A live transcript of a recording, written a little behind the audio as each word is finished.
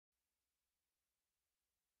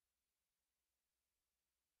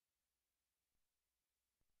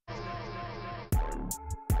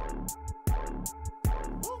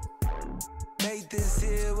this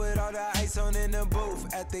here with all the ice on in the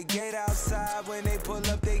booth. At the gate outside, when they pull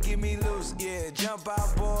up, they give me loose. Yeah, jump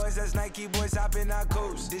out, boys. That's Nike boys hopping our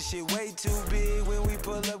coast. This shit way too big. When we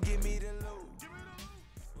pull up, give me the loot.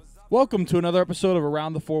 Welcome to another episode of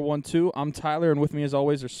Around the 412. I'm Tyler, and with me, as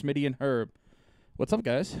always, are Smitty and Herb. What's up,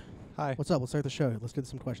 guys? Hi. What's up? Let's start the show. Let's get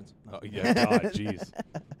some questions. Oh, yeah, God, jeez.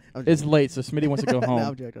 It's late, so Smitty wants to go home. No,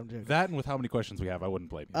 I'm joking. That and with how many questions we have, I wouldn't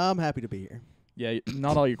blame you. I'm happy to be here. Yeah,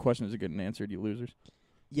 not all your questions are getting answered, you losers.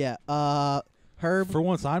 Yeah. Herb. For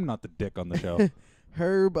once, I'm not the dick on the show.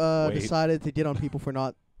 Herb Wait. decided to get on people for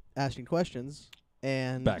not asking questions,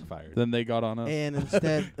 and Backfired. Then they got on us. and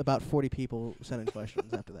instead about 40 people sent in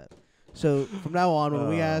questions after that. So from now on, when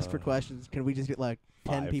we ask for questions, can we just get like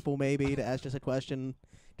 10 5. people maybe to ask just a question?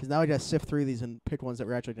 Because now I got to sift through these and pick ones that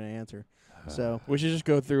we're actually going to answer. So We should just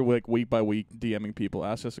go through like week by week DMing people.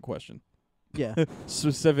 Ask us a question. yeah.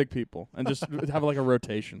 Specific people. And just have like a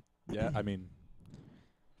rotation. Yeah, I mean,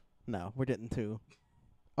 No, we're getting to.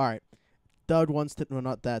 All right. Doug wants to. No,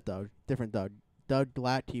 not that Doug. Different Doug. Doug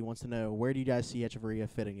Glatke wants to know, where do you guys see Echeverria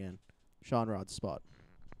fitting in? Sean Rod's spot.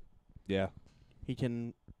 yeah, He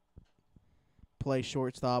can play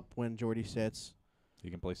shortstop when Jordy sits.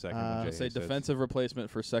 you can play second. I when Jay Say sits. defensive replacement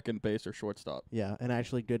for second base or shortstop. Yeah, and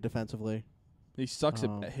actually good defensively. He sucks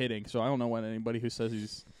Um, at hitting, so I don't know when anybody who says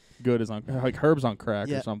he's good is on like Herb's on crack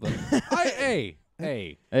Yeah. or something. Hey,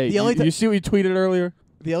 Hey, The only you see what you tweeted earlier?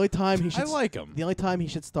 The only time he I should. like him. The only time he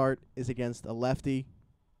should start is against a lefty.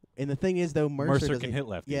 And the thing is, though, Mercer Mercer doesn't- can hit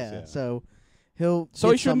lefties. Yeah, so he'll. So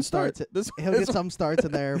get he shouldn't some start. starts. This He'll get some starts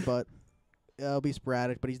in there, but it'll be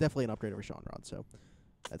sporadic. But he's definitely an upgrade over Sean Rod, so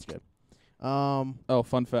that's good. Oh,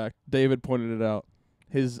 fun fact. David pointed it out.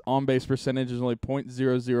 His on-base percentage is only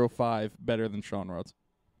 .005 better than Sean Rod's.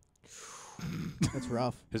 That's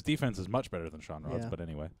rough. His defense is much better than Sean Rod's, Yeah. but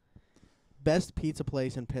anyway. Best pizza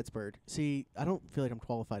place in Pittsburgh. See, I don't feel like I'm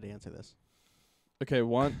qualified to answer this. Okay,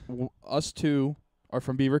 us two are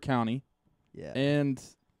from Beaver County, Yeah. and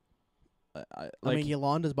I mean,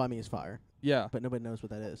 Yolanda's by me is fire, yeah, but nobody knows what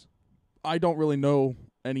that is. I don't really know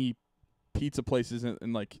any pizza places in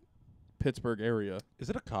like Pittsburgh area. Is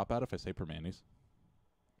it a cop-out if I say Permanis?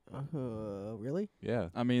 Really? Yeah.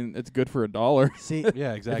 I mean, it's good for $1 See,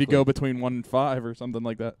 Yeah, exactly. if you go between 1 and 5 or something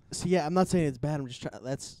like that. yeah, I'm not saying it's bad. I'm just trying.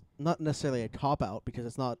 That's not necessarily a cop out because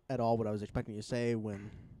it's not at all what I was expecting you to say.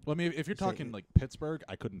 When Well, I mean, if you're Say- talking like Pittsburgh,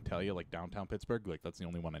 I couldn't tell you, like downtown Pittsburgh. Like, that's the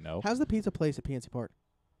only one I know. how's the pizza place at PNC Park?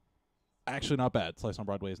 Actually, not bad. Slice on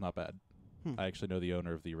Broadway is not bad. Hmm. I actually know the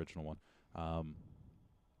owner of the original one.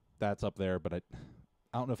 That's up there, but I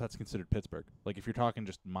don't know if that's considered Pittsburgh. Like, if you're talking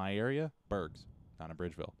just my area, Berg's down in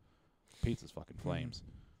Bridgeville. Pizza's fucking flames.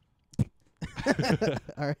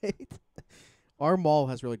 All right. Our mall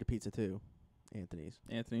has really good pizza too, Anthony's.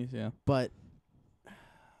 Anthony's, yeah. But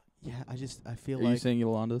yeah, I feel Are you like saying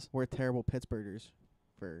Yolanda's? we're terrible Pittsburghers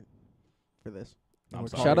for this. And I'm we're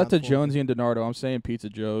sorry. calling Shout out to around Jonesy and Donardo. I'm saying Pizza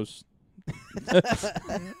Joe's.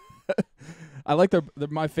 I like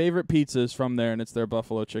my favorite pizzas from there, and it's their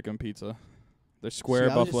buffalo chicken pizza. Their square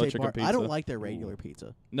See, I would just buffalo say chicken bar- pizza. I don't like their regular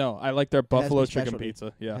pizza. No, I like their has to be buffalo chicken specialty. pizza.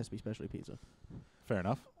 It Yeah. has to be specialty pizza. Fair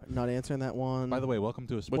enough. Not answering that one. By the way, welcome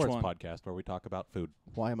to a sports one? podcast where we talk about food.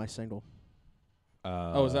 Why am I single?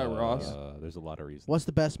 Is that Ross? There's a lot of reasons. What's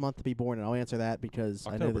the best month to be born in? I'll answer that because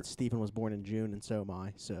I know October. that Stephen was born in June, and so am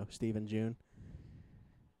I. So Stephen, June.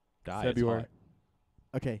 Die, February. it's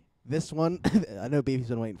Okay, this one. I know Beefy's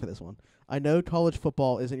been waiting for this one. I know college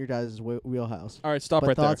football isn't your guys' wheelhouse. All right, stop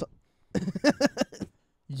but right there. thoughts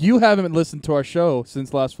You haven't listened to our show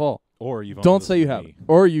since last fall. hot. Or you've only Don't say you listened to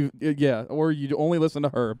haven't. me. Or you only listen to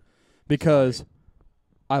Herb because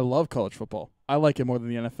I love college football. I like it more than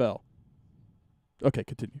the NFL. Okay,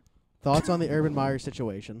 continue. Thoughts on the Urban Meyer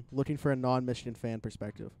situation? Looking for a non-Michigan fan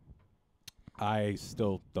perspective. I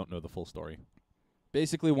still don't know the full story.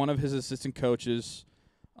 Basically, one of his assistant coaches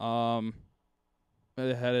had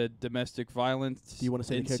a domestic violence Do you want to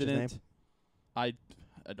say the coach's incident. name? I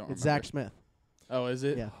don't remember. It's Zach Smith. Oh, is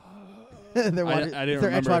it? Yeah. Their I wide, didn't their edge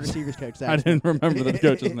remember wide it. receivers coach. Zach I Smith. didn't remember the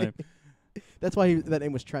coach's name. That's why that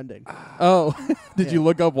name was trending. Oh, did Yeah. you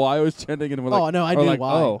look up why it was trending? And we're like, Oh no, I or knew like,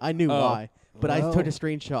 why. oh, I knew oh. why. But I Well, took a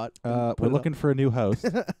screenshot. and put We're it looking for a new host.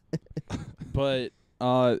 But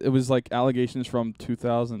it was like allegations from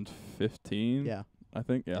 2015. Yeah. I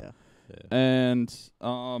think. Yeah. Yeah. And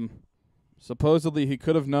supposedly he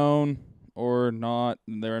could have known or not,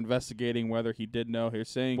 and they're investigating whether he did know. He's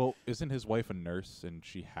saying, Well, isn't his wife a nurse and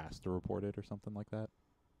she has to report it or something like that?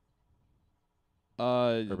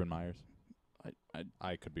 Urban Myers.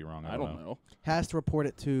 I could be wrong. I don't know. Has to report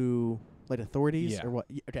it to like authorities Yeah. or what?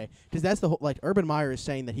 Okay, because that's the whole. Like Urban Meyer is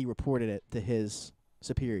saying that he reported it to his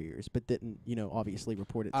superiors, but didn't, obviously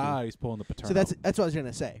report it to. He's pulling the paternal. So that's what I was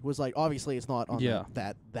gonna say. Was like obviously it's not on Yeah.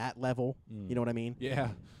 that level. You know what I mean? Yeah.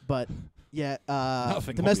 But yeah,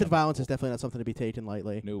 Nothing domestic will be on violence is definitely not something to be taken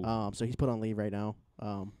lightly. No. So he's put on leave right now.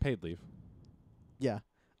 Paid leave. Yeah.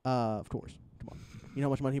 Of course. Come on. You know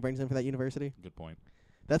how much money he brings in for that university? Good point.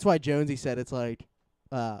 That's why Jonesy said it's like,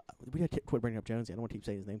 we gotta quit bringing up Jonesy. I don't want to keep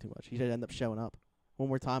saying his name too much. He should end up showing up one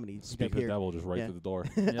more time and he's Speak of the devil just right Yeah. through the door.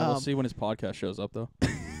 Yeah, we'll see when his podcast shows up, though.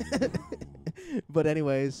 But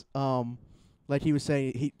anyways, like he was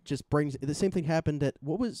saying, he just brings the same thing happened at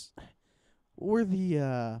what were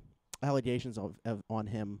the allegations on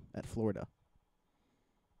him at Florida?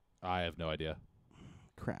 I have no idea.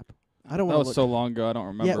 Crap. I don't That want was to so long ago. I don't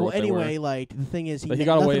remember. Yeah, well what they anyway, were. like the thing is But he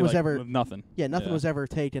got away nothing was like, ever with nothing. nothing Yeah. was ever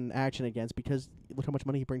taken action against because look how much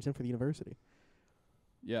money he brings in for the university.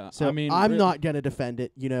 Yeah, So I mean, I'm not going to defend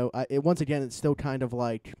it. Once again, it's still kind of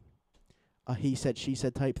like a he said, she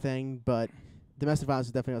said type thing. But domestic violence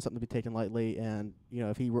is definitely not something to be taken lightly. And,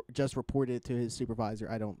 if he just reported it to his supervisor,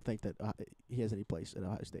 I don't think that he has any place at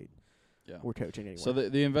Ohio State Yeah. or coaching anywhere. So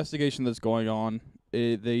the investigation that's going on,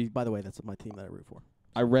 By the way, that's my team that I root for.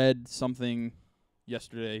 I read something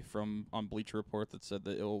yesterday on Bleacher Report that said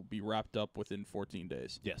that it will be wrapped up within 14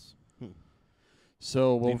 days. Yes.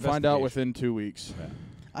 So we'll find out investigation. within 2 weeks. Yeah.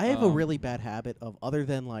 I have a really bad habit of, other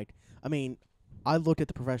than I look at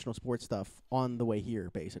the professional sports stuff on the way here,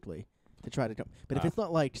 basically, to try to come. But if it's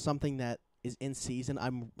not like something that is in season,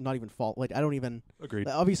 I'm not even I don't even. Agreed.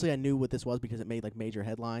 Obviously, I knew what this was because it made like major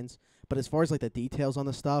headlines. But as far as like the details on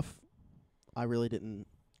the stuff, I really didn't.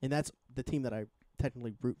 And that's the team that I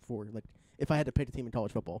technically root for. Like, if I had to pick a team in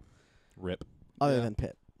college football, Rip. other Yeah. than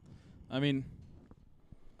Pitt, I mean,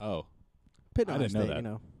 Oh. Pitt, I Ohio didn't know State,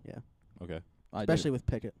 that. yeah, Okay. I especially with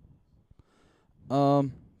Pickett.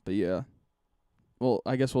 did. But yeah. Well,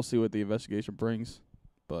 I guess we'll see what the investigation brings.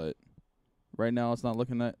 But right now, it's not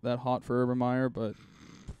looking that hot for Urban Meyer. But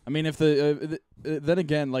I mean, if then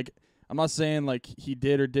again, like, I'm not saying like he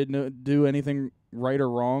did or didn't do anything right or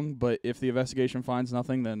wrong, but if the investigation finds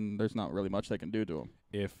nothing, then there's not really much they can do to him.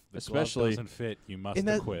 If the Especially- glove doesn't fit, you must And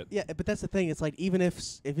that, quit. yeah, but that's the thing. It's like even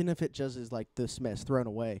if it just is like dismissed, thrown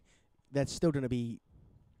away, that's still going to be.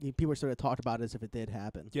 People are sort of talked about it as if it did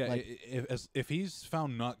happen. Yeah, like, if he's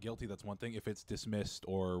found not guilty, that's one thing. If it's dismissed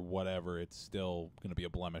or whatever, it's still going to be a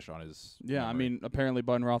blemish on his. Yeah, I memory. mean, apparently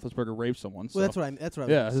Biden Roethlisberger raped someone. So well, that's what I'm. That's what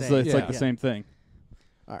yeah, I'm it's, saying. it's like the Yeah. same thing.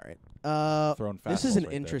 All right. Throwing This is fastballs an right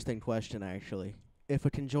there. interesting question, actually. If a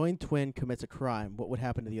conjoined twin commits a crime, what would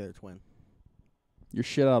happen to the other twin? You're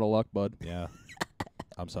shit out of luck, bud. Yeah.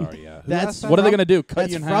 I'm sorry. Yeah. Who That's asked that? What are they gonna do? Cut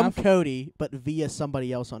That's you in from half? Cody, but via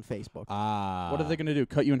somebody else on Facebook. Ah. What are they gonna do?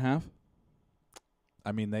 Cut you in half?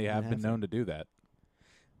 I mean, they have been have to. known to do that.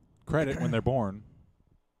 Credit when they're born,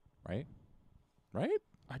 right? Right?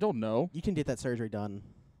 I don't know. You can get that surgery done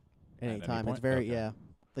at any any time. point? It's very Okay. yeah.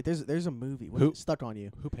 Like there's a movie. What's Who- it? Stuck on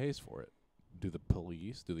You. Who pays for it? Do the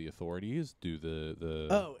police? Do the authorities? Do the?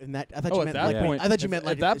 Oh, and that I thought Oh, you at meant that like point, I thought you if- meant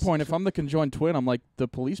like at that it's- point, if I'm the conjoined twin, I'm like the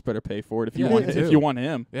police better pay for it if you Yeah, want me if too. you want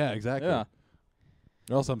him. Yeah, exactly. Yeah.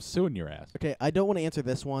 Or else I'm suing your ass. Okay, I don't want to answer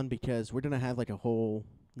this one because we're gonna have like a whole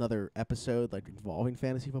another episode like involving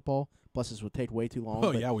fantasy football. Plus, this would take way too long.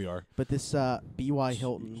 Oh but, yeah, we are. But this BY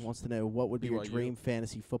Hilton wants to know what would be your BYU. dream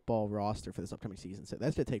fantasy football roster for this upcoming season. So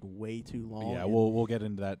that's gonna take way too long. Yeah, and, we'll get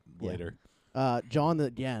into that Yeah. later. John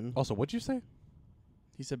again. Also, what'd you say?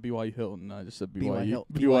 He said BYU Hilton. I just said BY BYU.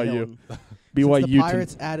 Hilton. BYU. Since BYU. the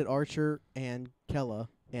Pirates added Archer and Kella,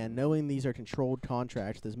 and knowing these are controlled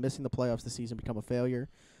contracts, does missing the playoffs this season become a failure,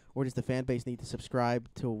 or does the fan base need to subscribe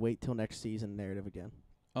to wait till next season narrative again?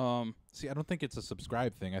 See, I don't think it's a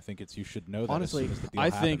subscribe thing. I think it's you should know that. Honestly, as soon as the deal I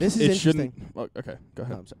think happens. This is it interesting. shouldn't. Oh, okay, go No,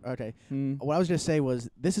 ahead. I'm sorry. Okay. Hmm. What I was going to say was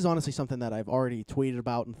this is honestly something that I've already tweeted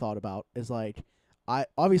about and thought about is like I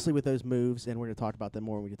obviously with those moves, and we're going to talk about them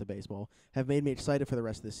more when we get to baseball, have made me excited for the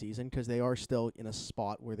rest of the season because they are still in a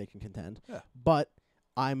spot where they can contend. Yeah. But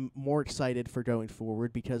I'm more excited for going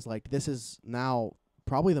forward because like this is now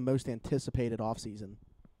probably the most anticipated offseason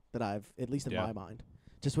that I've, at least in Yeah. my mind.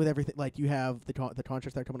 Just with everything, like you have the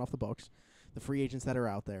contracts that are coming off the books, the free agents that are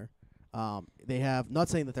out there. They have, not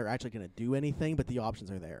saying that they're actually going to do anything, but the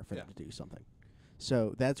options are there for them to do something.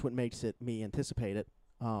 So that's what makes me anticipate it.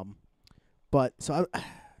 But so I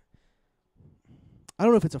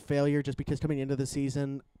don't know if it's a failure just because coming into the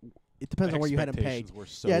season, it depends on where you had them pegged. Expectations were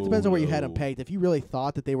so Yeah, it depends on where you had them low. pegged. If you really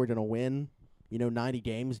thought that they were going to win, 90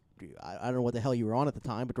 games, I don't know what the hell you were on at the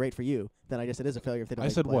time, but great for you. Then I guess it is a failure if they don't I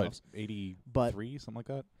make said the what? playoffs. 83, But something like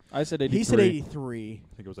that. I said 83. he said 83.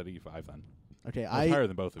 I think it was at 85 then. Okay, I was higher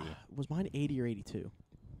than both of you. was mine 80 or 82?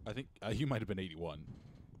 I think you might have been 81.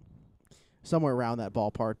 somewhere around that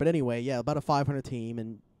ballpark. But anyway, yeah, about a 500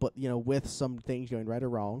 team, but with some things going right or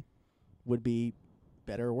wrong, would be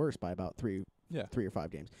better or worse by about 3 or 5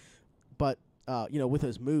 games. But with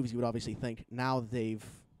those moves, you would obviously think now that they've,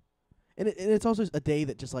 and it's also a day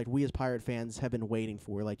that just like we as Pirate fans have been waiting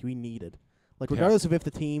for, like we needed. Like regardless of if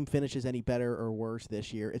the team finishes any better or worse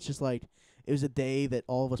this year, it's just like it was a day that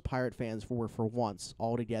all of us Pirate fans were for once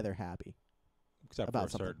all together happy. Except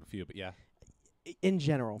about for a certain few, but yeah. In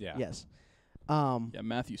general, Yeah. yes. Yeah,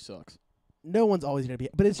 Matthew sucks. No one's always going to be,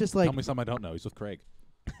 but it's just like, Tell me something I don't know. He's with Craig.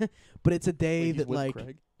 but it's a day Wait, he's that with like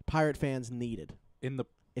Craig? Pirate fans needed,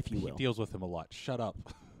 if you He will. deals with him a lot. Shut up.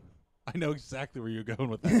 I know exactly where you're going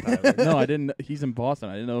with that, Tyler. No, I didn't. He's in Boston.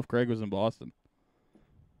 I didn't know if Craig was in Boston.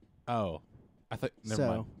 Oh. I thought, never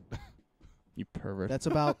mind. You pervert. That's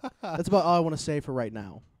about all I want to say for right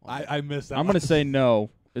now. I missed that. I'm going to say no.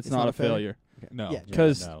 It's not a failure. no. Yeah,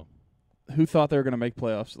 Because no. who thought they were going to make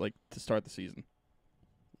playoffs like to start the season?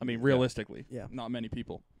 I mean, Yeah. realistically, Yeah. not many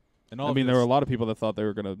people. And I mean, there were a lot of people that thought they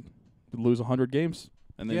were going to lose 100 games.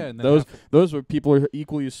 And then, and then those were people who are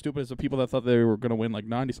equally as stupid as the people that thought they were going to win like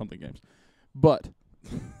 90-something games. But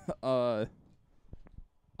I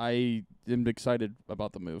am excited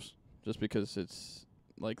about the moves just because it's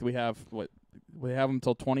like we have them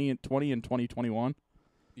until 2020 and 2021.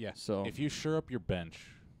 Yeah. So if you shore up your bench,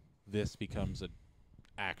 this becomes an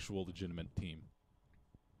actual legitimate team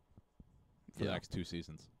for the next 2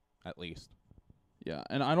 seasons, at least. yeah,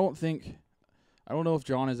 and I don't know if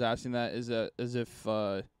John is asking that as if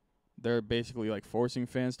they're basically like forcing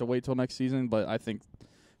fans to wait till next season, but I think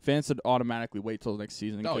fans should automatically wait till next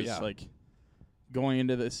season Oh, because yeah. like going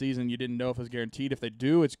into the season you didn't know if it was guaranteed. If they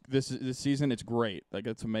do, it's this season it's great, like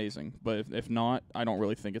it's amazing. But if not, I don't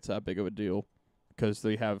really think it's that big of a deal because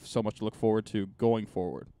they have so much to look forward to going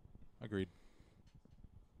forward. Agreed.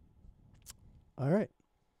 All right.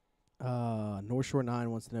 North Shore 9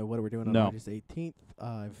 wants to know what are we doing on No. August 18th. Being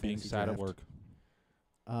fantasy sad at draft.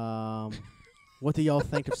 work. What do y'all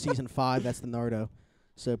think of Season 5? That's the Nardo.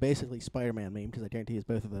 So basically Spider-Man meme, because I guarantee it's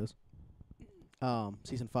both of those.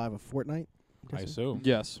 Season 5 of Fortnite. I'm I guessing. assume.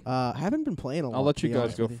 Yes. Haven't been playing a lot. I'll let to you be guys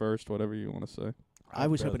honest go with you. first, whatever you want to say. I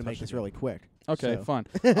was barely hoping to make touched this the really game. quick. Okay, so. fine.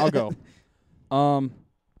 I'll go.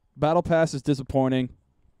 Battle Pass is disappointing.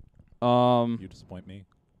 You disappoint me.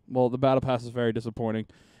 Well, the Battle Pass is very disappointing.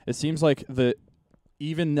 It seems like the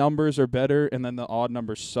even numbers are better, and then the odd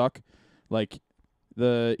numbers suck. Like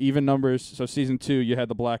the even numbers. So Season 2, you had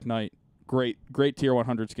the Black Knight, great Tier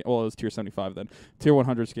 100 skin. Well, it was Tier 75 then. Tier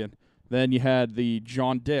 100 skin. Then you had the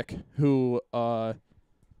John Dick, who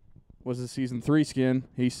was a Season 3 skin.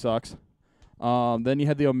 He sucks. Then you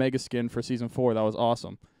had the Omega skin for Season 4. That was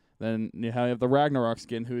awesome. Then you have the Ragnarok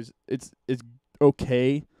skin, who's it's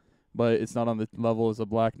okay, but it's not on the level as the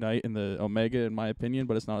Black Knight and the Omega, in my opinion,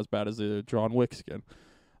 but it's not as bad as the John Wick skin.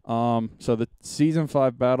 So the Season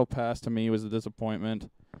 5 Battle Pass to me was a disappointment.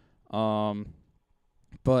 But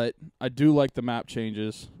I do like the map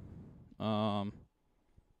changes.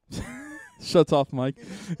 Shuts off, Mike.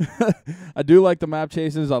 I do like the map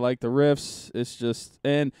chases. I like the rifts. It's just,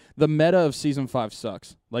 and the meta of Season 5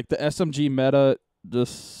 sucks. Like the SMG meta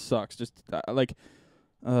just sucks. Just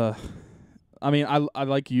I mean, I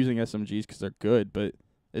like using SMGs because they're good, but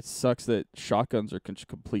it sucks that shotguns are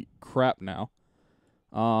complete crap now.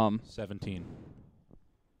 17.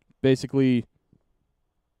 Basically,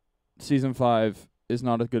 Season 5 is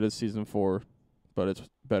not as good as Season 4, but it's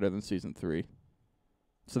better than Season 3.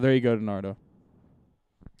 So there you go, Donardo.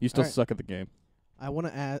 You still Alright. suck at the game. I want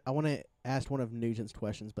to ask one of Nugent's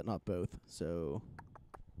questions, but not both. So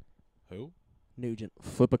Who? Nugent.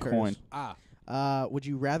 Flip a Curtis. coin. Would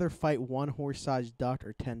you rather fight one horse-sized duck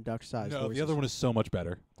or 10 duck-sized No, horses? the other one is so much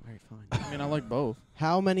better. All right, fine. I mean, I like both.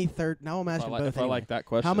 How many Now I'm If I asking like, both. if I anyway. like that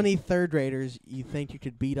question. How many third graders you think you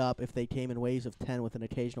could beat up if they came in waves of 10 with an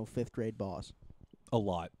occasional 5th grade boss? A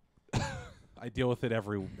lot. I deal with it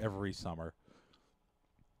every summer.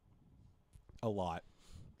 A lot.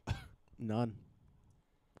 None.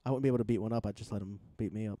 I wouldn't be able to beat one up. I'd just let them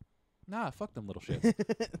beat me up. Nah, fuck them little shits.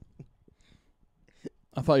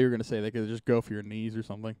 I thought you were gonna say they could just go for your knees or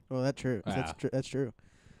something. Well, that's true. Ah. That's true.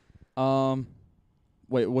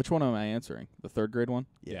 Wait, which one am I answering? The third grade one?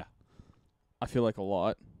 Yeah. I feel like a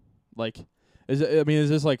lot. Like, is it? I mean, is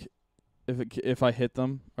this like, if I hit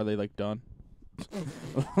them, are they like done?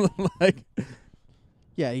 Like,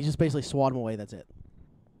 Yeah, you just basically swat them away. That's it.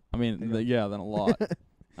 I mean, There you go. yeah, then a lot.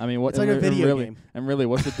 I mean, what? It's like a and video really, game. And really,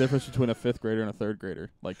 what's the difference between a 5th grader and a 3rd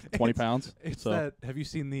grader? Like 20 pounds. It's So that. Have you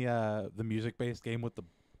seen the music-based game with the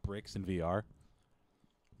bricks in VR?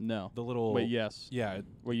 no. The little. Wait, yes. Yeah.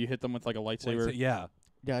 Where you hit them with like a lightsaber. Yeah.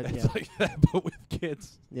 Yeah, It's yeah, like that, but with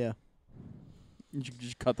kids. yeah. You should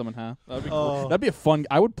just cut them in half. That'd be Oh. cool. That'd be a fun.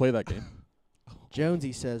 I would play that game.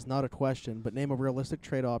 Jonesy says, not a question, but name a realistic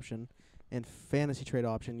trade option and fantasy trade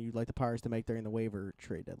option you'd like the Pirates to make during the waiver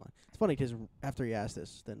trade deadline. It's funny because after he asked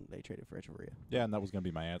this, then they traded for Echeverria. Yeah, and that was going to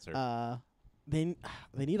be my answer. They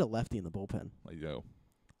need a lefty in the bullpen. Yo.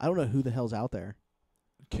 I don't know who the hell's out there.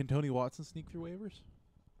 Can Tony Watson sneak through waivers?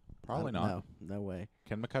 Probably not. No way.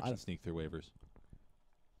 Can McCutcheon sneak through waivers?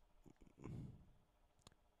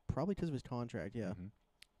 Probably because of his contract, yeah. Mhm.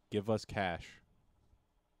 Give us cash.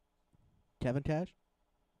 Kevin Cash?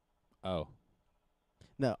 Oh.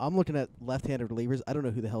 No, I'm looking at left-handed relievers. I don't know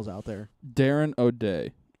who the hell's out there. Darren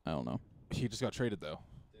O'Day. I don't know. He just got traded, though.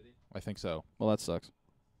 Did he? I think so. Well, that sucks.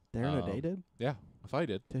 Darren O'Day did? Yeah, if I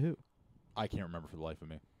did. To who? I can't remember for the life of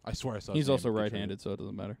me. I swear I saw He's his name also get traded. right-handed, so it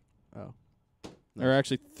doesn't matter. Oh. Or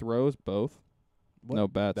actually throws both. What? No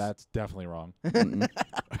bats. That's definitely wrong. Mm-mm.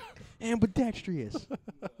 Ambidextrous.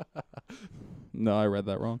 No, I read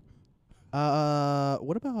that wrong.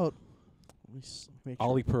 What about... Make sure,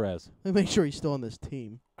 Ollie Perez. let me make sure he's still on this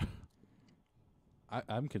team.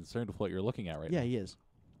 I'm concerned with what you're looking at right Yeah, now. he is.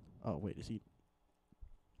 Oh, wait, is he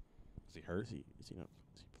hurt? Is he not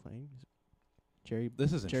playing? Jerry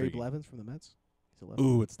This is Jerry intriguing. Blevins from the Mets? He's 11.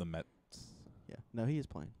 Ooh, it's the Mets. Yeah. No, he is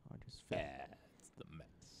playing. I just fell It's the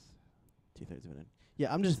Mets. 2/3 of an inning.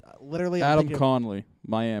 Yeah, I'm just literally Adam thinking Conley,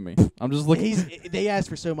 Miami. I'm just looking. they asked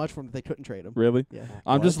for so much from him that they couldn't trade him. Really? Yeah.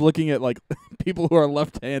 I'm just looking at like people who are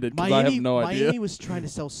left-handed because I have no Miami idea. was trying to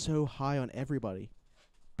sell so high on everybody.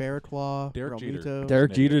 Barraclough, Derek Jeter. Realmuto.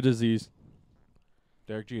 Derek an Jeter idiot. disease.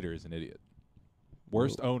 Derek Jeter is an idiot.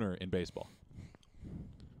 Worst owner in baseball.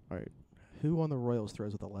 All right. Who on the Royals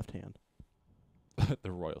throws with a left hand?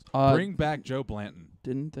 The Royals. Uh, Bring back Joe Blanton.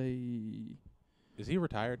 Didn't they? Is he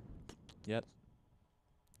retired yet?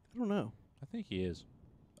 I don't know. I think he is.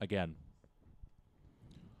 Again.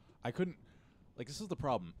 I couldn't. Like, this is the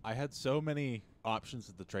problem. I had so many options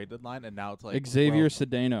at the trade deadline, and now it's like. Xavier well,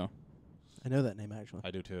 Cedeno. I know that name actually.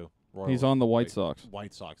 I do too. He's Royals. on the White Wait, Sox.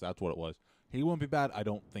 White Sox, that's what it was. He wouldn't be bad. I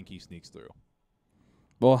don't think he sneaks through.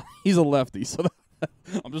 Well, he's a lefty, so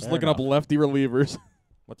I'm just Fair looking up enough. lefty relievers.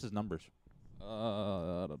 What's his numbers?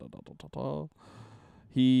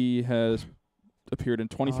 He has appeared in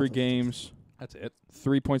 23 that's games, That's it.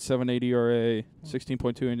 3.78 ERA,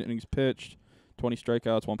 16.2 innings pitched, 20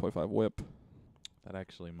 strikeouts, 1.5 WHIP. That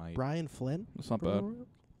actually might. Brian Flynn. That's not from the bad. Royals?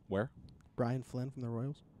 Where? Brian Flynn from the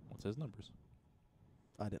Royals. What's his numbers?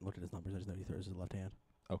 I didn't look at his numbers. I just know he throws his left hand.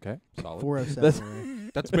 Okay, solid.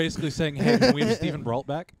 407. That's basically saying, hey, can we have Stephen Brault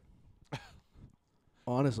back?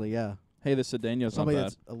 Honestly, yeah. Hey, the Cedeno's Somebody not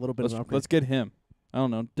that's bad. a little bit of an upgrade. Let's get him. I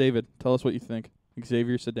don't know. David, tell us what you think.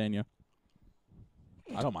 Xavier Cedeno.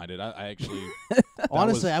 I don't mind it. I actually.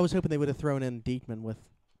 Honestly, was- I was hoping they would have thrown in Diekman with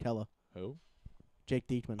Kella. Who? Jake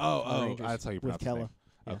Diekman. Oh, from the Rangers that's how you with pronounce his Kella. name.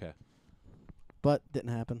 Yeah. Okay. But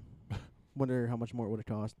didn't happen. Wonder how much more it would have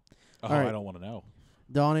cost. Oh, All right. I don't want to know.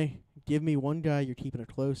 Donnie, give me one guy you're keeping a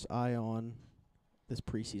close eye on this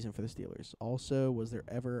preseason for the Steelers. Also, was there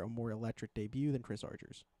ever a more electric debut than Chris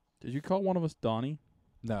Archer's? Did you call one of us Donnie?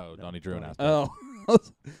 No, No, Donnie Drew and Donnie. Aspen.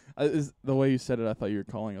 Oh. Is the way you said it, I thought you were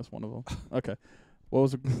calling us one of them. Okay. What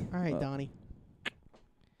was it? All right, Donnie.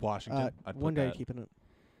 Washington. I'd One put guy that. keeping it.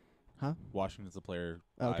 Washington's the player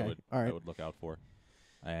Okay, all I right. would look out for.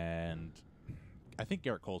 And I think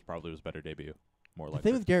Garrett Cole's probably was better debut. More The like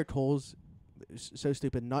thing with Garrett Cole's so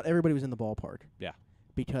stupid. Not everybody was in the ballpark. Yeah.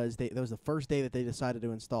 Because that was the first day that they decided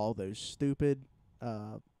to install those stupid,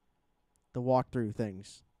 the walkthrough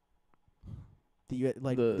things. The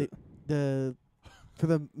for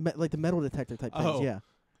the the metal detector type things. Oh, Yeah.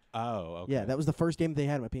 Oh, okay. Yeah, that was the first game they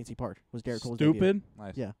had at PNC Park. Was Garrett Cole's debut. Stupid?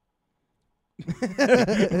 Nice. Yeah.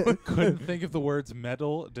 Couldn't think of the words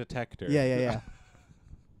metal detector. Yeah.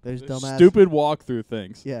 Those dumbass. Stupid walkthrough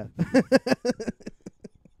things. Yeah.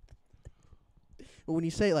 Well, when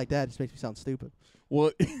you say it like that, it just makes me sound stupid.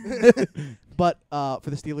 Well, But for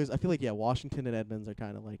the Steelers, I feel like Washington and Edmonds are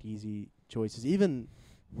kind of like easy choices. Even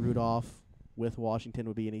Rudolph with Washington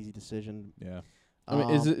would be an easy decision. Yeah. I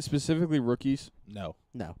mean, is it specifically rookies? No.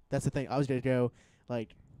 No, that's the thing. I was gonna go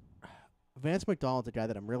like Vance McDonald's a guy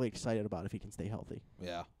that I'm really excited about if he can stay healthy.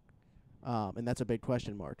 Yeah. And that's a big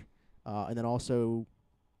question mark. And then also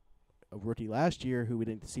a rookie last year who we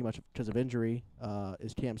didn't see much because of injury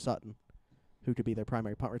is Cam Sutton, who could be their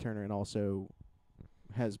primary punt returner and also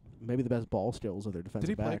has maybe the best ball skills of their defensive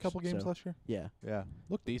Did he play a backs, couple games so, last year? Yeah, Yeah.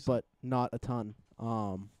 Looked decent. but not a ton.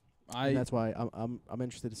 And that's why I'm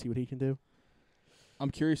interested to see what he can do. I'm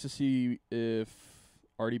curious to see if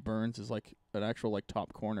Artie Burns is like an actual like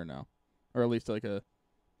top corner now, or at least like a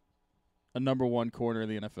number one corner in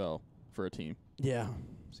the NFL for a team. Yeah,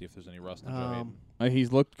 See if there's any rust on Joe Hayden.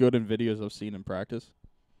 He's looked good in videos I've seen in practice.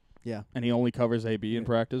 Yeah. And he only covers AB in Yeah.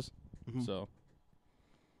 practice. Mhm. So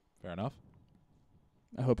Fair enough.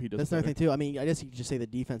 I hope he does. That's another thing too. I mean, I guess you could just say the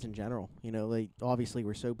defense in general. You know, they obviously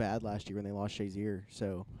were so bad last year when they lost Shazier.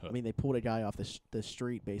 So Huh. I mean, they pulled a guy off the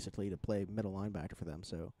street basically to play middle linebacker for them.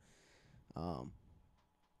 So,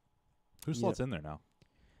 Who Yeah. slots in there now?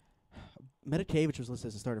 Medikevich was listed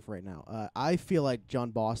as a starter for right now. I feel like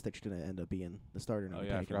John Bostic's going to end up being the starter. Oh, in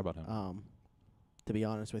yeah, I Peckham. forgot about him. To be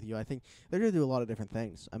honest with you, I think they're going to do a lot of different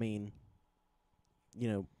things. I mean, you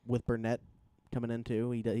know, with Burnett coming in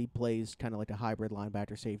too, he plays kind of like a hybrid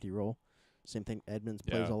linebacker safety role. Same thing Edmonds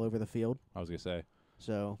plays Yeah. all over the field. I was gonna say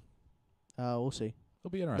So, we'll see. it'll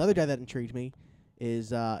be interesting. Another guy that intrigued me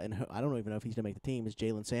is, and I don't even know if he's going to make the team, is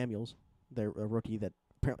Jalen Samuels. They're a rookie that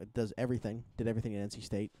apparently did everything at NC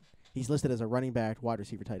State. He's listed as a running back, wide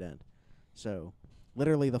receiver, tight end. So,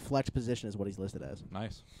 literally the flex position is what he's listed as.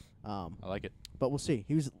 Nice. I like it. But we'll see.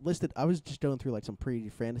 He was listed. I was just going through like some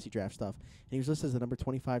pre-fantasy draft stuff, and he was listed as the number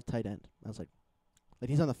 25 tight end. I was like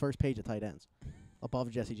he's on the first page of tight ends, above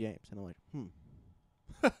Jesse James, and I'm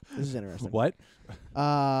like, this is interesting. What?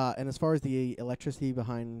 And as far as the electricity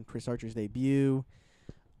behind Chris Archer's debut,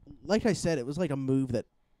 like I said, it was like a move that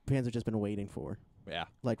fans have just been waiting for. Yeah.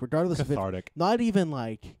 Like regardless of it, Cathartic. not even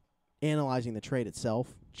like analyzing the trade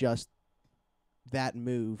itself, just that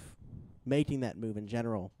move, making that move in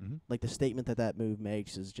general. Mm-hmm. Like the statement that move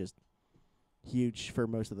makes is just huge for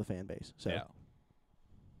most of the fan base. So, Yeah.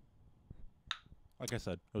 Like I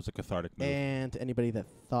said, it was a cathartic move. and to anybody that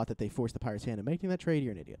thought that they forced the Pirates' hand in making that trade,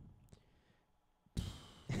 you're an idiot.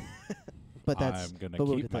 But that's I'm gonna but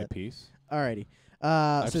we'll keep get my that. peace. Alrighty.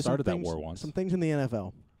 I've So some started that things- war once. Some things in the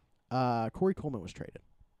NFL. Corey Coleman was traded.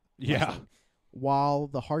 Yeah. While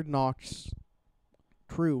the Hard Knocks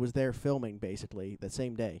crew was there filming, basically, that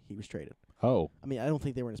same day he was traded. Oh. I mean, I don't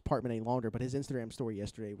think they were in his apartment any longer, but his Instagram story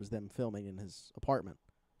yesterday was them filming in his apartment,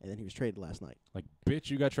 and then he was traded last night. Like, bitch,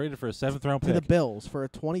 you got traded for a 7th round To pick. the Bills for a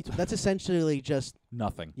 20. That's essentially just,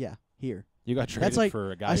 Nothing. yeah, here. You got traded like-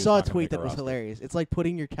 for a guy I who's saw a not gonna tweet make that was roster. hilarious. It's like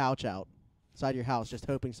putting your couch outside your house, just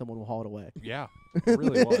hoping someone will haul it away. Yeah. It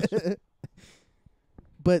really was.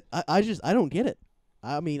 But I don't get it.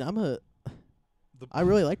 I mean, I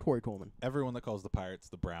really like Corey Coleman. Everyone that calls the Pirates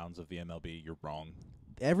the Browns of the MLB, you're wrong.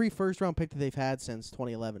 Every first-round pick that they've had since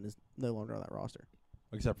 2011 is no longer on that roster.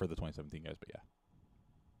 Except for the 2017 guys, but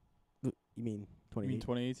yeah. You mean You mean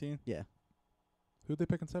 20? 2018? Who'd they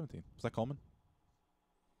pick in 17? Was that Coleman?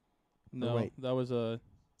 No, wait. that was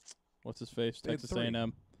what's his face? They had Texas 3.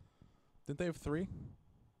 A&M. Didn't they have 3?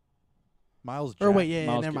 Miles Jack. Or wait, yeah,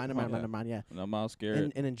 Miles never Ga- mind, never mind, yeah. No, Miles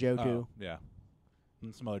Garrett. And Njoku. Oh, yeah.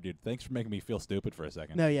 And some other dude. Thanks for making me feel stupid for a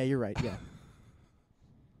second. No, yeah, you're right. Yeah.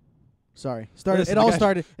 Sorry. Listen, It all I got-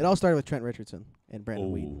 started with Trent Richardson and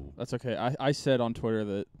Brandon Wheaton. Ooh. That's okay. I said on Twitter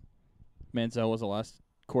that Manziel was the last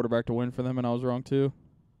quarterback to win for them, and I was wrong too.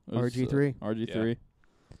 It was, RG3. RG3.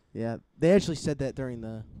 Yeah, they actually said that during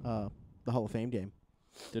the Hall of Fame game.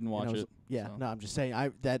 Didn't And watch I was- it. Yeah, so. no, I'm just saying.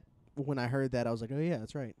 When I heard that, I was like, oh yeah,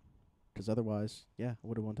 that's right. Because otherwise, yeah, I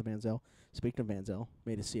would have won to Manziel. Speaking of Manziel,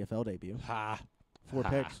 made his CFL debut. Ha. 4 Ha.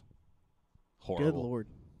 picks. Horrible. Good lord.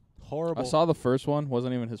 Horrible. I saw the first one.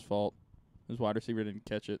 Wasn't even his fault. His wide receiver didn't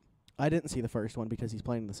catch it. I didn't see the first one because he's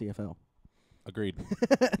playing in the CFL. Agreed.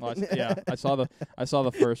 Well, I saw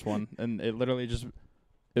the first one, and it literally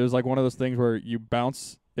it was like one of those things where it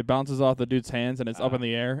bounces off the dude's hands, and it's up in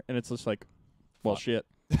the air, and it's just like, well, Fuck. shit.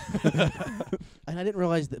 And I didn't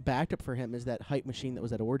realize that backup for him is that hype machine that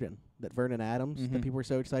was at Oregon, that Vernon Adams, that Mhm. people were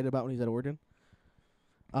so excited about when he was at Oregon.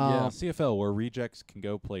 Yeah. CFL, where rejects can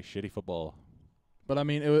go play shitty football. But I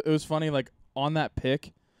mean, it was funny. Like on that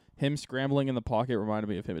pick, him scrambling in the pocket reminded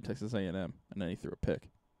me of him at Texas A&M, and then he threw a pick.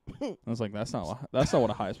 I was like, that's not what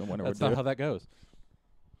a Heisman winner That's would not do. how that goes.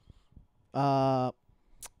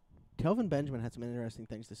 Kelvin Benjamin had some interesting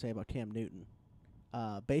things to say about Cam Newton.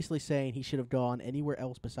 Basically saying he should have gone anywhere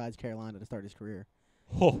else besides Carolina to start his career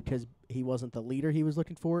because he wasn't the leader he was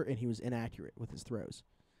looking for and he was inaccurate with his throws.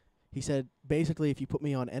 He said, basically, if you put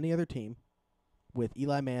me on any other team with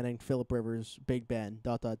Eli Manning, Phillip Rivers, Big Ben, ...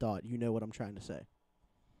 you know what I'm trying to say.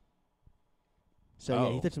 So,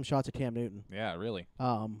 yeah, he Oh. took some shots at Cam Newton. Yeah, really.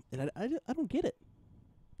 And I don't get it.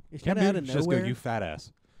 It's Cam kind of out Newton of just go, nowhere. you fat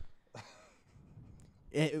ass.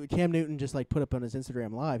 Cam Newton just like put up on his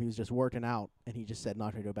Instagram Live. He was just working out, and he just said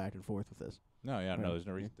not to go back and forth with this. No, yeah, Right. no, there's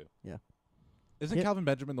no reason to. Yeah. Isn't Yeah. Calvin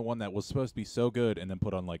Benjamin the one that was supposed to be so good and then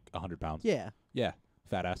put on like 100 pounds? Yeah. Yeah,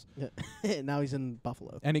 fat ass. Now he's in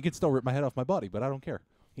Buffalo. And he can still rip my head off my body, but I don't care.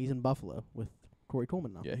 He's in Buffalo with Corey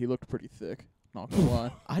Coleman now. Yeah, he looked pretty thick. Not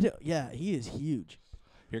gonna lie. Yeah, he is huge.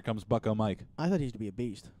 Here comes Bucko Mike. I thought he used to be a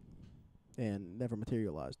beast, and never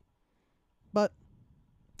materialized. But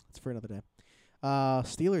it's for another day.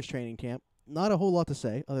 Steelers training camp. Not a whole lot to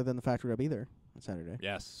say other than the fact we're gonna be there on Saturday.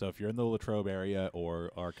 Yes, so if you're in the Latrobe area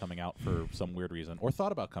or are coming out for some weird reason or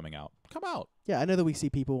thought about coming out, come out. Yeah, I know that we see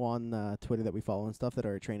people on Twitter that we follow and stuff that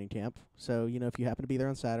are at training camp. So, if you happen to be there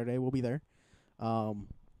on Saturday, we'll be there.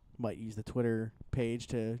 Might use the Twitter page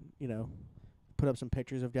to, put up some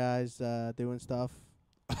pictures of guys doing stuff.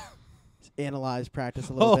 Analyze practice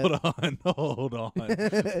a little bit. Hold on.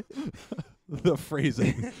 The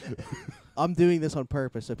phrasing. I'm doing this on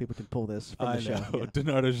purpose so people can pull this from I the show. know. Yeah.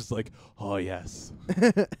 Donato's just like, oh, yes.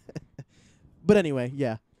 But anyway,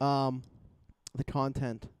 yeah. The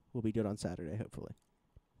content will be good on Saturday, hopefully.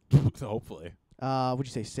 Hopefully. Would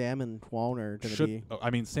you say Sam and Kwon are going to be? I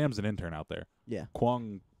mean, Sam's an intern out there. Yeah.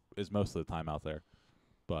 Kwong is most of the time out there.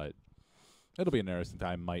 But it'll be an interesting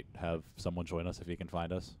time. Might have someone join us if he can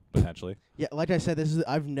find us, potentially. Yeah, like I said,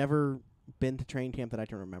 I've never been to training camp that I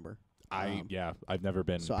can remember. I've never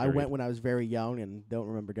been. So I went when I was very young and don't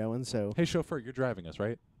remember going. So Hey, chauffeur, you're driving us,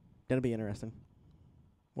 right? gonna be interesting.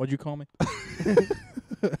 What'd you call me?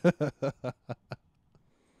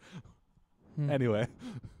 Anyway,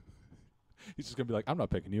 he's just gonna be like, I'm not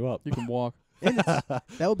picking you up. You can walk. And that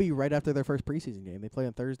will be right after their first preseason game. They play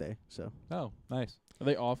on Thursday. So Oh, nice. Are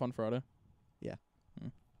they off on Friday?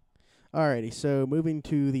 alrighty. So moving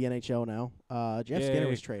to the NHL now. Jeff Skinner Yay.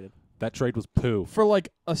 was traded. That trade was poo. For like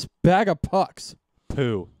a bag of pucks.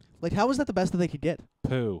 Poo. Like, how was that the best that they could get?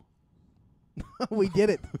 Poo. We did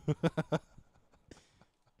it.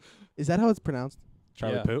 Is that how it's pronounced?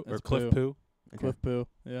 Charlie Yeah, Poo? Or it's Cliff poo. Poo? Cliff Poo.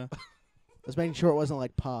 Yeah. I was making sure it wasn't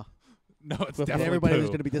like Pa. No, it's Cliff- And definitely everybody poo. was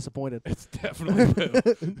going to be disappointed. It's definitely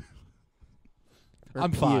poo. Or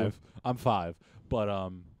I'm Pew. 5. But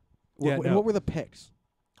Yeah, and what were the picks?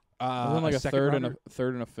 Wasn't like a second third rounder?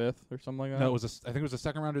 and a fifth or something like that? No, it was I think it was a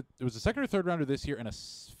second rounder. It was a second or third rounder this year and a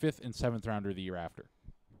fifth and seventh rounder the year after.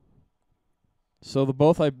 So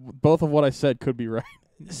both of what I said could be right.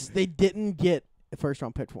 They didn't get a first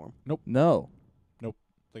round pick for him. No.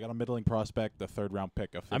 They got a middling prospect, a third round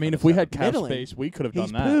pick. A fifth I mean, and if a we had seventh. cap Middling. space, we could have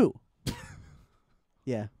He's done that. poo.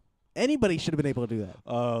 Yeah. Anybody should have been able to do that.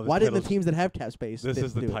 Oh, Why didn't the teams that have cap space This didn't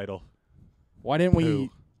is the do it? title. Why didn't Poo.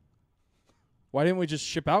 we just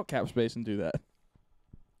ship out cap space and do that?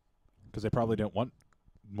 Because they probably didn't want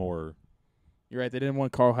more. You're right. They didn't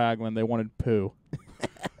want Carl Hagelin. They wanted Poo.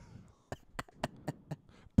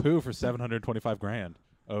 Poo for $725,000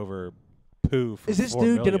 over Poo for Is this $4 dude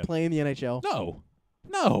million. going to play in the NHL?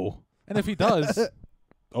 No. And if he does,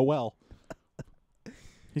 oh well.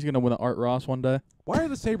 He's gonna win the Art Ross one day. Why are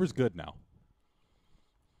the Sabres good now?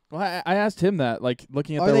 Well, I asked him that, like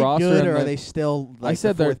looking at Are their they roster. good and or are the- they still like I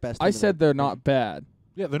said the they're. fourth best team I in said the they're not bad.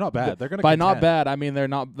 Yeah, they're not bad. They're going to By not bad, I mean they're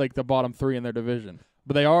not like the bottom three in their division,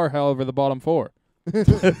 but they are, however, the bottom four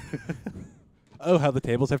Oh, how the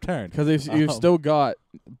tables have turned. because you've still got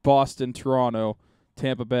Boston, Toronto,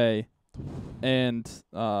 Tampa Bay, and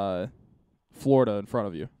Florida in front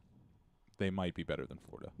of you. They might be better than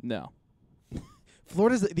Florida. No,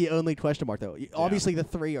 Florida's the only question mark, though. Obviously, the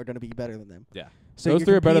three are going to be better than them. Yeah. So those you're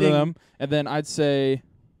three are better than competing- them. And then I'd say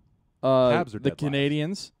Habs are the dead last.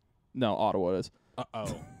 Canadians. No, Ottawa is.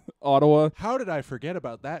 Uh-oh. Ottawa, How did I forget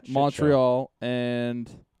about that shit show? Montreal, and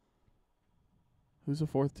who's the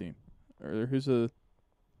fourth team? Or who's the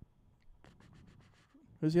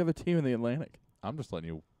other team in the Atlantic? I'm just letting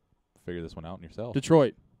you figure this one out yourself.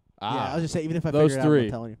 Detroit. Yeah, I was just saying, even if I Those figured it out, three.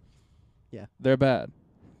 I'm telling you. They're bad.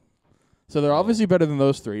 So they're obviously better than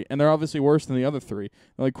those three, and they're obviously worse than the other three.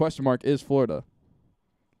 The only question mark is Florida.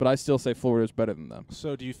 But I still say Florida's better than them.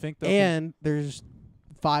 So do you think they'll And there's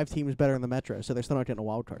 5 teams better in the Metro, so they're still not getting a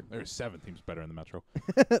wild card. there's 7 teams better in the Metro.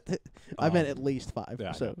 I meant Um, at least 5. yeah,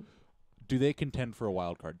 I so know. Do they contend for a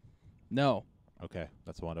wild card? No. Okay,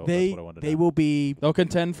 that's what I they wanted to they know. will be They'll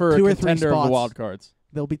contend for 2 a or 3 contender of spots. the wild cards.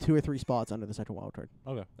 there'll be 2 or 3 spots under the second wild card.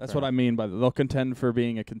 Okay, That's fair what I enough. mean by that. They'll contend for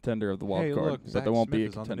being a contender of the wild Hey, card, look, but Zach they won't be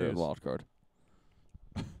a Smith is on the contender of the news. wild card.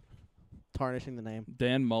 Tarnishing the name.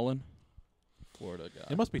 Dan Mullen, Florida guy.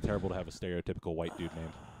 It must be terrible to have a stereotypical white dude name.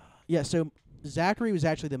 Yeah, so Zachary was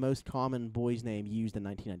actually the most common boy's name used in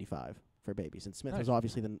 1995 for babies, and Smith Nice. was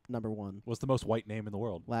obviously the number 1 What's the most white name in the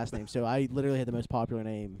world? last name. So I literally had the most popular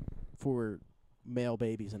name for male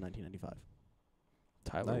babies in 1995.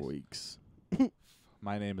 Tyler Nice. Weeks.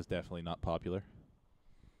 My name is definitely not popular.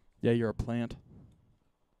 Yeah, you're a plant.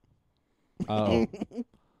 Oh,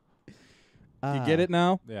 You get it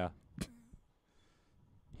now? yeah.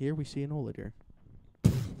 Here we see an oliger,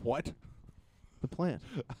 What? the plant.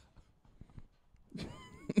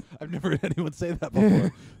 I've never heard anyone say that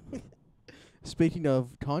before. Speaking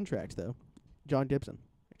of contracts, though, John Gibson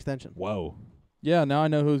extension. Whoa. Yeah, now I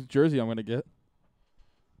know whose jersey I'm gonna get.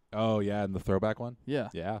 Oh yeah, and the throwback one. Yeah.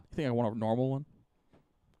 Yeah. You think I want a normal one?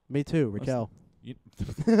 Me too, Raquel. You,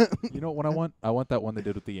 you know what I want? I want that one they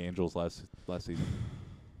did with the Angels last season.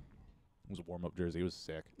 It was a warm up jersey. It was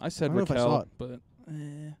sick. I said I don't know if I saw Raquel, it. but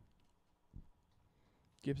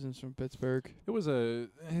Gibson's from Pittsburgh. It's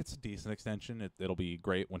a decent extension. It'll be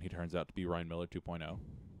great when he turns out to be Ryan Miller 2.0.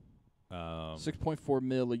 6.4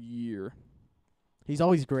 mil a year, He's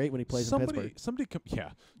always great when he plays in Pittsburgh.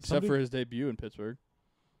 except for his debut in Pittsburgh.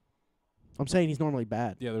 I'm saying he's normally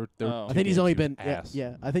bad. Yeah, there. Oh. I think he's only been ass.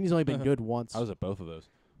 I think he's only been good once. I was at both of those.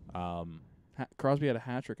 Crosby had a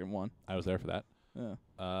hat trick in one. I was there for that. Yeah.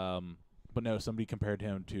 But no, somebody compared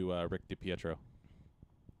him to Rick DiPietro,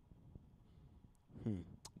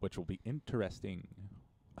 which will be interesting.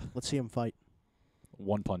 Let's see him fight.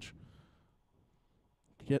 One punch.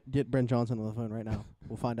 Get Brent Johnson on the phone right now.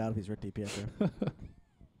 We'll find out if he's Rick DiPietro.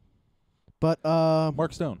 But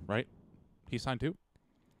Mark Stone, right? He signed too?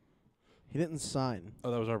 he didn't sign.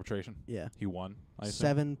 Oh, that was arbitration. Yeah, He won. I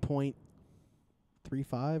assume. 7.35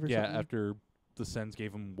 or Yeah, something. after the Sens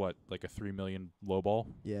gave him like a $3 million low ball.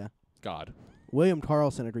 Yeah. God. William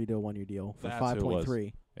Carlson agreed to a 1-year deal for That's who it was.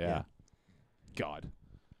 5.3. Yeah. God.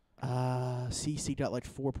 CC got like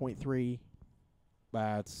 4.3.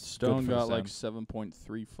 That's Stone good for got the like Sens.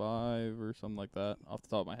 7.35 or something like that off the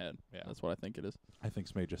top of my head. Yeah. That's what I think it is. I think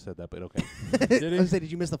Smay just said that, but okay. Did I he? was say, did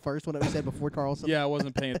you miss the first one that we said before Carlson? Yeah, I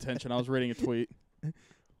wasn't paying attention. I was reading a tweet.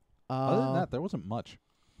 Other than that, there wasn't much.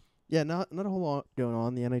 Yeah, not a whole lot going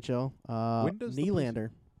on in the NHL. When does the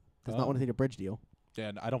Nylander does not want to take a bridge deal. Yeah,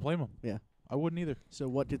 and I don't blame him. Yeah. I wouldn't either. So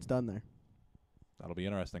what gets done there? That'll be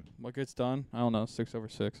interesting. What gets done? I don't know.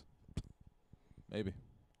 6/6. Maybe.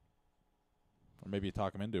 Or maybe you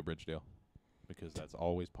talk him into a bridge deal, because that's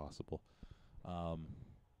always possible.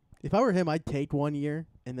 If I were him, I'd take 1 year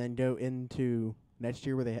and then go into next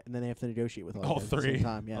year and then they have to negotiate with All at the three. same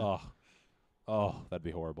time. Yeah. Oh, that'd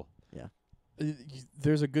be horrible.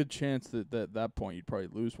 There's a good chance that at that point you'd probably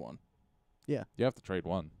lose one. You have to trade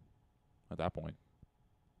one at that point.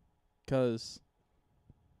 'Cause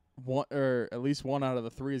one or at least one out of the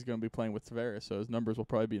three is going to be playing with Tavares, so his numbers will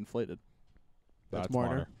probably be inflated. That's That's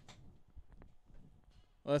Marner.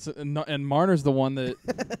 Well, and Marner's the one that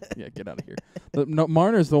yeah, get out of here.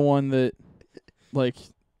 Marner's the one that like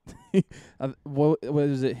what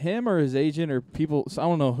is it, him or his agent or people? I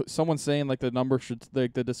don't know. Someone's saying like the number should the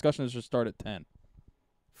discussion should start at 10.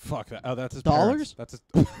 Fuck that. Oh, that's his Dollars? parents.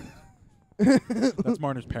 That's his That's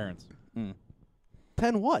Marner's parents.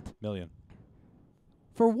 10 what? Million.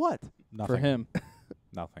 For what? Nothing. For him.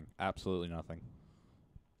 Nothing. Absolutely nothing.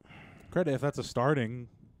 Credit if that's a starting,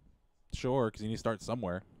 sure, because you need to start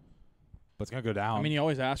somewhere. But it's going to go down. I mean, you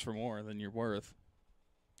always ask for more than you're worth.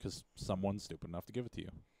 because someone's stupid enough to give it to you.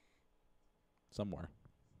 Somewhere.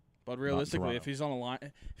 But realistically, if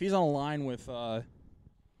Toronto. he's on a line with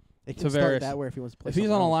It can Tavares. start that way if he wants to play. if he's on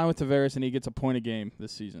somewhere a else. line with Tavares and he gets a point a game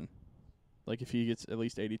this season, like if he gets at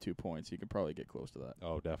least 82 points, he could probably get close to that.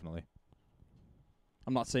 Oh, definitely.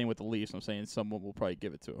 I'm not saying with the Leafs. I'm saying someone will probably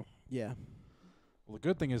give it to him. Yeah. Well, the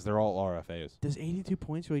good thing is they're all RFAs. Does 82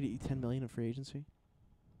 points really get you 10 million in free agency?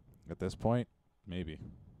 At this point, maybe.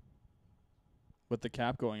 With the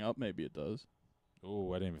cap going up, maybe it does.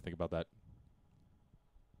 Oh, I didn't even think about that.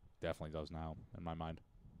 Definitely does now, in my mind.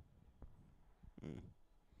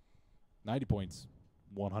 90 points,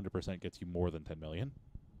 100% gets you more than 10 million.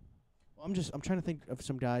 Well, I'm trying to think of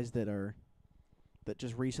some guys that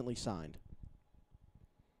just recently signed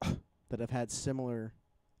that have had a similar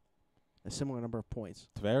number of points.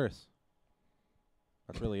 Tavares.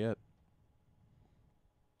 That's really it.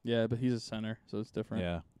 Yeah, but he's a center, so it's different.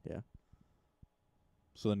 Yeah. Yeah.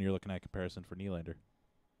 So then you're looking at comparison for Nylander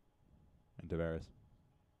and Tavares.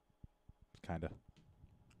 Kind of.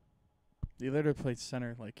 He literally played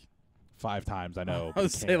center like 5 times, I know. I but would you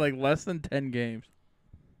say can't. like less than 10 games.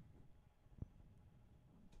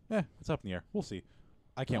 Yeah, it's up in the air. We'll see.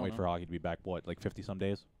 I can't Don't wait know. for hockey to be back, like 50-some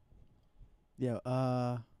days? Yeah.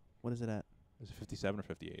 What is it at? Is it 57 or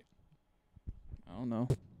 58? I don't know.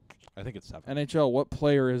 I think it's 7. NHL, what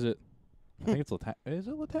player is it? I think it's Letang. Is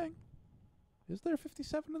it Letang? Is there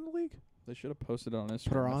 57 in the league? They should have posted it on Instagram,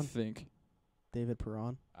 I Perron? think. David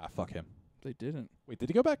Perron, Ah, fuck him. They didn't. Wait, did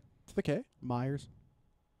he go back to the K? Myers.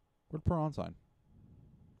 Where'd Perron sign?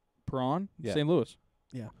 Perron? Yeah. St. Louis.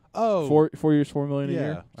 Yeah. Oh. 4 years, $4 million a yeah,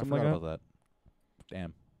 year. I Something forgot like about that.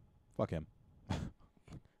 Damn. Fuck him.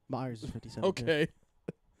 Myers is 57. that. too. Okay.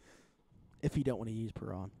 If you don't want to use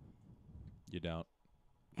Perron. You don't.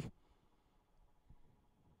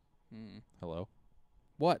 Hello?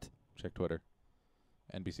 What? Check Twitter.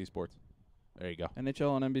 NBC Sports. There you go.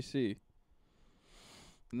 NHL on NBC.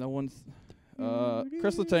 No one's.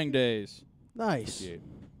 Chris Letang days. Nice. 58.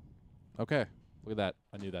 Okay. Look at that.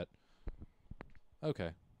 I knew that. Okay.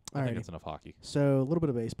 I think Alrighty. it's enough hockey. So a little bit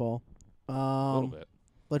of baseball. A little bit.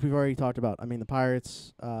 Like we've already talked about. I mean, the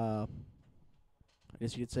Pirates. I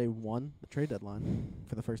guess you could say won the trade deadline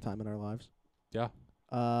for the first time in our lives. Yeah.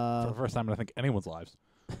 For the Uh, first time in I think anyone's lives.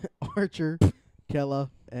 Archer, Kella,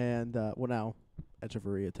 and now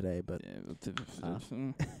Echeverria today, but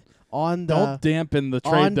on the Don't dampen the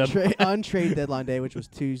trade deadline. on trade deadline day, which was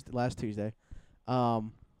last Tuesday.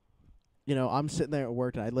 I'm sitting there at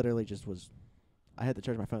work and I literally just was. I had to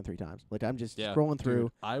charge my phone 3 times. Like I'm just scrolling through.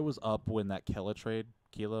 Dude, I was up when that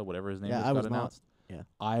Keela, whatever his name Yeah, was, I got was not. announced. Yeah.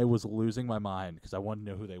 I was losing my mind because I wanted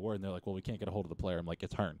to know who they were, and they're like, "Well, we can't get a hold of the player." I'm like,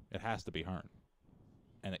 "It's Hearn. It has to be Hearn."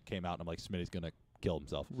 And it came out, and I'm like, "Smitty's gonna kill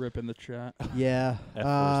himself." Rip in the chat. Yeah, F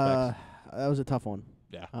for that was a tough one.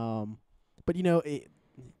 Yeah. But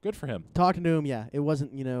Good for him. talking to him, yeah, it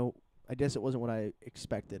wasn't. I guess it wasn't what I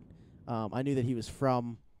expected. I knew that he was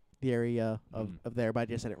from the area of there, but I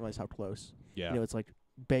just didn't realize how close. Yeah. It's like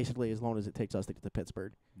basically as long as it takes us to get to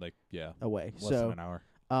Pittsburgh Like, yeah. away. Less than an hour.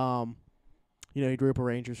 He grew up a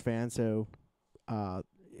Rangers fan, so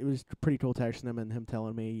it was pretty cool texting him and him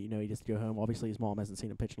telling me, he just go home. Obviously, his mom hasn't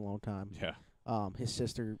seen him pitch in a long time. Yeah. His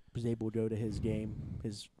sister was able to go to his game,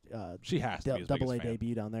 his She has to be his double A biggest fan.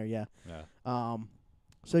 debut down there. Yeah. Yeah.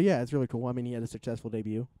 So yeah, it's really cool. I mean, he had a successful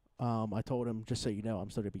debut. I told him, just so you know, I'm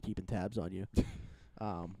still gonna be keeping tabs on you.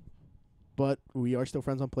 But we are still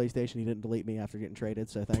friends on PlayStation. He didn't delete me after getting traded,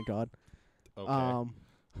 so thank God. Okay.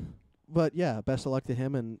 But yeah, best of luck to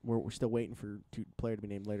him, and we're still waiting for player to be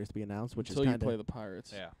named later to be announced, which Until is you kind play of the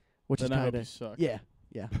Pirates. Yeah. which is Then I hope kind you of suck.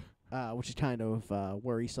 yeah, which is kind of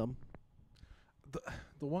worrisome.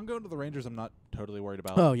 The one going to the Rangers, I'm not totally worried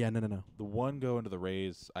about. Oh yeah, no. The one going to the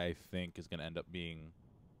Rays, I think, is going to end up being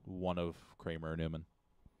one of Kramer or Newman.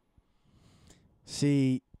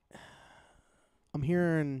 See, I'm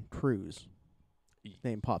hearing Cruz. His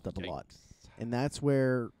name popped up a lot. And that's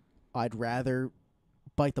where I'd rather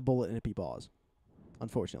bite the bullet and it be Boz.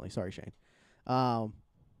 Unfortunately. Sorry, Shane.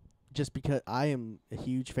 Just because I am a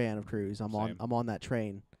huge fan of Cruz. I'm Same. on that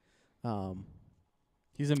train.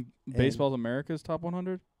 He's in Baseball's America's top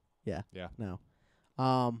 100. No. Is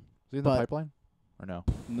he in But- the pipeline? Or no?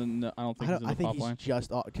 No, I don't think he's in I the think top he's line.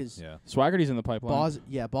 just because Yeah. Swaggerty's in the pipeline.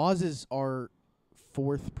 Boz is our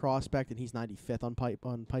 4th prospect and he's 95th on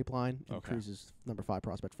pipeline. And Okay. Cruz is number 5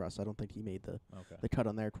 prospect for us. I don't think he made the Okay. cut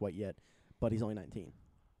on there quite yet, but he's only 19.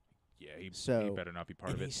 Yeah, he So- better not be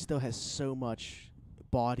part And of he it. still has so much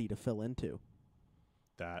body to fill into.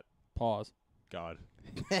 That, Pause. God.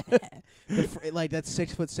 Like that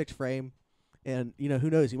 6'6" frame, and who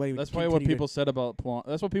knows? He might even. That's probably what continue people said about Polanco.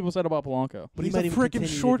 That's what people said about Polanco. But He he's might a even freaking continue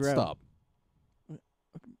to grow. shortstop.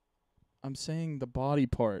 I'm saying the body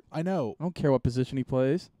part. I know. I don't care what position he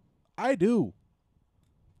plays. I do.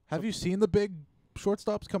 Have you seen the big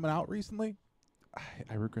shortstops coming out recently?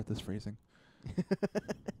 I regret this phrasing.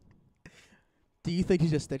 Do you think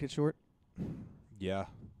he's just sticking short? Yeah.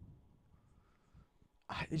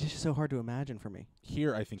 It's just so hard to imagine for me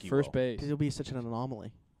Here, I think he First will. base. because he'll be such an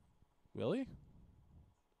anomaly. Will he?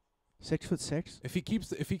 6'6". If he keeps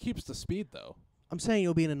the speed though. I'm saying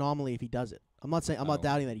it'll be an anomaly if he does it. I'm not Oh.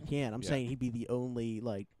 doubting that he can. I'm Yeah. saying he'd be the only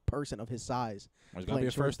person of his size. There's got to Playing be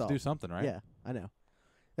a first to shortstop. do something, right? Yeah, I know.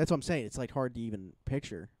 That's what I'm saying. It's like hard to even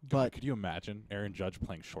picture. God, But could you imagine Aaron Judge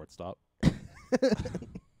playing shortstop?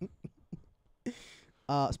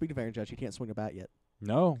 speaking of Aaron Judge, he can't swing a bat yet.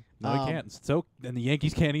 No, he can't. So, and the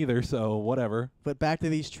Yankees can't either. So whatever. But back to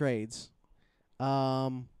these trades.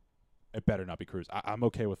 It better not be Cruz. I'm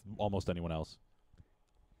okay with almost anyone else.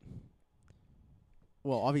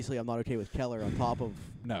 Well, obviously, I'm not okay with Keller on top of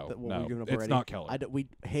No, what no, we've given up it's already. not Keller.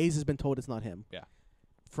 Hayes has been told it's not him. Yeah.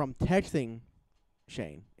 From texting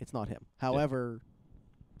Shane, it's not him. However,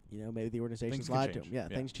 maybe the organization's Things can lied to him. change. Yeah,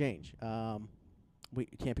 Yeah. things change. We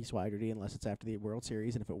can't be Swaggerty unless it's after the World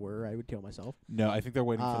Series, and if it were, I would kill myself. No, I think they're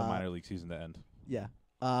waiting for the Uh, minor league season to end. Yeah.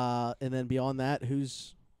 And then beyond that,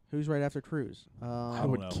 who's right after Cruz? I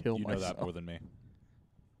would don't know. kill You know that myself. more than me.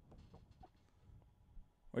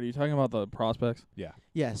 What are you talking about? The prospects?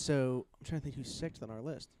 Yeah. So I'm trying to think who's 6th on our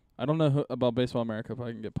list. I don't know about Baseball America, but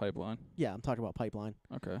I can get pipeline. Yeah, I'm talking about pipeline.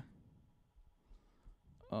 Okay.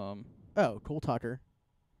 Oh, Cole Tucker.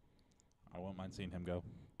 I won't mind seeing him go.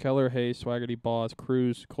 Keller, Hayes, Swaggerty, Boz,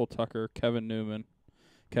 Cruz, Cole Tucker, Kevin Newman,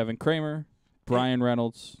 Kevin Kramer, Brian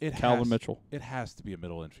Reynolds, it Calvin has- Mitchell. It has to be a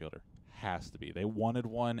middle infielder. Has to be. They wanted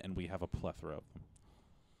one, and we have a plethora of them.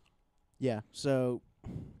 Yeah. So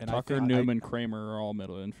And Tucker, I think, Newman, Kramer are all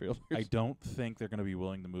middle infielders. I don't think they're going to be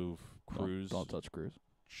willing to move Cruz Don't touch Cruz.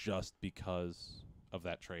 just because of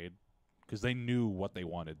that trade. Because they knew what they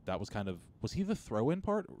wanted. That was kind of... Was he the throw-in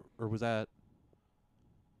part? Or was that...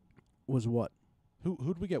 Was what?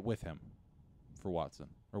 Who'd we get with him for Watson?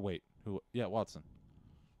 Or wait, who? Yeah, Watson.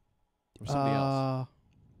 Or somebody else.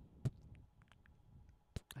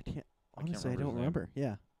 I can't. I can't Honestly, I remember his don't name. remember.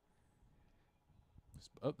 Yeah.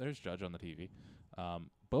 Oh, there's Judge on the TV.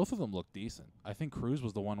 Both of them look decent. I think Cruz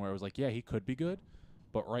was the one where I was like, yeah, he could be good,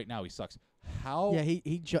 but right now he sucks. How? Yeah,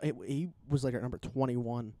 he was like at number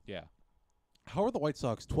 21. Yeah. How are the White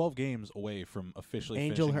Sox 12 games away from officially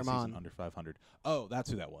Angel finishing the season Herman. under 500? Oh,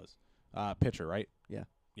 that's who that was. Pitcher, right? Yeah.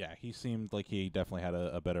 Yeah, he seemed like he definitely had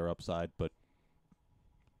a better upside, but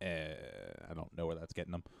I don't know where that's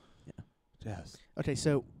getting him. Yeah. Yes. Okay,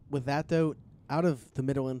 so with that though, out of the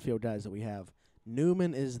middle infield guys that we have,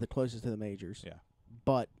 Newman is the closest to the majors. Yeah.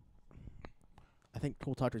 But I think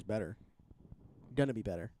Cole Tucker's better. Gonna be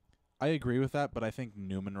better. I agree with that, but I think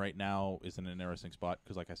Newman right now is in an interesting spot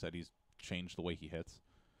because, like I said, he's changed the way he hits.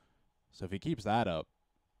 So if he keeps that up,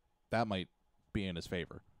 that might be in his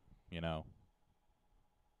favor, you know.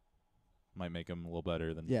 Might make him a little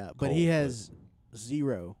better than Yeah, but Cole, he has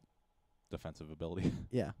 0. defensive ability.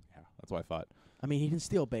 Yeah. Yeah, that's what I thought. I mean, he can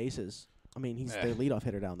steal bases. I mean, he's Eh. their leadoff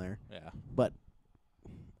hitter down there. Yeah. But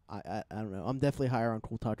I don't know. I'm definitely higher on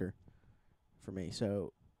Cole Tucker for me.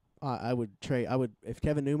 So I would trade. I would if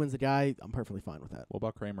Kevin Newman's the guy. I'm perfectly fine with that. What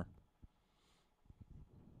about Kramer?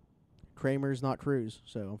 Kramer's not Cruz,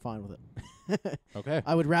 so I'm fine with it. Okay.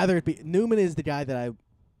 I would rather it be Newman is the guy that I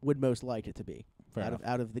would most like it to be Fair enough.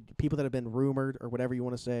 out of the people that have been rumored or whatever you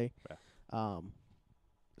want to say. Yeah.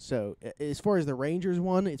 So as far as the Rangers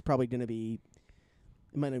one, it's probably going to be.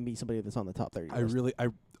 It might not be somebody that's on the top 30. I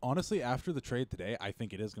honestly, after the trade today, I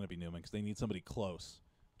think it is going to be Newman because they need somebody close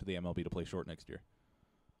to the MLB to play short next year.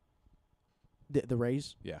 The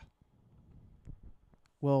Rays. Yeah.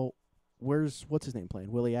 Well, what's his name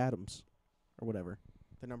playing? Willie Adams, or whatever.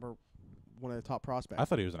 One of the top prospects. I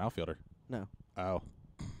thought he was an outfielder. No. Oh.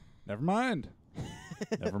 Never mind.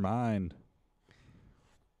 Never mind.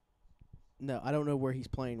 No, I don't know where he's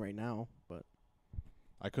playing right now, but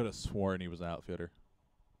I could have sworn he was an outfielder.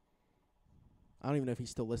 I don't even know if he's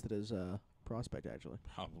still listed as a prospect. Actually,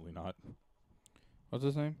 Probably not. What's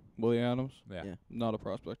his name? Willie Adams. Yeah. Yeah. Not a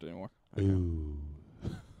prospect anymore. Ooh.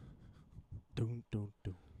 Dun, dun,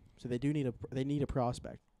 dun. So they do need a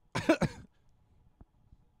prospect. I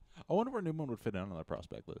wonder where Newman would fit in on that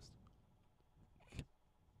prospect list.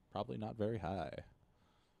 Probably not very high.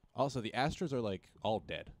 Also, the Astros are like all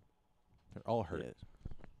dead. They're all hurt.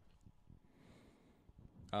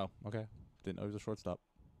 Yeah. Oh, okay. Didn't know he was a shortstop.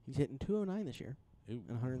 He's hitting 209 this year Ooh. and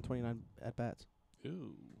 129 at bats.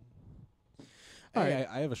 Ooh. All Hey, right.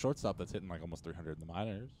 I have a shortstop that's hitting like almost 300 in the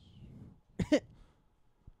minors.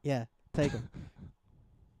 Yeah, take him.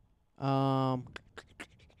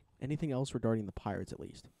 Anything else regarding the Pirates, at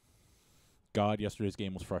least? God, yesterday's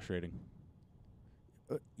game was frustrating.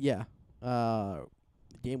 Yeah. The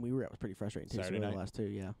game we were at was pretty frustrating too. Saturday so were night? the last two,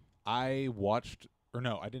 yeah. I watched, or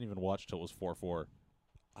no, I didn't even watch till it was 4-4.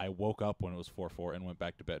 I woke up when it was 4-4 and went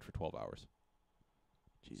back to bed for 12 hours.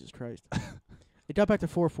 Jesus Christ. It got back to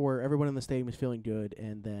 4-4. Everyone in the stadium was feeling good,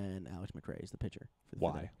 and then Alex McRae is the pitcher. For the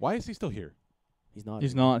Why? today. Why is he still here? He's not.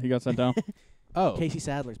 He's not. He got sent down. Oh, Casey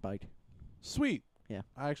Sadler's bike, sweet. Yeah.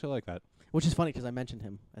 I actually like that. which is funny because I mentioned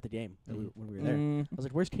him at the game that when we were there. Mm, I was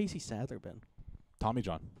like, "Where's Casey Sadler been?" Tommy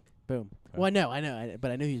John. Boom. Okay. Well, I know,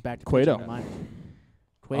 but I knew he was back to Cueto. pitching in the minors.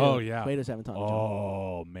 Cueto. Oh, yeah. Cueto's having Tommy John.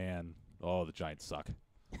 Oh, man. Oh, the Giants suck.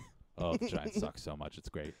 Oh, the Giants suck so much. It's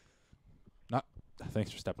great. Not.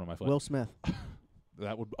 Thanks for stepping on my foot. Will Smith.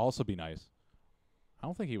 That would also be nice. I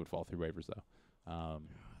don't think he would fall through waivers, though. I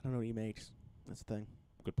don't know what he makes. That's the thing.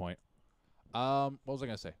 Good point. What was I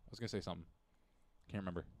going to say? I was going to say something. Can't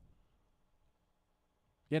remember.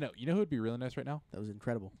 Yeah, no. You know who would be really nice right now? That was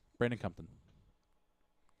incredible. Brandon Compton.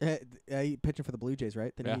 He pitching for the Blue Jays,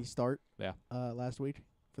 right? Didn't Yeah. he start? Yeah. Last week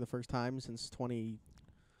for the first time since 20.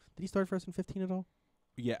 Did he start for us in 15 at all?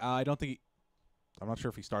 Yeah, I don't think he... I'm not sure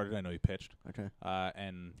if he started. I know he pitched. Okay.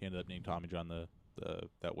 And he ended up named Tommy John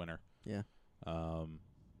that winner. Yeah.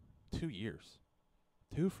 2 years.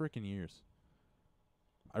 2 freaking years.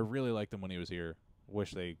 I really liked him when he was here.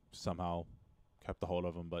 Wish they somehow kept a hold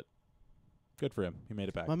of him, but good for him. He made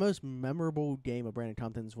it back. My most memorable game of Brandon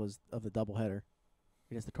Compton's was of the doubleheader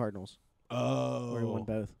against the Cardinals, where he won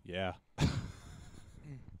both. Yeah. He started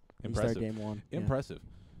Impressive. game one. Yeah. Impressive.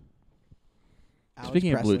 Alex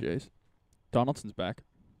Speaking of Blue Presley. Jays, Donaldson's back.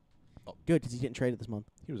 Good because he's getting traded this month.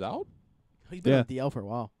 He was out? He's been Yeah. on DL for a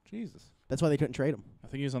while. Jesus. That's why they couldn't trade him. I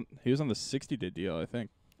think he was on the 60-day deal. I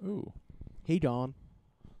think. Ooh. He gone.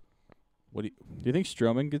 What do you? Do you think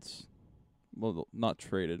Stroman gets, well, not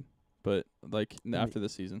traded, but like after the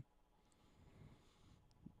season?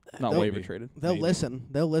 Not They'll- waiver Maybe. traded. They'll Maybe. listen.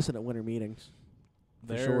 They'll listen at winter meetings.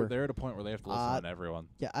 sure. They're at a point where they have to listen on everyone.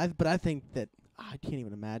 Yeah, but I think that I can't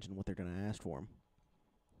even imagine what they're going to ask for him.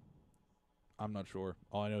 I'm not sure.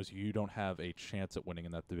 All I know is you don't have a chance at winning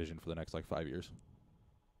in that division for the next 5 years.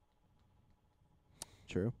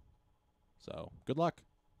 True. So good luck.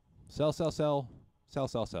 Sell.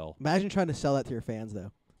 Imagine trying to sell that to your fans,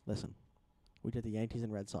 though. Listen, we did the Yankees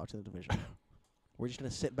and Red Sox in the division. We're just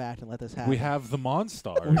going to sit back and let this happen. We have the We're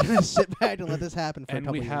Monstars, going to sit back and let this happen for a and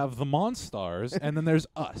couple we years. have the Monstars, and then there's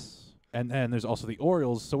us, and then there's also the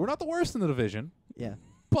Orioles. So we're not the worst in the division, Yeah.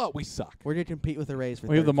 but we suck. We're going to compete with the Rays for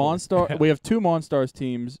We have third, the fourth. Monstar. We have 2 Monstars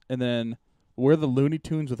teams, and then we're the Looney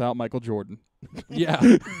Tunes without Michael Jordan.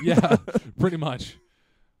 Yeah, yeah, pretty much.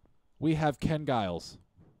 We have Ken Giles.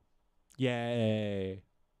 Yay!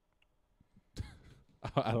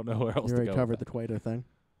 I don't know where else You to already go. covered with the that. Cueto thing.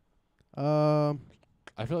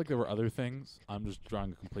 I feel like there were other things. I'm just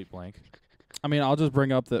drawing a complete blank. I mean, I'll just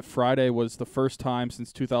bring up that Friday was the first time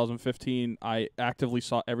since 2015 I actively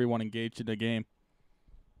saw everyone engaged in a game.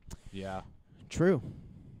 Yeah. True.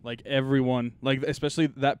 Like everyone, like especially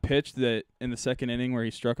that pitch that in the second inning where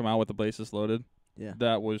he struck him out with the bases loaded. Yeah.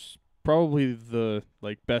 That was probably the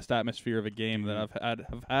best atmosphere of a game that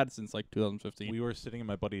I've had since 2015. We were sitting in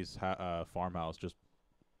my buddy's farmhouse just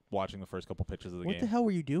watching the first couple pitches of the What game. the hell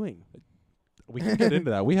were you doing? We can get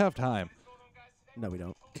into that. We have time. No, we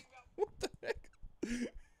don't.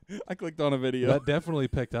 I clicked on a video. That definitely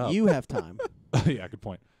picked up. You have time. Yeah, good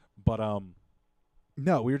point. But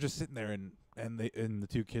no, we were just sitting there and the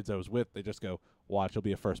 2 kids I was with, they just go, "Watch, it'll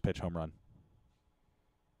be a first pitch home run."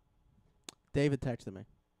 David texted me.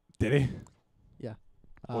 Did he? Yeah.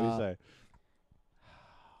 What did he say?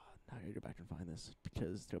 I gotta go back and find this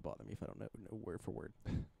because it'll bother me if I don't know word for word.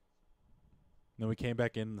 Then we came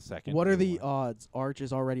back in the second. What are and we the odds Arch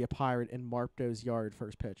is already a Pirate in Marpto's yard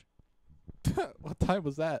first pitch? won. What time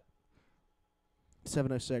was that?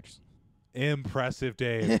 7:06. Impressive,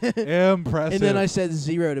 Dave. Impressive. And then I said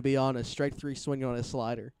 0 to be honest. Strike 3 swinging on his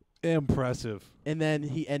slider. Impressive. And then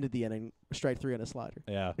he ended the inning. Strike 3 on a slider.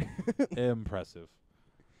 Yeah. Impressive.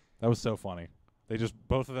 That was so funny.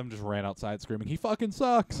 Both of them just ran outside screaming, "He fucking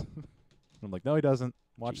sucks." I'm like, "No, he doesn't.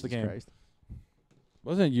 Watch Jesus the game." Christ.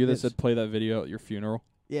 Wasn't it you that Yes. said play that video at your funeral?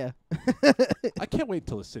 Yeah. I can't wait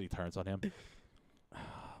till the city turns on him. Oh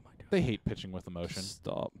my God. They hate pitching with emotion.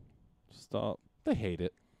 Stop. They hate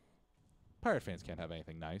it. Pirate fans can't have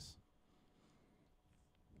anything nice.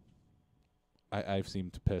 I've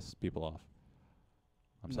seemed to piss people off.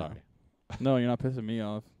 I'm No. sorry. No, you're not pissing me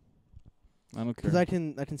off. I don't care. Because I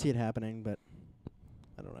can see it happening, but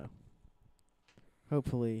I don't know.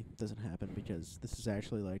 Hopefully it doesn't happen because this is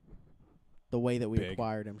actually the way that we Big.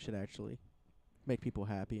 acquired him should actually make people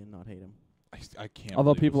happy and not hate him. I can't.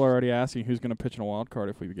 Although believe people this. are already asking who's going to pitch in a wild card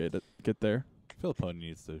if we get there. Filippone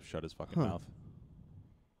needs to shut his fucking Huh. mouth.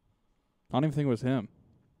 I don't even think it was him.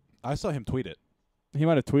 I saw him tweet it. He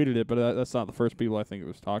might have tweeted it, but that's not the first people I think it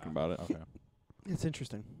was talking about it. Okay. It's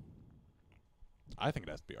interesting. I think it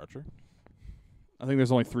has to be Archer. I think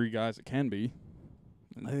there's only 3 guys it can be.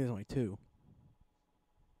 I think there's only 2.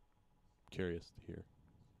 Curious to hear.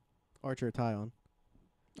 Archer or Tyon.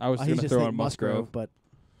 I was He's going to just throw named in Musgrove. but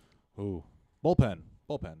Ooh. Bullpen.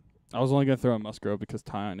 I was only going to throw in Musgrove because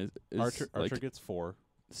Tyon is Archer like, gets 4.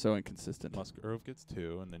 so inconsistent. Musgrove gets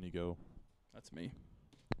 2, and then you go. That's me.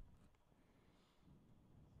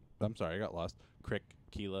 I'm sorry, I got lost. Crick,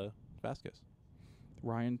 Keela, Vasquez.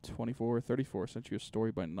 Ryan 2434 sent you a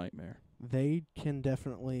story by Nightmare. they can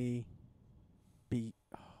definitely be.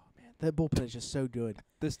 Oh man, that bullpen is just so good.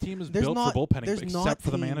 This team is There's built not- for bullpenning, there's but not except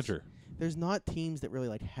for the teams- manager. There's not teams that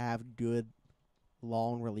really have good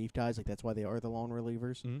long relief guys. That's why they are the long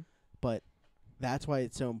relievers. Mhm. But that's why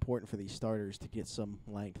it's so important for these starters to get some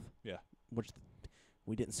length. Yeah. Which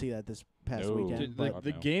we didn't see that this past No. weekend. Did- But God,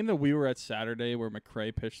 The no. game that we were at Saturday where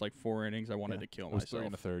McRae pitched 4 innings, I wanted Yeah. to kill It was 3 myself.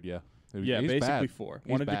 in the third, yeah. Yeah, He's basically bad. 4.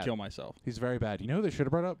 He's Wanted bad. to kill myself. He's very bad. You know who they should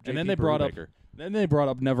have brought up? And then JT they brought up- Brubaker. Then they brought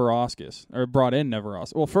up Neverauskas, or brought in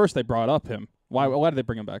Neverauskas. Well, first they brought up him. Why did they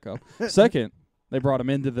bring him back up? Second, they brought him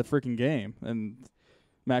into the freaking game, and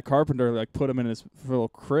Matt Carpenter put him in his little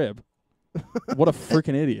crib. What a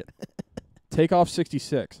freaking idiot! Take off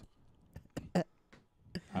 66.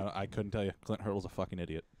 I couldn't tell you. Clint Hurdle's a fucking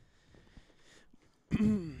idiot.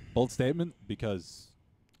 Bold statement, because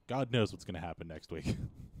God knows what's going to happen next week.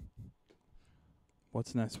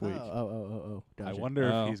 What's next week? Oh. I Gotcha. wonder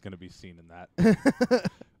Oh. if he's going to be seen in that.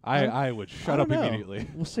 I would shut I up don't know. immediately.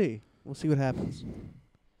 We'll see. We'll see what happens.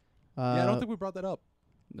 Yeah, I don't think we brought that up.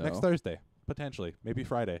 No. Next Thursday, potentially, maybe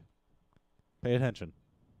Friday. Pay attention.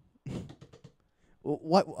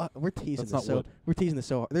 What we're teasing That's this not so wood. we're teasing this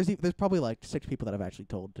so hard. There's probably like 6 people that I've actually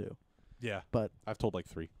told too. Yeah, But- I've told like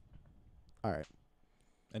 3, All right.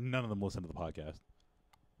 and none of them listen to the podcast.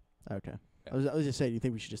 Okay. Yeah. I was just saying, you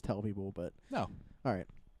think we should just tell people, but No, all right.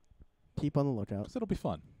 Keep on the lookout. 'cause it'll be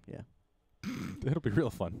fun. Yeah. It'll be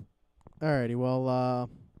real fun. Alrighty. Well, I We're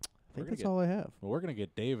think gonna that's get- all I have. Well, we're gonna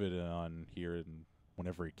get David on here and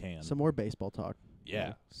whenever he can. Some more baseball talk.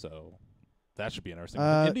 Yeah, so that should be interesting.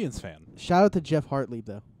 Uh, An Indians fan. Shout out to Jeff Hartlieb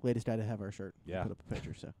though, latest guy to have our shirt. Yeah. Put up a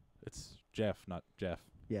picture. So It's Jeff, not Jeff.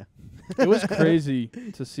 It was crazy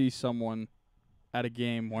to see someone at a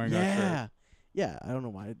game wearing our shirt. yeah, yeah. I don't know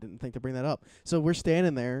why I didn't think to bring that up. So we're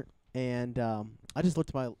standing there, and I just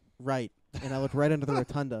looked to my right, and I looked right under the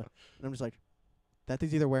rotunda, and I'm just like, that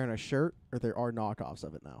dude's either wearing a shirt or there are knockoffs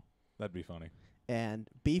of it now. That'd be funny. And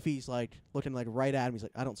Beefy's like looking like right at him. He's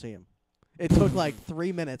like, I don't see him. It took like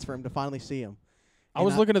 3 minutes for him to finally see him. I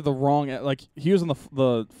was looking at the wrong end. Like, he was on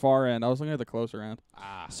the far end. I was looking at the closer end.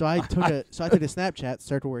 Ah, So I took a Snapchat,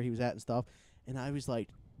 circle where he was at and stuff, and I was like,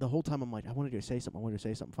 the whole time I'm like, I wanted to say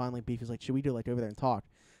something. Finally, Beef was like, should we do like over there and talk?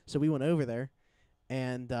 So we went over there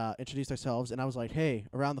and introduced ourselves, and I was like, hey,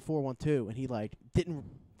 around the 412, and he like didn't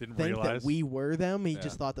didn't think realize. that we were them. He Yeah.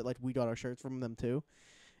 just thought that like we got our shirts from them too.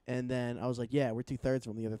 And then I was like, yeah, we're 2/3 of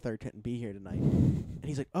them. The other third couldn't be here tonight. And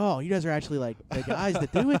he's like, oh, you guys are actually like the guys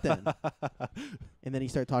that do it then. And then he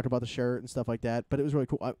started talking about the shirt and stuff like that. But it was really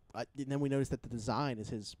cool. And then we noticed that the design is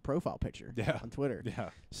his profile picture Yeah. on Twitter. Yeah.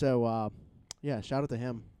 So, yeah, shout out to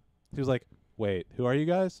him. He was like, "Wait, who are you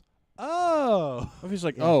guys?" Oh, He's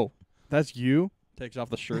like, Yeah. oh, that's you? Takes off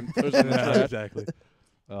the shirt and throws it in the yeah, trash. exactly.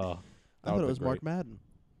 Oh, I thought it was Mark Madden.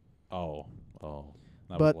 Oh,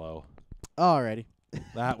 that But- was low. Alrighty.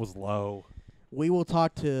 That was low. We will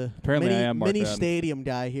talk to Apparently mini, I am Mark mini Madden. stadium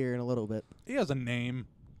guy here in a little bit. He has a name.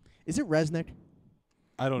 Is it Resnick?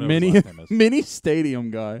 I don't know Mini what his last name is. mini stadium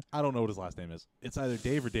guy. I don't know what his last name is. It's either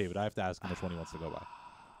Dave or David. I have to ask him which one he wants to go by.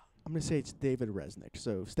 I'm going to say it's David Resnick.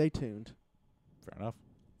 So stay tuned Fair enough.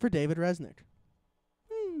 for David Resnick.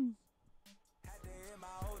 Had to hit my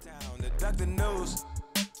old town to duck the news.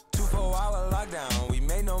 2-4-hour lockdown, we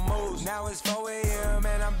made no moves. Now it's 4 a.m.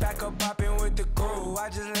 and I'm back up popping with the crew. I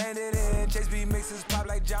just landed in Chase B mixes pop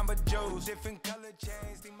like Jamba Joe's. Different color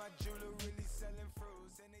chains, think my jeweler really selling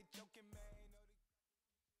fruits. And they joking, man.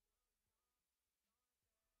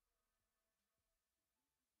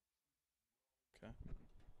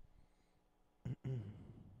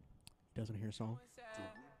 Doesn't hear a song.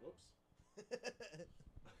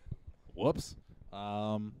 Whoops.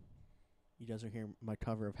 He doesn't hear my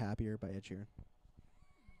cover of Happier by Ed Sheeran.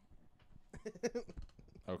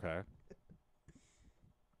 Okay.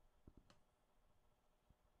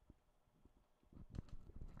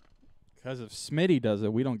 Because if Smitty does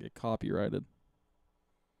it, we don't get copyrighted.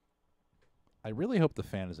 I really hope the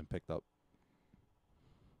fan isn't picked up.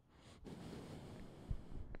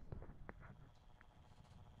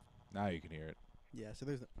 Now you can hear it. Yeah, so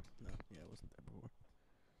there's no, yeah, it wasn't there before.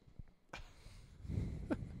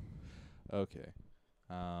 Okay.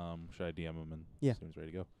 Should I DM him and Yeah. see when he's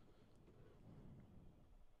ready to go?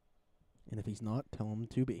 And if he's not, tell him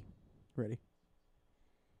to be. Ready?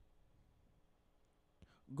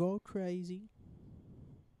 Go crazy.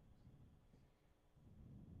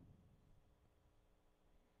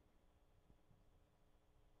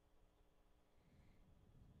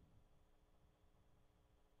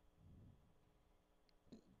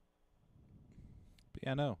 But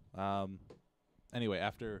yeah, no. Anyway,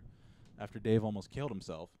 after Dave almost killed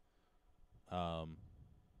himself,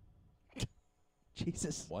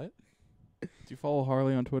 Jesus. what? Do you follow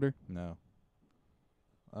Harley on Twitter? No.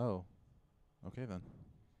 Oh. Okay then.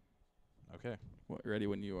 Okay. Ready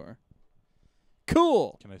when you are.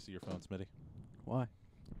 Cool. Can I see your phone, Smitty? Why?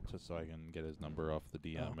 Just so I can get his number off the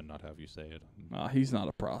DM and not have you say it. He's not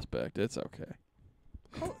a prospect. It's okay.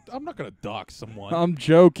 Oh, I'm not gonna dox someone. I'm I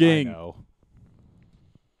joking. know.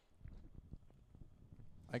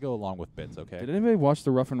 I go along with bits, okay? Did anybody watch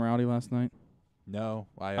the Rough and Rowdy last night? No,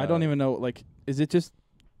 I don't even know. Like, is it just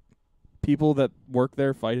people that work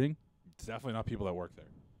there fighting? It's definitely not people that work there.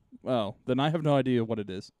 Well, then I have no idea what it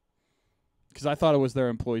is. Because I thought it was their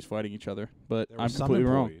employees fighting each other, but There were I'm some completely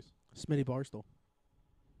wrong. employees. Smitty Barstool.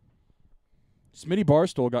 Smitty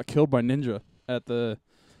Barstool got killed by Ninja at the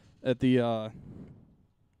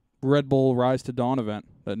Red Bull Rise to Dawn event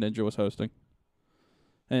that Ninja was hosting.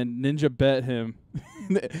 and Ninja bet him.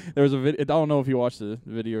 There was a video. I don't know if you watched the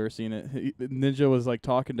video or seen it. Ninja was like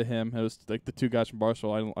talking to him. It was like the two guys from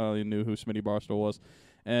Barstool. I don't even knew who Smitty Barstool was,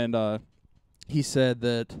 and he said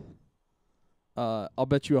that I'll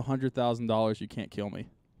bet you $100,000 you can't kill me.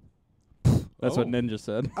 That's what Ninja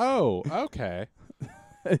said. Oh, okay.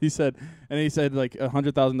 he said like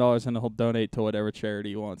 $100,000 and he'll donate to whatever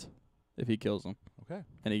charity he wants if he kills him. Okay.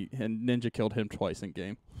 And Ninja killed him twice in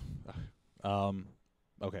game.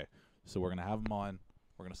 Okay. So we're gonna have him on.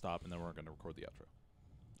 We're gonna stop, and then we're gonna record the outro.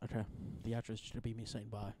 Okay. The outro is just gonna be me saying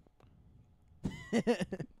bye.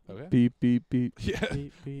 Okay. Beep beep beep. Yeah. Beep,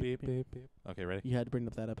 beep, Beep, beep. beep, beep. Okay, ready? You had to bring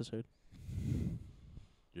up that episode.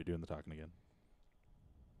 You're doing the talking again.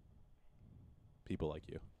 People like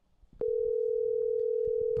you.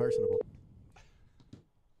 Personable.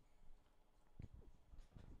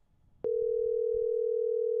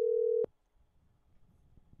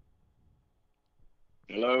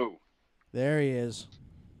 Hello. There he is.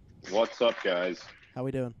 What's up, guys? How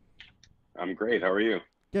we doing? I'm great. How are you?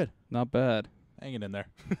 Not bad. Hanging in there.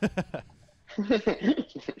 All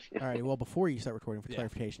right. Well, before you start recording, for Yeah.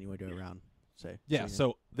 clarification, you want to go around. Say. Yeah, say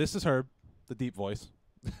so this is Herb, the deep voice.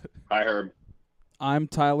 Hi, Herb. I'm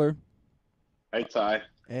Tyler. Hey, Ty. your-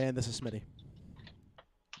 And this is Smitty.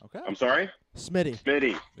 Okay. I'm sorry? Smitty.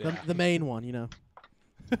 Smitty. Yeah. The main one, you know.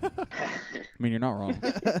 I mean, you're not wrong.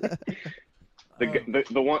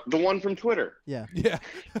 The one from Twitter. Yeah. Yeah.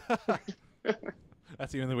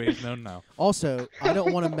 That's the only way he's known now. Also, I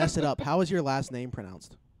don't want to mess it up. How is your last name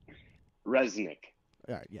pronounced? Resnick.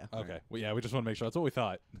 All right. Yeah. Okay. Well, yeah, we just want to make sure. That's what we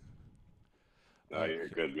thought. Oh, you're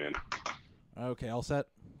good, man. Okay, all set?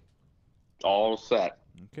 All set.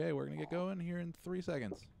 Okay, we're going to get going here in 3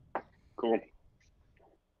 seconds. Cool.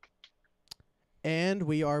 And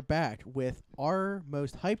we are back with our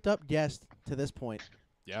most hyped up guest to this point,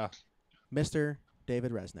 Yeah. Mr.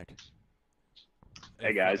 David Resnick.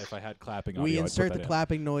 Hey, guys. If I had clapping We audio, I'd insert put the that in.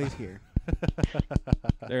 clapping noise here.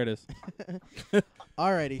 There it is.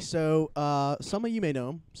 Alrighty, so some of you may know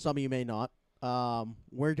him, some of you may not.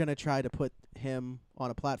 We're gonna try to put him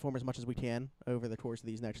on a platform as much as we can over the course of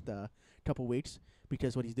these next couple weeks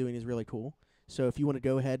because what he's doing is really cool. So if you want to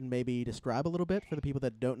go ahead and maybe describe a little bit for the people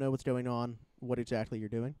that don't know what's going on, what exactly you're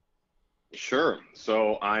doing. Sure.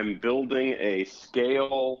 So I'm building a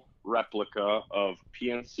scale replica of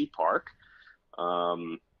PNC Park.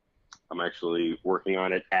 I'm actually working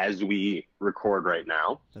on it as we record right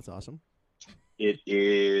now. That's awesome. It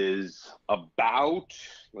is about,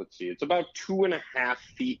 let's see, it's about 2.5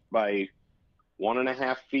 feet by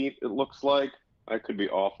 1.5 feet, it looks like. I could be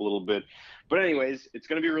off a little bit. But anyways, it's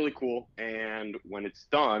going to be really cool. And when it's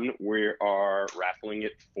done, we are raffling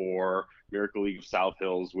it for Miracle League of South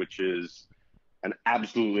Hills, which is an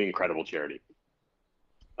absolutely incredible charity.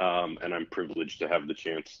 And I'm privileged to have the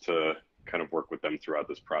chance to kind of work with them throughout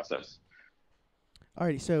this process.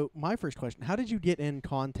 Alrighty, so my first question, how did you get in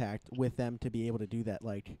contact with them to be able to do that,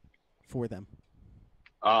 like, for them?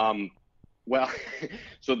 Well,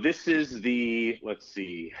 so this is the, let's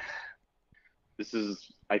see, this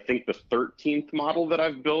is, I think, the 13th model that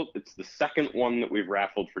I've built. It's the second one that we've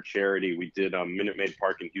raffled for charity. We did Minute Maid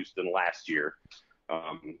Park in Houston last year.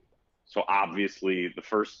 So obviously the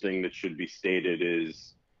first thing that should be stated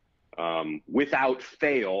is without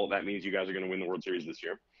fail, that means you guys are going to win the World Series this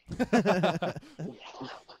year.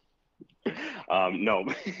 No.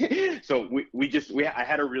 So I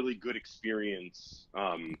had a really good experience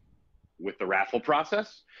with the raffle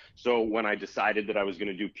process. So when I decided that I was going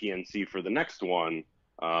to do PNC for the next one,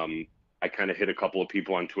 I kind of hit a couple of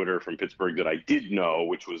people on Twitter from Pittsburgh that I did know,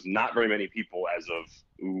 which was not very many people as of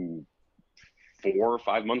 4 or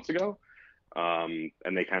 5 months ago.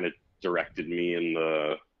 And they kind of directed me in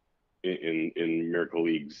Miracle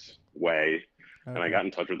League's way. Okay. And I got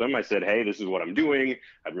in touch with them. I said, hey, this is what I'm doing.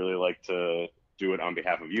 I'd really like to do it on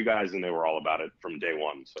behalf of you guys. And they were all about it from day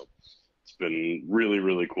one. So it's been really,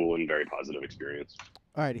 really cool and very positive experience.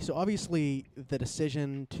 Alrighty, so obviously the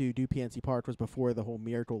decision to do PNC Park was before the whole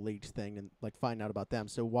Miracle League thing and like finding out about them.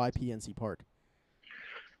 So why PNC Park?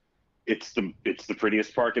 It's the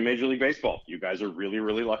prettiest park in Major League Baseball. You guys are really,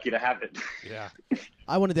 really lucky to have it. Yeah.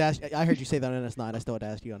 I wanted to ask. I heard you say that on NS9. I still had to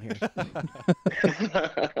ask you on here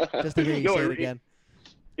just to hear you No, say it again.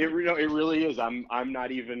 It really is. I'm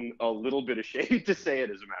not even a little bit ashamed to say it.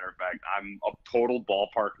 As a matter of fact, I'm a total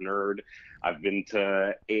ballpark nerd. I've been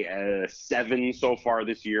to 7 so far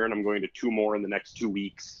this year, and I'm going to 2 more in the next 2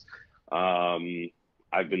 weeks.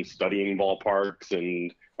 I've been studying ballparks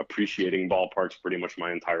and appreciating ballparks pretty much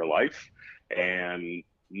my entire life, and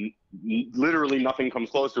literally nothing comes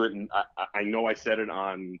close to it. And I know I said it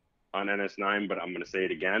on NS9, but I'm going to say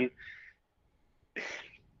it again.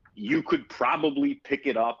 you could probably pick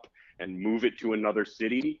it up and move it to another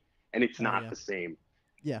city, and it's not the same.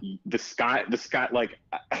 Yeah. The sky, like,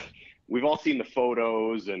 we've all seen the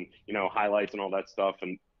photos and, highlights and all that stuff.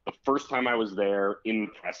 And the first time I was there in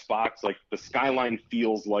the press box, like, the skyline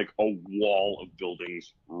feels like a wall of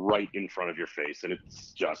buildings right in front of your face. And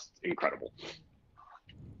it's just incredible.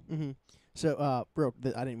 Mm-hmm. So, I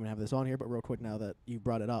didn't even have this on here, but real quick now that you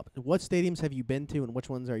brought it up, what stadiums have you been to and which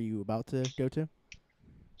ones are you about to go to?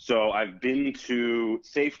 So I've been to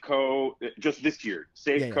Safeco just this year.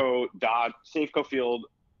 Safeco Field,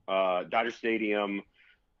 Dodger Stadium,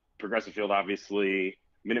 Progressive Field, obviously,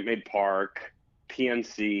 Minute Maid Park,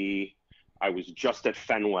 PNC. I was just at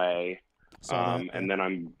Fenway, and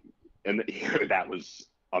then that was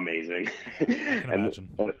amazing. I can imagine.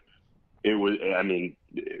 It was. I mean,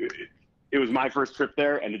 it was my first trip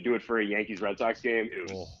there, and to do it for a Yankees Red Sox game,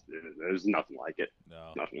 there's nothing like it.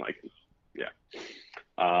 No. Nothing like it. Yeah.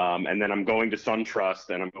 And then I'm going to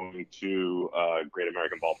SunTrust, and I'm going to Great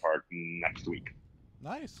American Ballpark next week.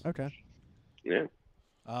 Nice. Okay. Yeah.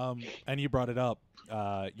 And you brought it up.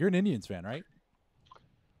 You're an Indians fan, right?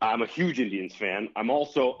 I'm a huge Indians fan. I'm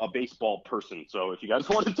also a baseball person. So if you guys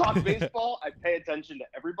want to talk baseball, I pay attention to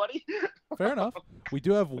everybody. Fair enough. We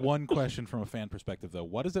do have one question from a fan perspective, though.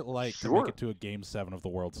 What is it like to make it to a Game 7 of the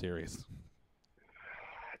World Series?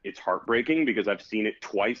 It's heartbreaking because I've seen it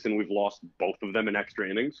twice and we've lost both of them in extra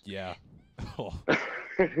innings. Yeah. Oh.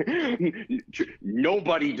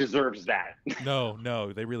 Nobody deserves that.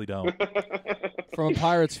 No, they really don't. From a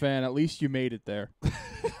Pirates fan, at least you made it there.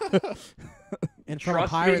 And from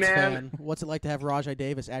Trust a Pirates me, man. fan, what's it like to have Rajai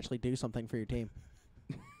Davis actually do something for your team?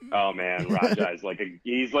 Oh man, Rajai's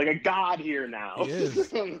he's like a god here now. He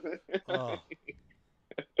is. Oh.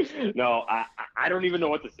 No, I don't even know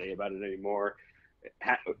what to say about it anymore.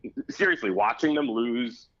 Seriously, watching them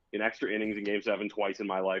lose in extra innings in Game 7 twice in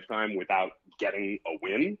my lifetime without getting a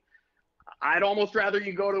win, I'd almost rather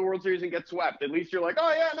you go to the World Series and get swept. At least you're like,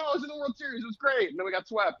 oh yeah, no, I was in the World Series, it was great, and then we got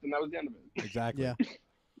swept, and that was the end of it. Exactly. Yeah.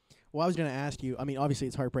 Well, I was going to ask you, I mean, obviously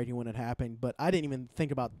it's heartbreaking when it happened, but I didn't even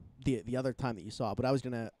think about the other time that you saw it, but I was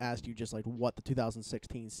going to ask you just like what the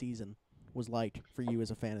 2016 season was like for you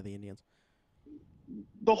as a fan of the Indians.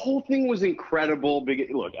 The whole thing was incredible.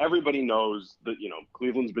 Look, everybody knows that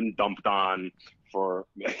Cleveland's been dumped on for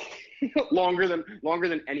longer than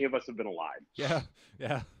any of us have been alive. Yeah.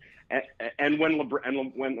 And when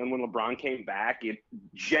LeBron came back, it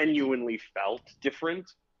genuinely felt different.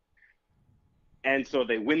 And so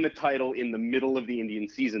they win the title in the middle of the Indian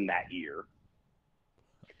season that year.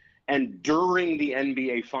 And during the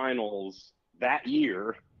NBA Finals that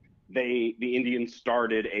year, the Indians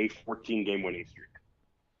started a 14-game winning streak.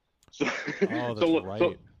 So,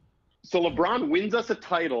 right. So LeBron wins us a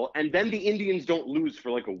title, and then the Indians don't lose for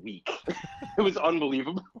like a week. It was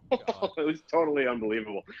unbelievable. It was totally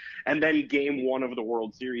unbelievable. And then Game 1 of the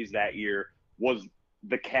World Series that year was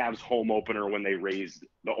the Cavs home opener when they raised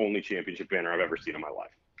the only championship banner I've ever seen in my life.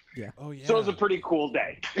 Yeah. Oh yeah. So it was a pretty cool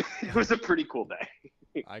day. It was a pretty cool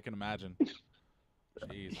day. I can imagine.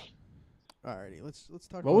 Jeez. Alrighty, let's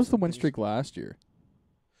talk. What was the win streak last year?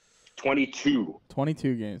 22.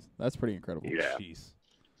 22 games. That's pretty incredible. Yeah. Jeez.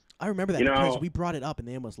 I remember that because we brought it up and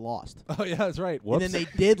they almost lost. Oh yeah, that's right. Whoops. And then they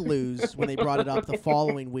did lose when they brought it up the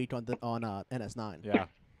following week on NS9. Yeah.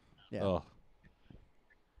 Yeah. Oh.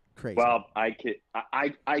 Crazy. Well, I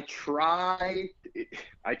try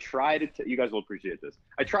to you guys will appreciate this.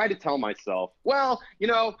 I try to tell myself, well,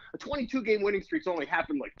 a 22-game winning streak's only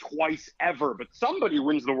happened like twice ever, but somebody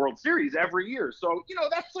wins the World Series every year. So,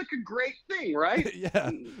 that's like a great thing, right?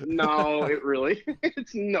 Yeah. No,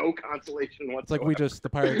 it's no consolation whatsoever. It's like the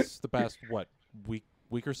Pirates the past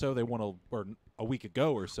week or so they won a week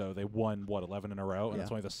ago or so they won 11 in a row, and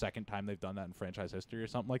it's only the second time they've done that in franchise history or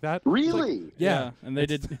something like that. Really? Like, yeah. And they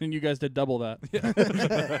did, and you guys did double that.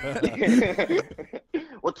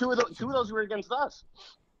 Well, two of those were against us.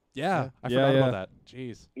 Yeah, I forgot about that.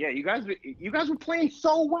 Jeez. Yeah, you guys were playing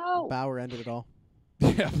so well. Bauer ended it all.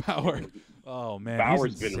 Yeah, Bauer. Oh man,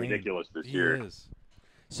 Bauer's he's been insane. ridiculous this He year. is.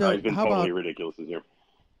 So he's been how totally about ridiculous this year.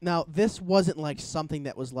 now? This wasn't like something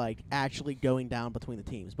that was like actually going down between the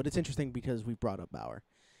teams, but it's interesting because we brought up Bauer.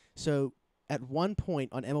 So at one point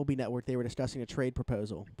on MLB Network, they were discussing a trade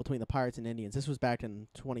proposal between the Pirates and Indians. This was back in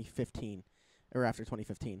 2015 or after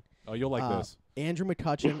 2015. Oh, you'll like this. Andrew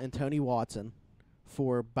McCutchen and Tony Watson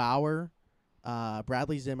for Bauer,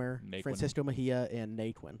 Bradley Zimmer, Naquin. Francisco Mejia, and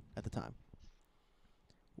Naquin at the time.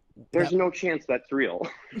 There's no chance that's real.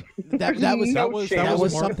 That was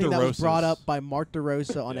Mark something that was brought DeRosa's. up by Mark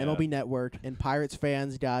DeRosa on Yeah. MLB Network, and Pirates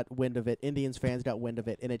fans got wind of it, Indians fans got wind of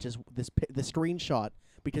it, and it just the screenshot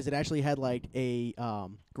because it actually had like a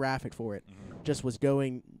graphic for it. Just was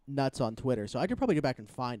going nuts on Twitter, so I could probably go back and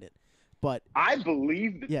find it. But I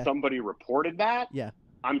believe that somebody reported that. Yeah.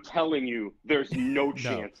 I'm telling you, there's no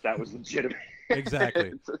chance that was legitimate.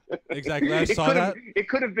 Exactly. Exactly. I saw that. It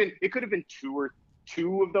could have been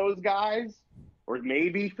two of those guys, or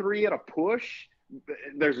maybe three at a push.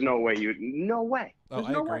 There's no way no way. Oh, There's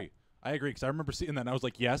I no agree. way. I agree because I remember seeing that and I was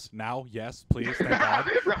like, yes, now, yes, please, thank God.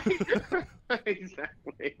 Right.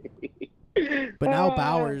 Exactly. But now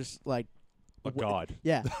Bauer's like, Oh God.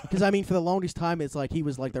 yeah, because I mean, for the longest time, it's like he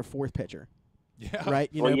was like their fourth pitcher, Yeah. right?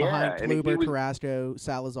 You Well, know, yeah, behind and he Kluber, was- Carrasco,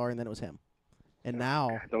 Salazar, and then it was him. And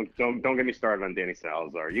now, Don't get me started on Danny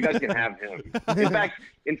Salazar. You guys can have him.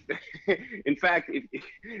 In fact,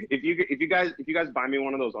 if you guys buy me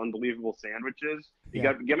one of those unbelievable sandwiches, you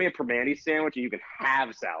got get me a Primanti sandwich and you can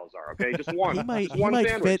have Salazar. Okay, just one. he might Just one fit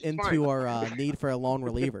sandwich, it's into our need for a lone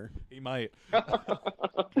reliever. He might.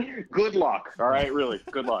 fine. Good luck. All right, really.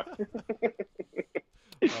 Good luck.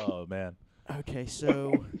 Oh man. Okay,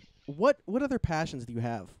 so what other passions do you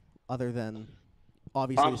have other than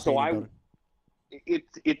obviously the So stadium building?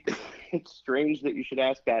 It's strange that you should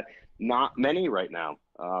ask that. Not many right now.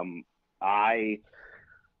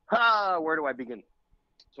 Where do I begin?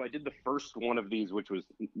 So I did the first one of these, which was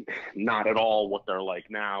not at all what they're like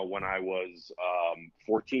now, when I was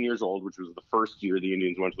 14 years old, which was the first year the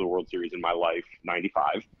Indians went to the World Series in my life,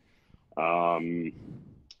 95.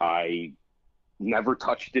 I never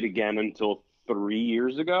touched it again until 3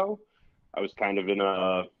 years ago. I was kind of in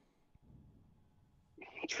a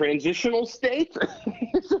transitional state.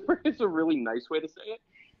 It's a really nice way to say it.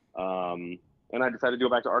 And I decided to go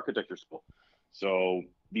back to architecture school. So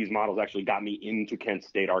these models actually got me into Kent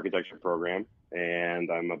State architecture program, and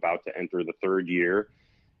I'm about to enter the third year.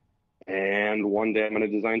 And one day I'm going to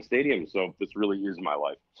design stadiums. So this really is my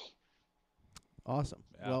life. Awesome.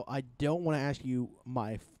 Yeah. Well, I don't want to ask you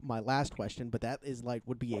my last question, but that is like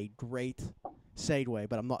would be a great segue.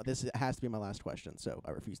 But I'm not. This has to be my last question, so I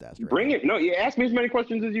refuse to ask it. Bring it. No, you ask me as many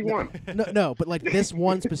questions as you want. No, but like this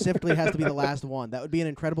one specifically has to be the last one. That would be an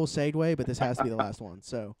incredible segue, but this has to be the last one.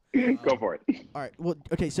 So Go for it. all right. Well,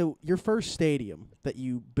 okay. So your first stadium that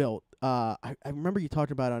you built, I remember you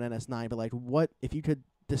talked about it on NS9, but like, what if you could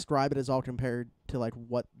describe it as all compared to like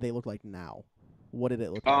what they look like now? What did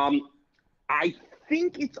it look like? I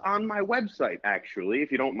think it's on my website, actually.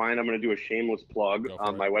 If you don't mind, I'm going to do a shameless plug. Go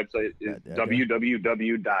for My website is Okay.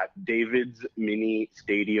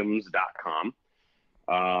 www.davidsministadiums.com.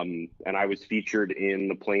 And I was featured in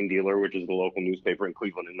the Plain Dealer, which is the local newspaper in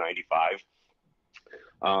Cleveland, in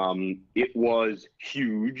 95. It was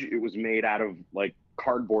huge. It was made out of like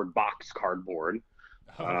box cardboard.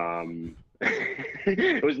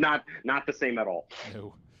 It was not the same at all.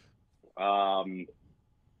 No.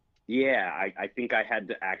 Yeah, I think I had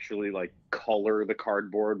to actually like color the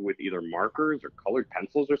cardboard with either markers or colored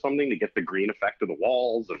pencils or something to get the green effect of the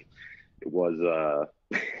walls, and it was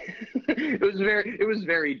it was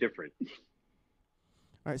very different. All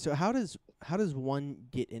right. So how does one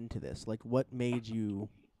get into this? Like, what made you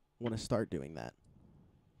want to start doing that?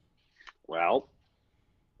 Well,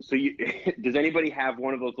 so does anybody have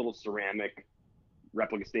one of those little ceramic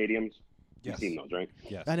replica stadiums? You've Yes. seen those, right?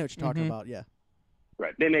 Yes. I know what you're talking Mhm. about. Yeah.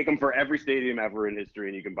 Right. They make them for every stadium ever in history,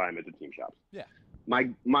 and you can buy them at the team shops. Yeah.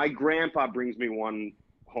 My grandpa brings me one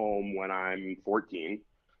home when I'm 14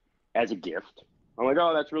 as a gift. I'm like,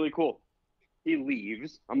 oh, that's really cool. He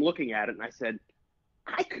leaves. I'm looking at it, and I said,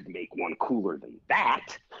 I could make one cooler than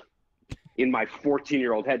that. In my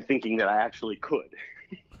 14-year-old head, thinking that I actually could.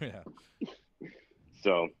 Yeah.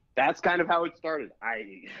 So that's kind of how it started.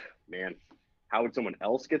 Man, how would someone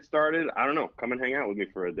else get started? I don't know. Come and hang out with me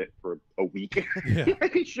for a week. Yeah. I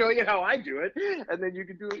can show you how I do it, and then you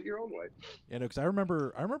can do it your own way. Yeah, no, because I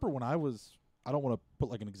remember when I was, I don't want to put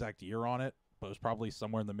like an exact year on it, but it was probably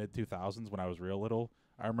somewhere in the mid 2000s when I was real little.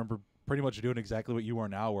 I remember pretty much doing exactly what you are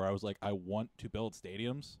now, where I was like, I want to build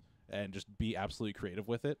stadiums and just be absolutely creative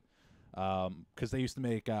with it. Because they used to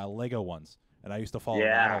make Lego ones, and I used to follow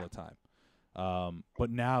that all the time. But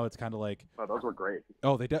now it's kind of like, Oh, those were great.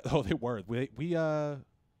 oh, they were. We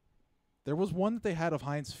there was one that they had of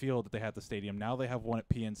Heinz Field that they had at the stadium. Now they have one at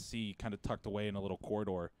PNC, kind of tucked away in a little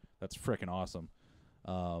corridor. That's freaking awesome.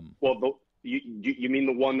 Well, you mean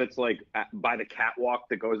the one that's like by the catwalk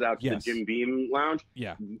that goes out to Yes. the Jim Beam Lounge?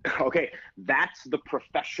 Yeah, Okay, that's the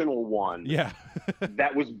professional one yeah,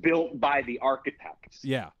 that was built by the architects.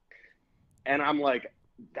 yeah, And I'm like,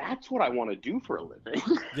 that's what I want to do for a living.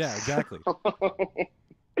 yeah, exactly.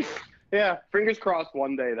 Yeah, fingers crossed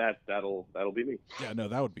one day that'll be me. Yeah, no,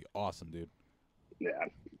 that would be awesome, dude.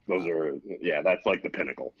 Yeah, that's like the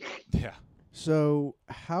pinnacle. Yeah, So,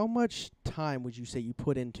 how much time would you say you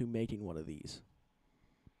put into making one of these?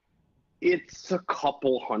 It's a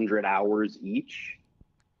couple 100 hours each.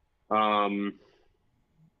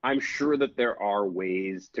 I'm sure that there are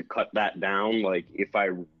ways to cut that down. Like if I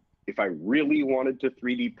really wanted to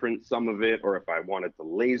 3D print some of it, or if I wanted to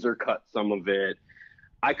laser cut some of it,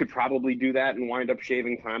 I could probably do that and wind up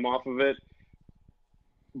shaving time off of it.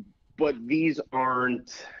 But these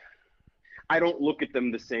aren't, I don't look at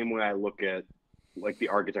them the same way I look at like the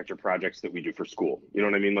architecture projects that we do for school. You know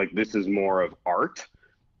what I mean? Like this is more of art,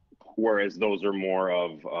 whereas those are more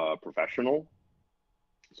of professional.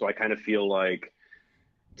 So I kind of feel like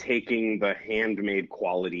taking the handmade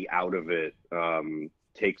quality out of it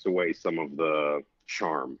takes away some of the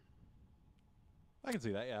charm. I can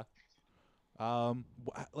see that, yeah.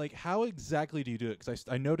 Like, how exactly do you do it? Because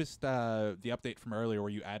I noticed the update from earlier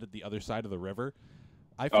where you added the other side of the river.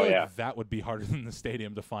 I feel like that would be harder than the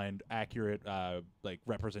stadium to find accurate like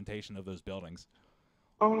representation of those buildings.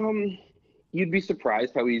 You'd be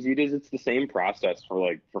surprised how easy it is. It's the same process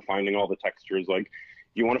for finding all the textures. Like,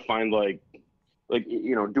 you want to find like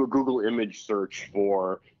do a Google image search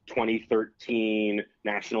for 2013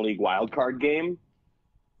 National League wildcard game,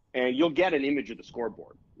 and you'll get an image of the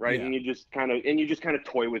scoreboard, right? Yeah. And you just kind of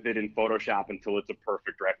toy with it in Photoshop until it's a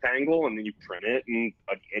perfect rectangle, and then you print it and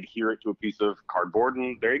adhere it to a piece of cardboard,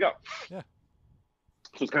 and there you go. Yeah.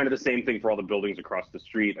 So it's kind of the same thing for all the buildings across the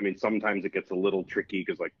street. I mean, sometimes it gets a little tricky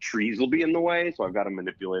because like trees will be in the way, so I've got to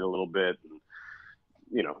manipulate a little bit. And,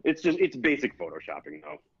 it's basic Photoshopping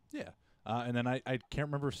though. Yeah. And then I can't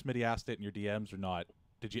remember if Smitty asked it in your DMs or not.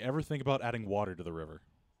 Did you ever think about adding water to the river?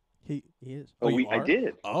 He is. I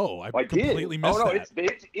did. Oh, I completely did. missed that.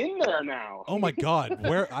 It's in there now. Oh my God,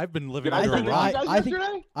 where I've been living Did under a rock.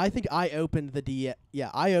 I think I opened the DM.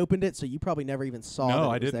 Yeah, I opened it, so you probably never even saw No, that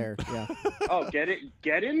I it was didn't. there. Yeah. Oh,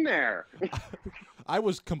 get in there. I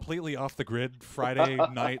was completely off the grid Friday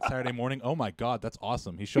night, Saturday morning. Oh my God, that's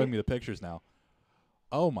awesome. He's showing me the pictures now.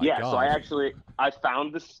 Oh my God. So I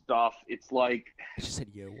found the stuff. It's like I just said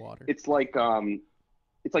yo water. it's like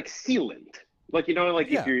sealant. Like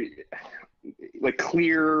if you're like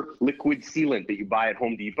clear liquid sealant that you buy at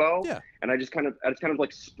Home Depot. Yeah. And I just kind of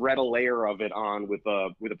like spread a layer of it on with a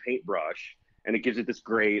paintbrush, and it gives it this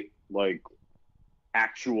great like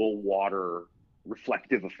actual water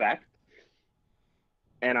reflective effect.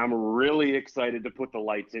 And I'm really excited to put the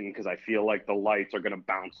lights in because I feel like the lights are going to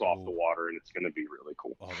bounce off the water, and it's going to be really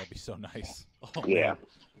cool. Oh, that'd be so nice. Oh, Yeah. Man.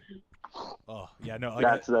 Oh yeah, no.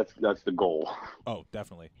 Like, That's the goal. oh,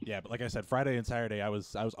 definitely. Yeah, but like I said, Friday and Saturday I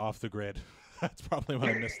was off the grid. That's probably why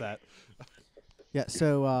I missed that. Yeah.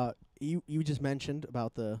 So you just mentioned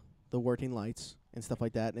about the working lights and stuff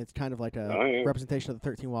like that, and it's kind of like a representation of the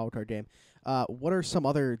 13 wildcard game. What are some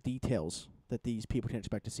other details that these people can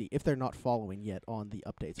expect to see if they're not following yet on the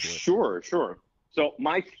updates for it? Sure. So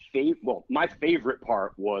my favorite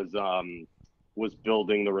part was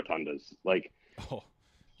building the rotundas. Like, Oh.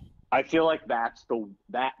 I feel like that's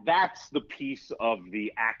the piece of the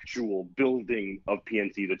actual building of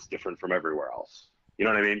PNC that's different from everywhere else. You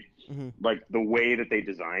know what I mean? Mm-hmm. Like the way that they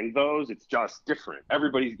designed those, it's just different.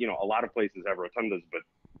 Everybody's, a lot of places have rotundas, but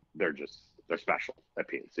they're special at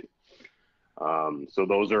PNC. So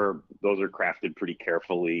those are crafted pretty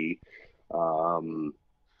carefully.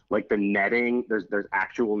 Like the netting, there's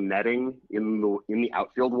actual netting in the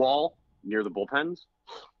outfield wall near the bullpens.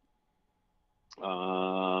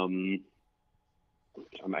 I'm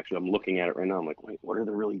looking at it right now. I'm like, wait, what are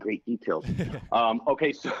the really great details?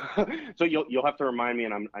 Okay, so you'll have to remind me,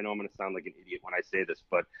 and I know I'm going to sound like an idiot when I say this,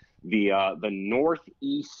 but the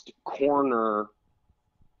northeast corner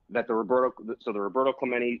that the Roberto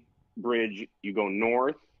Clemente Bridge, you go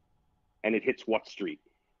north, and it hits what street?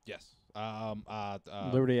 Yes.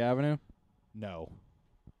 Liberty Avenue? No.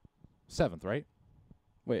 7th, right?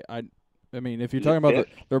 Wait, I mean, if you're talking about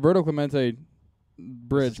the Roberto Clemente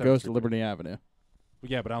Bridge Seventh goes Street to Liberty Avenue.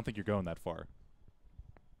 Yeah, but I don't think you're going that far.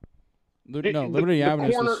 Liberty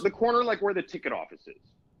Avenue. The corner like where the ticket office is.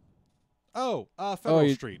 Oh, Federal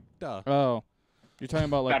you- Street. Duh. Oh, you're talking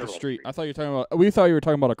about like Federal the street. Street. I thought you were talking about. We thought you were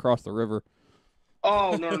talking about across the river.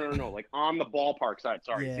 Oh no, like on the ballpark side.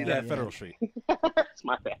 Sorry, Yeah. see Yeah, that? Federal Street. It's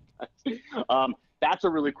my bad. That's a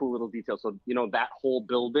really cool little detail. So that whole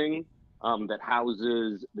building that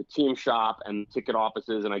houses the team shop and ticket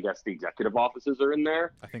offices, and I guess the executive offices are in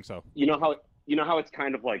there. I think so. You know how it's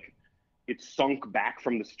kind of like it's sunk back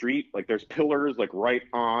from the street. Like there's pillars like right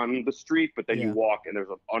on the street, but then Yeah. you walk and there's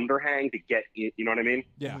an underhang to get in. You know what I mean?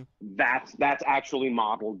 Yeah. That's actually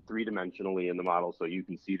modeled 3-dimensionally in the model, so you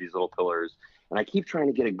can see these little pillars. and I keep trying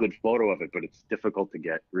to get a good photo of it, but it's difficult to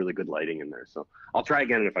get really good lighting in there. So I'll try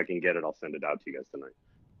again, and if I can get it, I'll send it out to you guys tonight.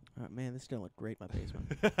 Man, this is gonna look great in my basement.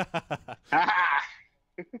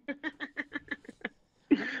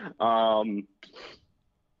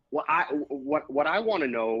 What I want to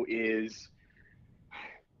know is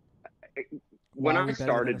when I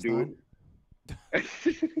started doing.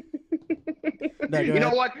 No, you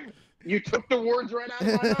know what? You took the words right out of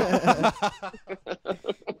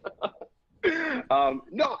my mouth.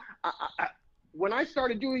 No, when I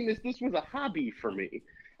started doing this was a hobby for me,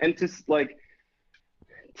 and to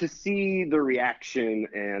see the reaction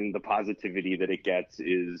and the positivity that it gets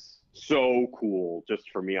is so cool, just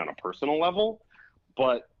for me on a personal level.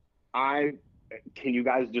 But can you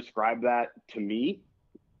guys describe that to me?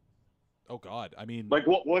 Oh God, I mean,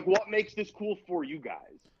 what makes this cool for you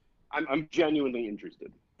guys? I'm genuinely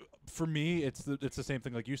interested. For me, it's the same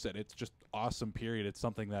thing like you said. It's just awesome. Period. It's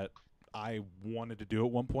something that I wanted to do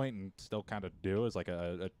at one point and still kind of do as like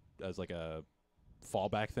a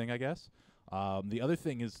fallback thing, I guess. The other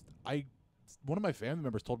thing is, one of my family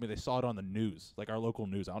members told me they saw it on the news, like our local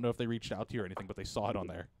news. I don't know if they reached out to you or anything, but they saw it on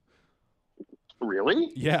there.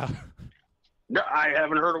 Really? Yeah. No, I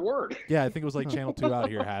haven't heard a word. Yeah, I think it was like Channel 2 out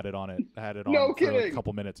here had it on No for kidding. a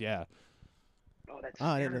couple minutes. Yeah. Oh, that's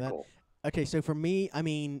I didn't know that. hysterical. Okay, so for me, I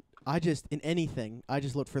mean, I just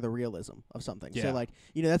look for the realism of something. Yeah. So like,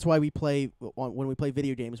 that's why when we play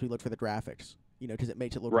video games, we look for the graphics, because it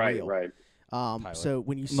makes it look real. Right. So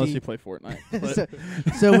when you Unless see, you play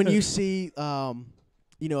Fortnite. so when you see, a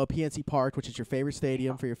PNC Park, which is your favorite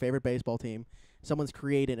stadium for your favorite baseball team, someone's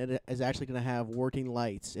created and it is actually going to have working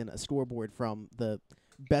lights and a scoreboard from the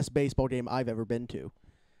best baseball game I've ever been to.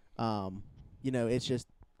 It's just,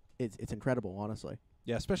 it's incredible, honestly.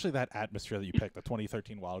 Yeah, especially that atmosphere that you picked, the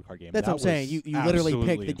 2013 wildcard game. That's what I'm saying. You literally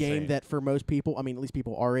picked the game insane. that for most people, I mean, at least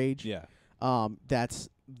people our age, Yeah. that's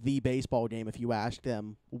the baseball game. If you ask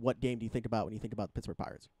them, what game do you think about when you think about the Pittsburgh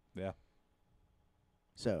Pirates? Yeah.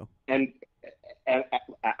 So. And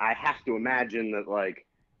I have to imagine that, like,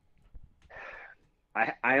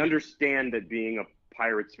 I understand that being a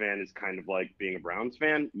Pirates fan is kind of like being a Browns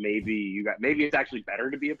fan. Maybe it's actually better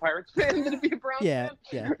to be a Pirates fan than to be a Browns fan.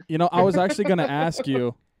 Yeah. I was actually going to ask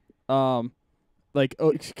you,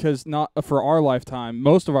 because not for our lifetime,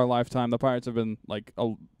 most of our lifetime, the Pirates have been like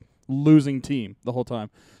a losing team the whole time.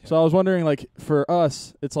 Yeah. So I was wondering, like, for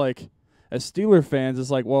us, it's like, as Steeler fans, it's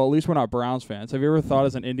like, well, at least we're not Browns fans. Have you ever thought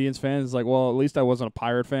as an Indians fan, it's like, well, at least I wasn't a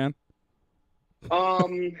Pirate fan?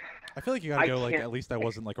 I feel like you gotta go like, at least I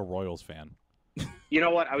wasn't like a Royals fan. You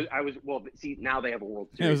know what? I was. Well, see, now they have a World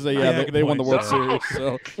Series. They won the World Series.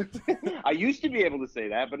 So I used to be able to say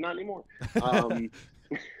that, but not anymore. I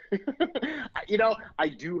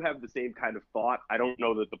do have the same kind of thought. I don't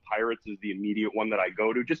know that the Pirates is the immediate one that I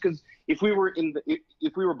go to, just because if we were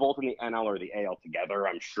both in the NL or the AL together,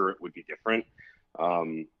 I'm sure it would be different.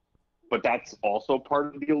 But that's also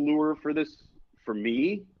part of the allure for this for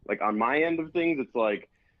me. Like, on my end of things, it's like,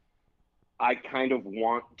 I kind of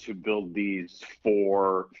want to build these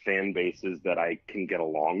 4 fan bases that I can get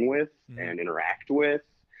along with and interact with.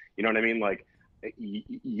 You know what I mean? Like,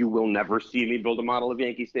 you will never see me build a model of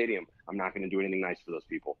Yankee Stadium. I'm not going to do anything nice for those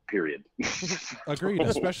people, period. Agreed,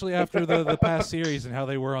 especially after the past series and how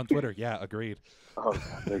they were on Twitter. Yeah, agreed. Oh,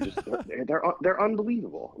 God, they're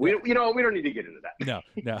unbelievable. We don't need to get into that. No.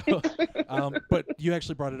 But you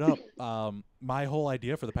actually brought it up. My whole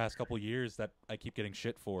idea for the past couple of years that I keep getting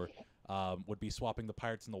shit for would be swapping the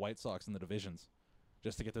Pirates and the White Sox in the divisions,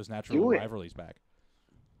 just to get those natural rivalries back.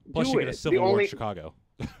 Plus, you get a civil war in Chicago.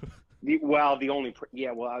 that's what I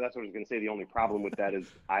was going to say. The only problem with that is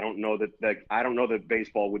I don't know that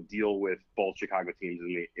baseball would deal with both Chicago teams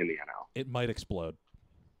in the NL. It might explode.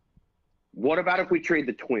 What about if we trade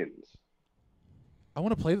the Twins? I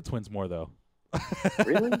want to play the Twins more, though.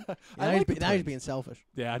 Really? Now he's being selfish.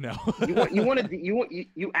 Yeah, I know.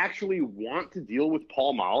 You actually want to deal with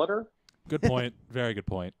Paul Molitor? Good point. Very good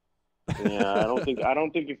point. Yeah, I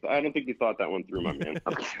don't think you thought that one through, my man.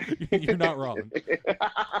 You're not wrong.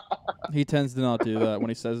 He tends to not do that when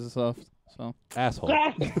he says his stuff. So asshole.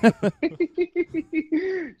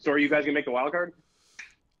 So are you guys gonna make the wild card?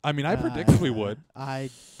 I mean, I predicted we would. I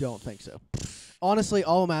don't think so. Honestly,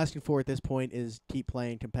 all I'm asking for at this point is keep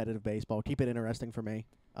playing competitive baseball. Keep it interesting for me.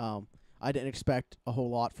 I didn't expect a whole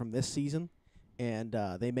lot from this season, and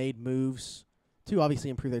they made moves to obviously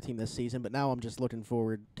improve their team this season, but now I'm just looking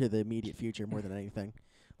forward to the immediate future more than anything.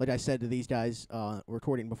 Like I said to these guys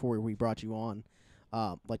recording before we brought you on,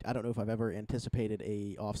 like I don't know if I've ever anticipated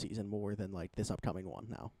a offseason more than like this upcoming one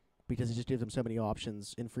now, because it just gives them so many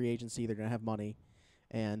options. In free agency, they're going to have money.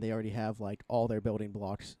 and they already have like all their building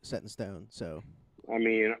blocks set in stone. So I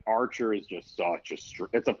mean, Archer is just such a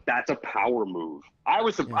that's a power move. I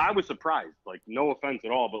was surprised. Like, no offense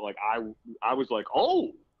at all, but like I was like,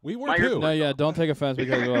 oh, We were My too. No, yeah, don't take offense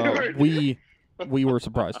because we were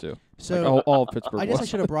surprised too. so Like, all of Pittsburgh. I guess I was.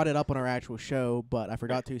 should have brought it up on our actual show, but I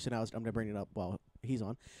forgot to. So now I'm going to bring it up while he's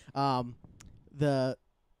on.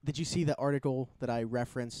 Did you see the article that I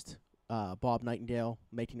referenced? Bob Nightingale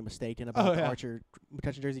making a mistake in about the yeah. Archer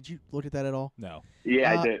McCutcheon jersey. Did you look at that at all? No.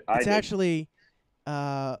 yeah, I did. It's actually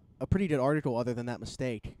a pretty good article, other than that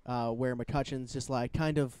mistake, where McCutcheon's just like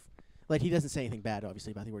kind of like he doesn't say anything bad,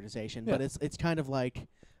 obviously, about the organization, but it's kind of like,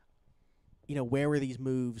 where were these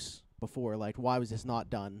moves before? Like, why was this not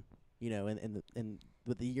done? In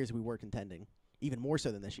the years we were contending, even more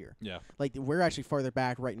so than this year. Yeah. Like, we're actually farther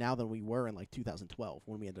back right now than we were in like 2012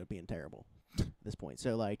 when we ended up being terrible at this point.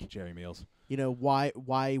 So like, Jerry Meals.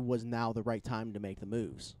 why was now the right time to make the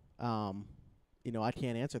moves? I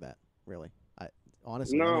can't answer that really.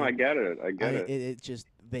 Honestly, No, mean, I get it. I get it. It just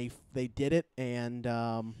they did it, and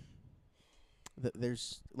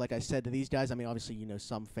there's, like I said to these guys. I mean, obviously,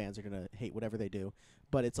 some fans are gonna hate whatever they do,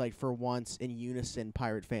 but it's like for once in unison,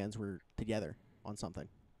 Pirate fans were together on something.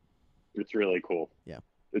 It's really cool. Yeah.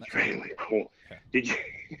 It's really cool.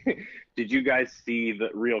 Yeah. Did you guys see the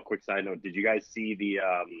real quick side note? Did you guys see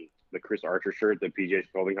the Chris Archer shirt that PJ's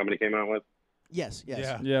Clothing Company came out with? Yes.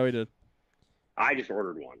 Yeah. Yeah, we did. I just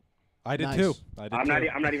ordered one. I did Nice. too. I did I'm too.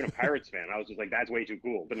 not even a Pirates fan. I was just like, that's way too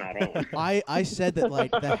cool to not own. I said that like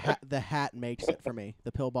the hat makes it for me.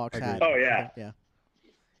 The pillbox hat. Oh, yeah. Yeah.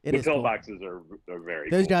 It The is cool. pillboxes are very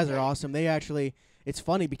Those cool. guys are awesome. They actually, it's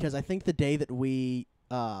funny because I think the day that we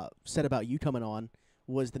said about you coming on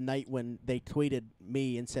was the night when they tweeted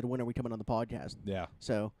me and said, when are we coming on the podcast? Yeah.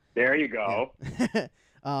 So, There you go.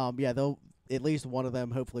 they'll, at least one of them,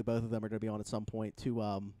 hopefully both of them are going to be on at some point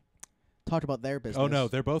to talk about their business. Oh no,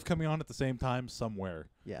 they're both coming on at the same time somewhere.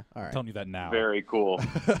 Yeah, all I'm right. telling you that now. Very cool.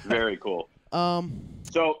 Very cool. Um,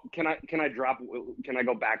 So can I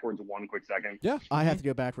go backwards one quick second? Yeah. I have to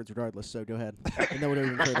go backwards regardless, so go ahead. And then we'll go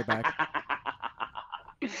even further back.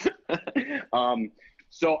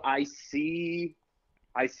 So I see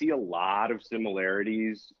a lot of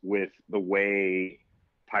similarities with the way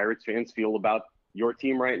Pirates fans feel about your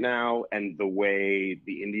team right now and the way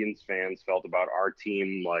the Indians fans felt about our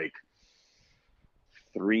team like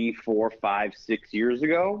 3, 4, 5, 6 years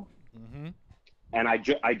ago. Mm-hmm. And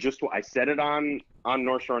I said it on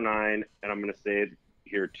North Shore 9, and I'm going to say it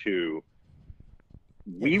here too.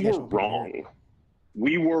 We you guys were won't be able to hear wrong.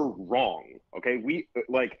 We were wrong. Okay, we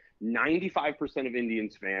like 95% of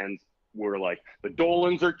Indians fans were like, the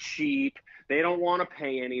Dolans are cheap. They don't want to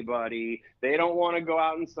pay anybody. They don't want to go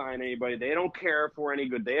out and sign anybody. They don't care if we're any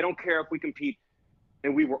good. They don't care if we compete.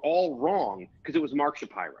 And we were all wrong because it was Mark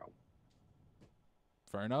Shapiro.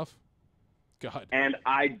 Fair enough. God. And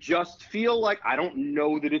I just feel like, I don't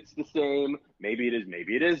know that it's the same. Maybe it is,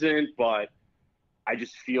 maybe it isn't. But I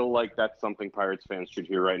just feel like that's something Pirates fans should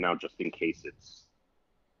hear right now, just in case it's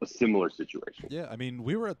a similar situation. Yeah, I mean,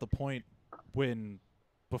 we were at the point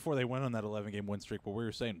before they went on that 11-game win streak where we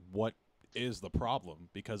were saying, what is the problem?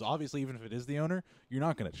 Because obviously, even if it is the owner, you're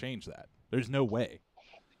not going to change that. There's no way.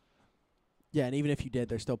 Yeah, and even if you did,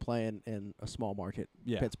 they're still playing in a small market,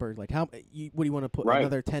 Yeah. Pittsburgh. Like, what do you want to put Right.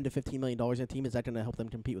 another $10 to $15 million in a team? Is that going to help them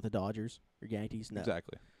compete with the Dodgers or Yankees? No.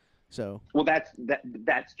 Exactly. So, Well, that's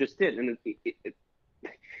just it. And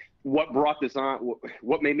what brought this on,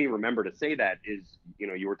 what made me remember to say that is,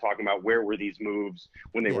 you were talking about where were these moves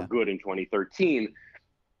when they were Yeah. good in 2013.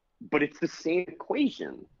 But it's the same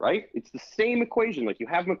equation, right? It's the same equation. Like, you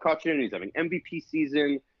have McCutcheon, he's having MVP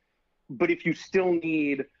season. But if you still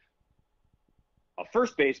need a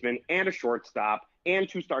first baseman and a shortstop and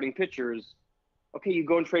 2 starting pitchers, okay, you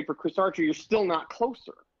go and trade for Chris Archer, you're still not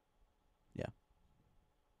closer. Yeah.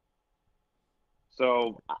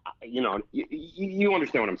 So, you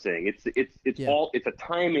understand what I'm saying. It's Yeah. it's a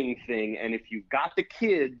timing thing, and if you've got the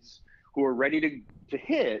kids who are ready to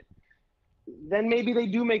hit, then maybe they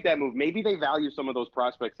do make that move. Maybe they value some of those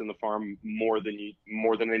prospects in the farm more than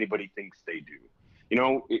anybody thinks they do.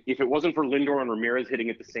 If it wasn't for Lindor and Ramirez hitting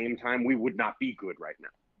at the same time, we would not be good right now.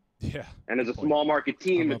 Yeah. And as a Point. small market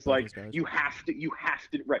team, love it's both like those guys. you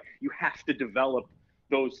have to develop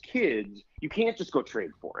those kids. You can't just go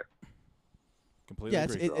trade for it. Completely yeah,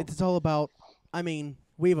 agree. it's all about, I mean,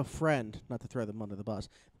 we have a friend, not to throw them under the bus,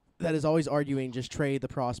 that is always arguing just trade the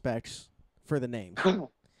prospects for the names.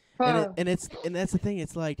 and that's the thing.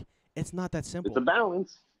 It's like, it's not that simple. It's a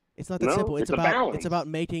balance. It's not that No, simple. it's a balance. It's about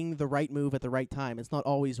making the right move at the right time. It's not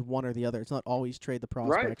always one or the other. It's not always trade the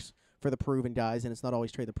prospects for the proven guys, and it's not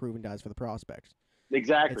always trade the proven guys for the prospects.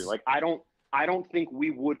 Exactly. It's- Like I don't think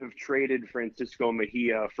we would have traded Francisco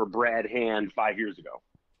Mejia for Brad Hand 5 years ago.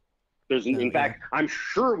 In fact, I'm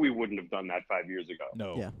sure we wouldn't have done that 5 years ago.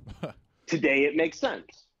 No. Yeah. Today it makes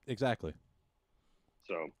sense. Exactly.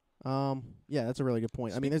 So Yeah, that's a really good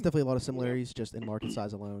point. I mean, there's definitely a lot of similarities just in market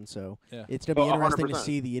size alone. So Yeah. it's gonna be Oh, interesting to 100%.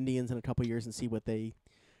 see the Indians in a couple years and see what they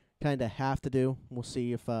kind of have to do. We'll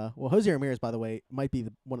see if Jose Ramirez, by the way, might be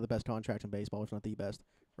one of the best contracts in baseball, if not the best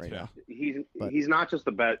right Yeah. now. he's not just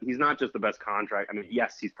the best. He's not just the best contract. I mean,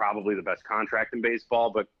 yes, he's probably the best contract in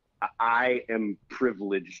baseball, but I am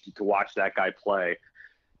privileged to watch that guy play.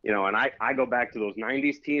 You know, and I go back to those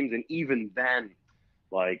 '90s teams, and even then,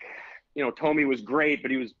 like, you know, Tommy was great,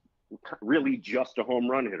 but he was really just a home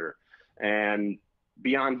run hitter. And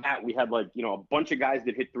beyond that, we had, like, you know, a bunch of guys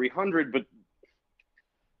that hit 300, but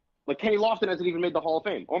like Kenny Lofton hasn't even made the Hall of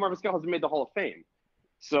Fame. Omar Vizquel hasn't made the Hall of Fame.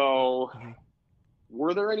 So,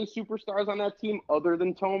 were there any superstars on that team other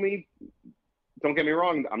than Tommy? Don't get me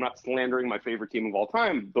wrong. I'm not slandering my favorite team of all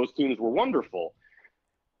time. Those teams were wonderful.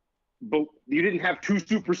 But you didn't have two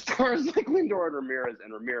superstars like Lindor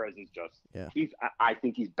and Ramirez is just, I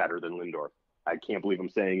think he's better than Lindor. I can't believe I'm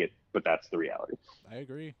saying it, but that's the reality. I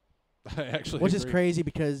agree. I actually Which agree. is crazy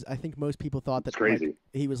because I think most people thought that It's crazy. like,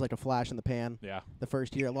 he was like a flash in the pan Yeah. the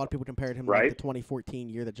first year. A lot of people compared him to Right. like, the 2014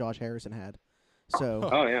 year that Josh Harrison had. So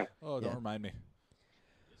Oh, yeah. Oh, don't Yeah. remind me.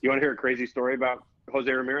 You want to hear a crazy story about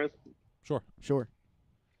Jose Ramirez? Sure. sure.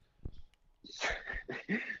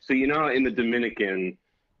 So, you know, in the Dominican,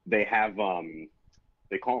 they have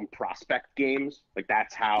they call them prospect games. Like,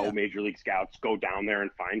 that's how Yeah. Major League Scouts go down there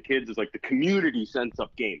and find kids. It's like the community sends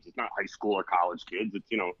up games. It's not high school or college kids.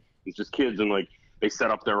 It's, you know, it's just kids, and like they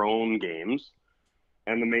set up their own games,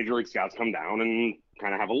 and the Major League Scouts come down and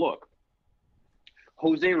kind of have a look.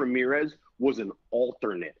 Jose Ramirez was an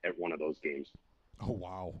alternate at one of those games. Oh,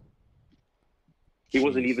 wow. He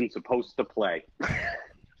wasn't Jeez. even supposed to play.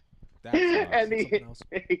 That's nuts. And he, Something else.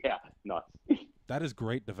 yeah, nuts. That is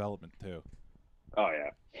great development too. Oh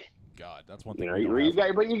yeah. God, that's one thing. You know, we don't you have.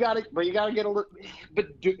 got, but you got to get a little.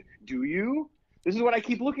 But do you? This is what I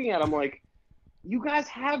keep looking at. I'm like, you guys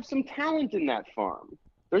have some talent in that farm.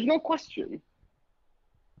 There's no question.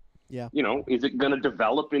 Yeah. You know, is it going to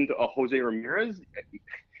develop into a Jose Ramirez?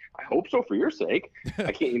 I hope so for your sake.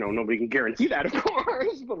 I can't. You know, nobody can guarantee that, of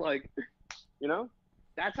course. But like, you know,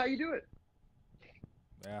 that's how you do it.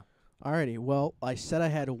 Yeah. Alrighty. Well, I said I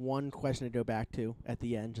had one question to go back to at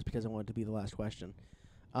the end, just because I wanted to be the last question.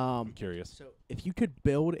 I'm curious. So, if you could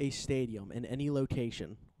build a stadium in any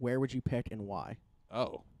location, where would you pick and why?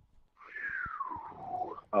 Oh.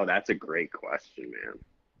 Oh, that's a great question, man.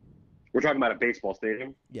 We're talking about a baseball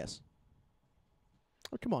stadium. Yes.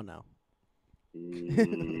 Oh, come on now.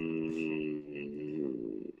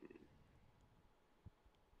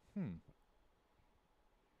 Mm,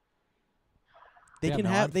 They Yeah, can no,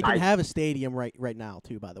 have I'm they fine. can have a stadium right now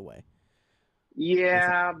too. By the way.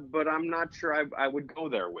 yeah, but I'm not sure I would go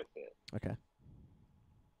there with it. Okay.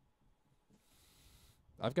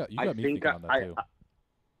 You got me I thinking think on that too.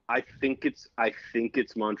 I think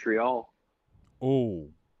it's Montreal. Oh.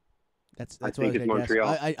 That's I what think I was it's gonna guess.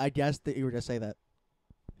 Montreal. I guessed that you were gonna say that.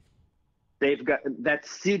 They've got that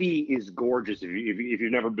city is gorgeous. If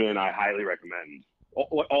you've never been, I highly recommend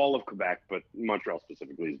all of Quebec, but Montreal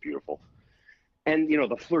specifically is beautiful. And you know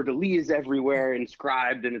the fleur de lis is everywhere,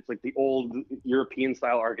 inscribed, and it's like the old European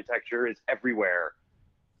style architecture is everywhere.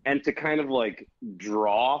 And to kind of like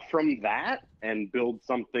draw from that and build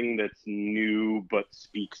something that's new but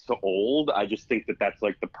speaks to old, I just think that that's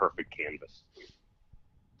like the perfect canvas.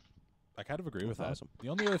 I kind of agree with that. That's awesome. The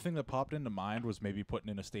only other thing that popped into mind was maybe putting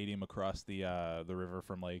in a stadium across the river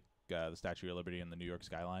from like the Statue of Liberty and the New York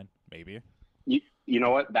skyline. Maybe. You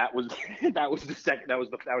know what? That was the second. That was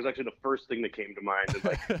actually the first thing that came to mind. Is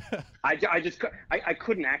like I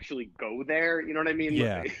couldn't actually go there. You know what I mean?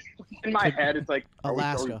 Yeah. In my head, it's like, are we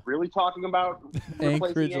Alaska. really talking about replacing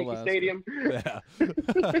Anchorage, Yankee Alaska. Stadium? Yeah.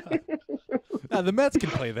 Now, the Mets can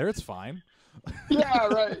play there. It's fine. Yeah,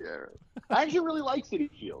 right. Yeah. I actually really like Citi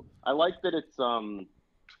Field. I like that it's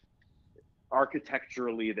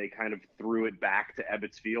architecturally they kind of threw it back to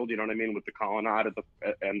Ebbets Field. You know what I mean, with the colonnade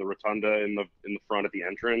and the rotunda in the front at the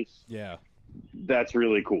entrance. Yeah. That's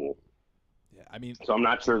really cool. Yeah. I mean, So I'm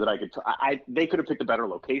not sure that I could. They could have picked a better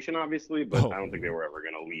location, obviously, but Oh. I don't think they were ever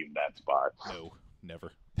going to leave that spot. no,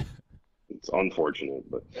 never. It's unfortunate,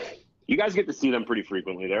 but you guys get to see them pretty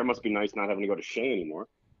frequently there. It must be nice not having to go to Shea anymore.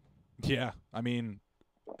 Yeah. I mean,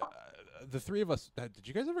 the three of us. Did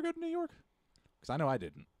you guys ever go to New York? Because I know I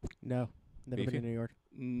didn't. No, never Beefy? been to New York.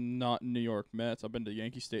 Not New York Mets. I've been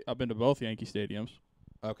to I've been to both Yankee stadiums,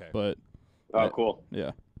 Okay. but Oh, Yeah. cool.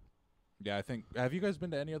 yeah. Yeah, I think. Have you guys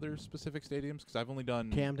been to any other specific stadiums? Because I've only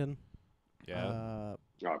done. Camden. Yeah. Oh,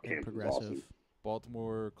 And Camden's Progressive. awesome.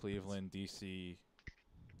 Baltimore, Cleveland, D.C.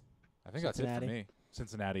 I think that's it Cincinnati. for me.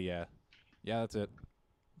 Cincinnati, yeah. Yeah, that's it.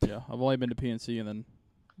 Yeah, I've only been to PNC and then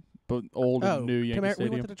both old Oh, and new Yankee we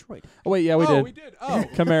Stadium. went to Detroit. Oh wait, yeah, we did. We did. Oh,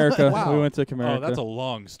 Comerica. Wow. We went to Comerica. oh, that's a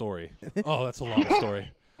long story. Oh, that's a long story.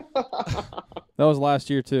 That was last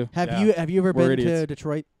year too. Have Yeah. you ever We're been to idiots.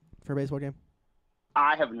 Detroit for a baseball game?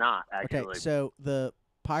 I have not actually. Okay, so the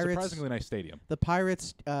Pirates, Surprisingly nice stadium. the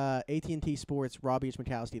Pirates, AT&T Sports, Robbie H.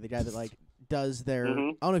 McCoskey, the guy that like does their.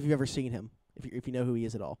 Mhm. I don't know if you've ever seen him. If you know who he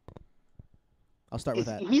is at all. I'll start with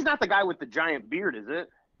that. He's not the guy with the giant beard, is it?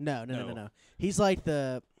 No. He's like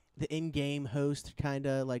the in-game host, kind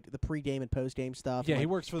of like the pre-game and post-game stuff. Yeah, like he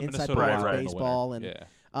works for the Inside Minnesota Pirates Wild in the baseball winter. and-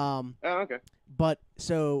 yeah. Oh, okay. But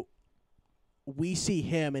so we see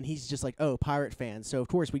him, and he's just like, oh, Pirate fan. So of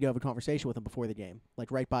course we go have a conversation with him before the game,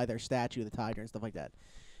 like right by their statue of the Tiger and stuff like that.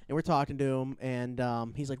 And we're talking to him,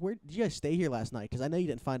 and he's like, "Where did you guys stay here last night? Because I know you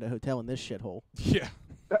didn't find a hotel in this shithole." Yeah.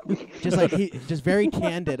 Just like just very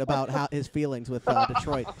candid about how his feelings with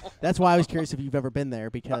Detroit. That's why I was curious if you've ever been there,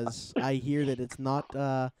 because I hear that it's not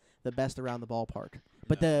the best around the ballpark.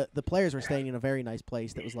 But the players were staying in a very nice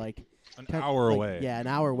place that was like An kind of hour like- away. Yeah, an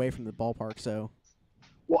hour away from the ballpark. So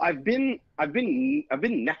Well, I've been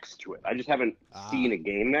next to it. I just haven't seen a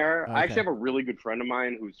game there. I actually Okay. have a really good friend of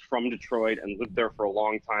mine who's from Detroit and lived there for a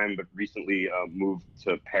long time, but recently moved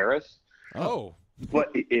to Paris. Oh.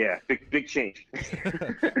 But yeah, big change.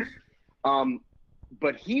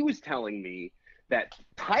 But he was telling me that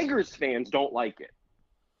Tigers fans don't like it.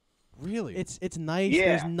 Really? it's nice. Yeah.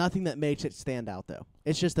 There's nothing that makes it stand out though.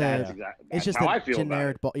 It's just That's a exactly. it's That's just how a I feel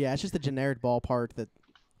generic about yeah, it's just a generic ballpark that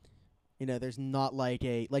there's not like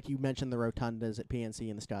you mentioned the rotundas at PNC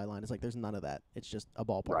and the skyline. It's like there's none of that. It's just a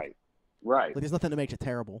ballpark. it. Right. Like there's nothing that makes it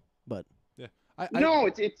terrible, but I No,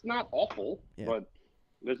 it's not awful, Yeah. but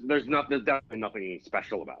there's definitely nothing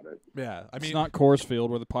special about it. yeah. I It's mean, not Coors Field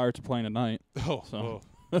where the Pirates are playing tonight. Oh. So.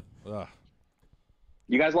 Ugh.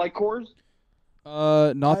 You guys like Coors?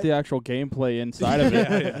 Not the actual gameplay inside of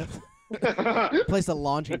it. Yeah. place a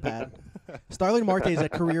launching pad. Starling Marte is a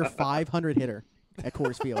career 500 hitter at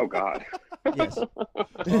Coors Field. Oh God, Yes.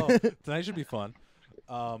 Oh, tonight should be fun.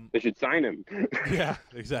 they should sign him. Yeah,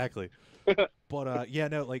 exactly. But yeah,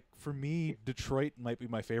 no, like for me, Detroit might be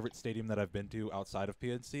my favorite stadium that I've been to outside of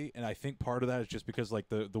PNC, and I think part of that is just because like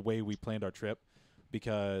the way we planned our trip.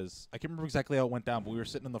 Because I can't remember exactly how it went down, but we were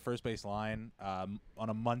sitting in the first base line on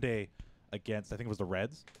a Monday against, I think it was the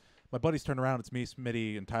Reds. My buddies turned around, it's me,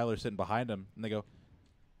 Smitty, and Tyler sitting behind him, and they go,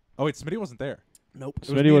 "Oh wait, Smitty wasn't there." Nope. It was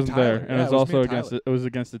me Smitty and wasn't there, Tyler. and Yeah, it was me also and against Tyler. it was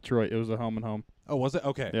against Detroit. It was a home and home. Oh, was it?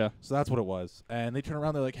 Okay. Yeah. So that's what it was. And they turn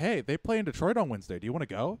around, they're like, "Hey, they play in Detroit on Wednesday. Do you want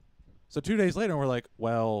to go?" So 2 days later, we're like,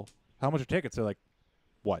 "Well, how much are tickets?" They're like,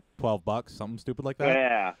 "What, $12, something stupid like that?"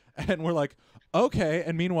 Yeah. And we're like, "Okay."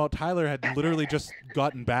 And meanwhile, Tyler had literally just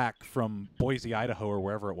gotten back from Boise, Idaho, or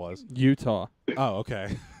wherever it was. Utah. Oh,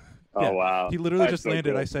 okay. Oh Yeah. wow. He literally That's just so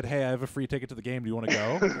landed. cool. I said, "Hey, I have a free ticket to the game. Do you want to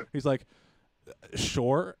go?" He's like,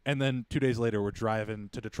 "Sure." And then 2 days later, we're driving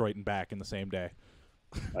to Detroit and back in the same day.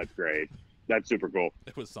 That's great. That's super cool.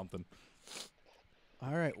 It was something.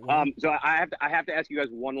 All right. Well, So I have to ask you guys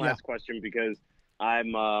one last question because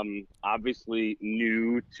I'm obviously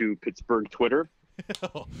new to Pittsburgh Twitter.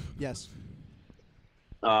 yes.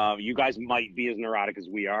 You guys might be as neurotic as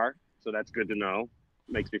we are, so that's good to know.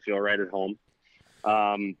 Makes me feel right at home.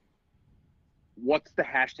 What's the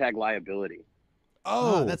hashtag liability?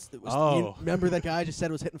 Oh, that's oh. you remember that guy I just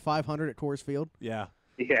said was hitting 500 at Coors Field? Yeah.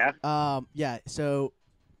 Yeah. Yeah, so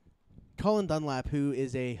Colin Dunlap, who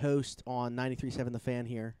is a host on 93.7 The Fan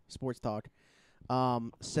here, Sports Talk,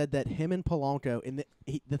 said that him and Polanco, and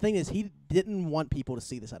the thing is, he didn't want people to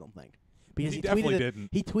see this, I don't think. Because He definitely tweeted didn't.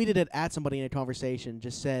 He tweeted it at somebody in a conversation,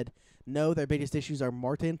 just said, no, their biggest issues are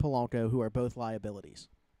Marte and Polanco, who are both liabilities.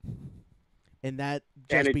 And that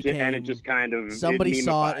just became... and it just kind of... somebody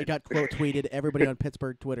saw it, memified. it got quote tweeted, everybody on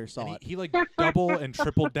Pittsburgh Twitter saw And it. he like double and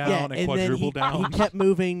tripled down Yeah, and then quadrupled down. He kept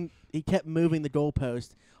moving. He kept moving the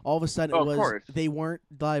goalpost. All of a sudden, Oh, it of was course. they weren't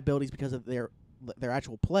liabilities because of their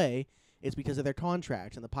actual play. It's because of their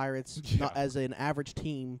contract, and the Pirates, not as an average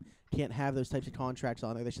team, can't have those types of contracts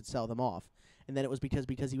on there. They should sell them off. And then it was because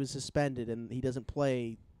he was suspended and he doesn't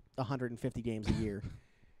play 150 games a year.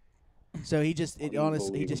 So he just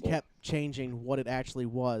Unbelievable. kept changing what it actually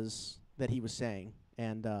was that he was saying.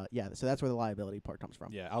 And so that's where the liability part comes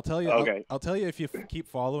from. Yeah, I'll tell you. Okay. I'll tell you if you keep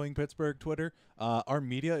following Pittsburgh Twitter, our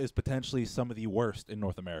media is potentially some of the worst in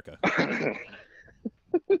North America.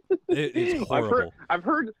 It is horrible. I've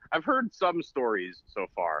heard some stories so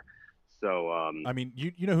far. So I mean,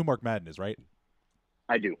 you know who Mark Madden is, right?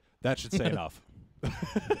 I do. That should say enough.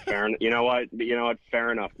 Fair. You know what?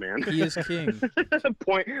 Fair enough, man. He is king.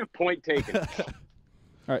 Point taken.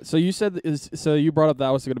 All right, so you said so you brought up that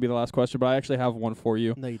was going to be the last question, but I actually have one for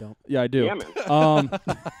you. No, you don't. Yeah, I do. Yeah, man.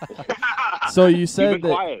 So you You've said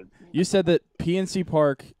been quiet. that PNC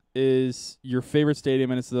Park is your favorite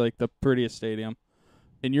stadium and it's like the prettiest stadium.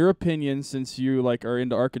 In your opinion, since you like are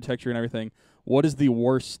into architecture and everything, what is the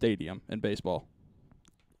worst stadium in baseball?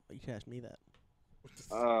 You can ask me that.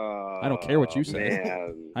 I don't care what you say.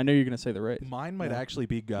 Man. I know you're going to say the Rays. Mine might No. actually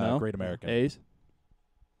be No? Great American. A's?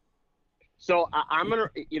 So I'm gonna.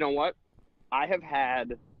 You know what? I have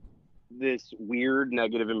had this weird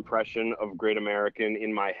negative impression of Great American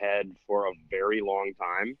in my head for a very long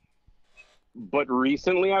time. But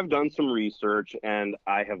recently I've done some research and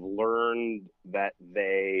I have learned that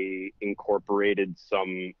they incorporated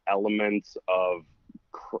some elements of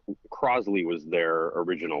Crosley was their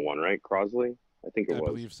original one, right? Crosley? I think it I was.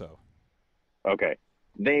 believe so. Okay.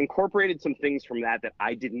 They incorporated some things from that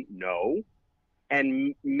I didn't know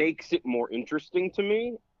and makes it more interesting to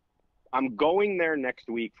me. I'm going there next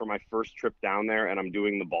week for my first trip down there, and I'm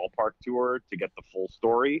doing the ballpark tour to get the full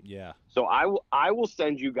story. Yeah. So I will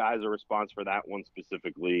send you guys a response for that one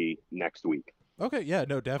specifically next week. Okay. Yeah.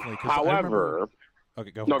 No, definitely. 'Cause I However, remember...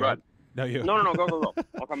 Okay. Go. no, go ahead. No, you. No, go.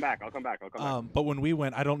 I'll come back. But when we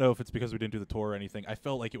went, I don't know if it's because we didn't do the tour or anything. I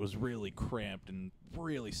felt like it was really cramped and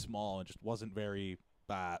really small and just wasn't very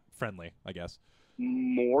friendly, I guess.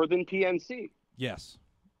 More than PNC. Yes.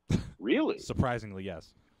 Really? Surprisingly,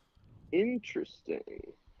 yes. Interesting.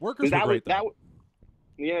 Workers were great, though.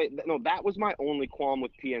 That was my only qualm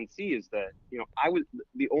with PNC is that, I was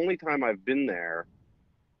the only time I've been there,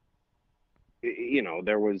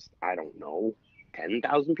 there was, I don't know,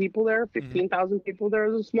 10,000 people there, 15,000 people there.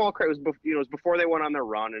 It was a small crowd. It was before they went on their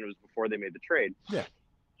run and it was before they made the trade. Yeah.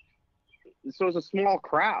 So it was a small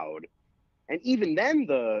crowd. And even then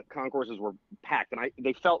the concourses were packed and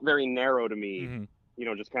they felt very narrow to me,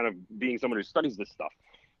 just kind of being someone who studies this stuff.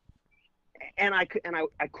 And I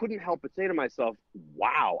couldn't help but say to myself,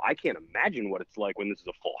 wow, I can't imagine what it's like when this is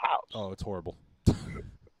a full house. Oh, it's horrible.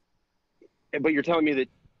 But you're telling me that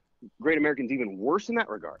Great American's even worse in that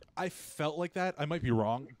regard. I felt like that. I might be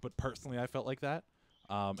wrong, but personally I felt like that.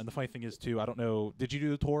 And the funny thing is, too, I don't know, did you do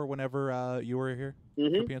the tour whenever you were here for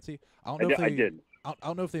PNC? I did. I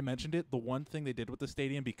don't know if they mentioned it. The one thing they did with the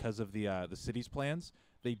stadium, because of the city's plans,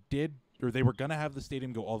 they were going to have the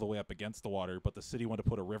stadium go all the way up against the water, but the city wanted to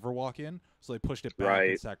put a river walk in, so they pushed it back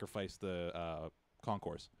and sacrificed the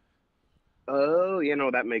concourse. Oh,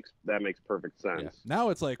 that makes perfect sense. Yeah. Now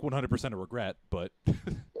it's like 100% a regret, but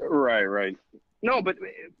right. No, but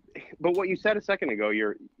what you said a second ago,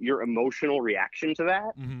 your emotional reaction to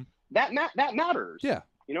that, that matters. Yeah.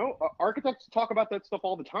 Architects talk about that stuff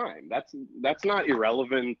all the time. That's not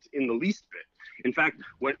irrelevant in the least bit. In fact,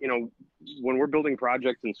 when we're building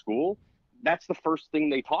projects in school, that's the first thing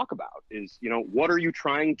they talk about is, what are you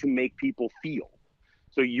trying to make people feel?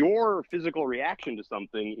 So your physical reaction to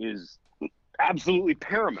something is absolutely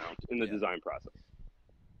paramount in the design process.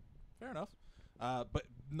 Fair enough. But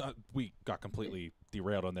we got completely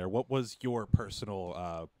derailed on there. What was your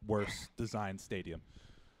personal worst design stadium?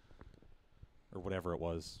 Or whatever it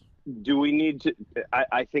was. Do we need to?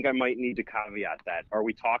 I think I might need to caveat that. Are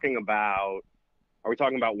we talking about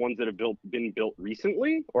ones that have been built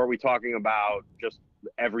recently, or are we talking about just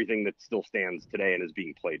everything that still stands today and is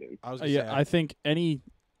being played in? I think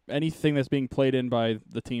anything that's being played in by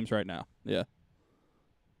the teams right now. Yeah.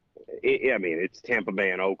 I mean, it's Tampa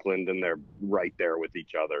Bay and Oakland, and they're right there with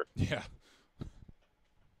each other. Yeah.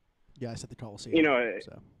 Yeah, I said the Coliseum.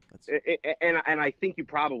 So. And I think you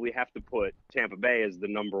probably have to put Tampa Bay as the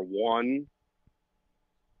number one,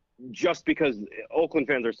 just because Oakland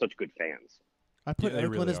fans are such good fans. I put Oakland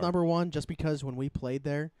really as are. number one just because when we played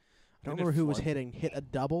there, I don't Didn't it remember who was flood? hit a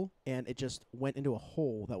double, and it just went into a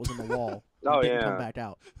hole that was in the wall. Oh, and didn't yeah. come back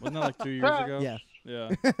out. Wasn't that like 2 years ago? Yeah. Yeah.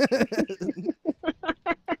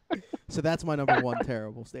 So that's my number one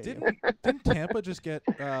terrible stadium. Didn't Tampa just get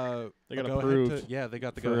They got go-ahead approved they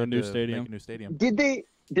got the for go-ahead a new to stadium. make a new stadium. Did they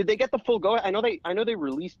get the full go? I know they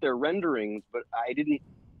released their renderings, but I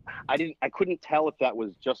couldn't tell if that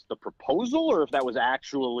was just the proposal or if that was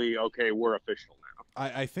actually okay. We're official now.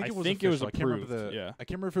 I think it was think it was official. I can't remember approved, yeah. I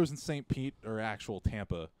can't remember if it was in St. Pete or actual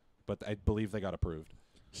Tampa, but I believe they got approved.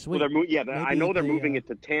 Sweet. Well, I know they're they, moving it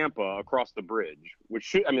to Tampa across the bridge,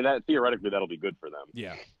 which that theoretically that'll be good for them.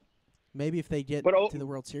 Yeah. Maybe if they get But, to the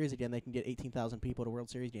World Series again, they can get 18,000 people to a World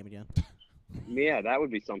Series game again. Yeah, that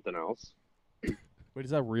would be something else. Wait,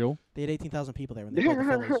 is that real? They had 18,000 people there when they played the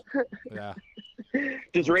Phillies. Yeah.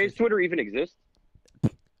 Does Ray's Twitter even exist?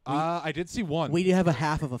 I did see one. We have a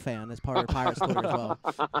half of a fan as part of Pirates Twitter as well.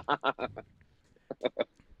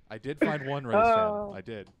 I did find one Rays fan. I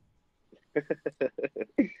did.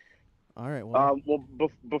 All right. Well,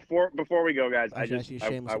 Before we go, guys, I I should just ask you to I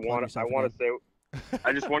shamelessly plug want yourself to say.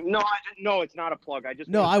 I just want no, it's not a plug. I just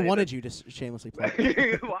no, wanna I say wanted you to shamelessly plug.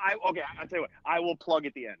 well, I'll tell you what. I will plug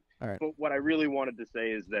at the end. All right. But what I really wanted to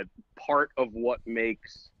say is that part of what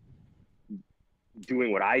makes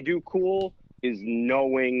doing what I do cool is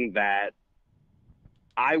knowing that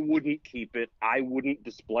I wouldn't keep it. I wouldn't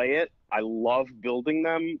display it. I love building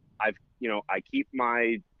them. I keep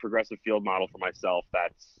my progressive field model for myself.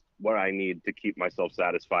 That's what I need to keep myself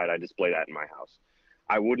satisfied. I display that in my house.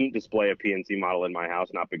 I wouldn't display a PNC model in my house,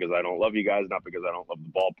 not because I don't love you guys, not because I don't love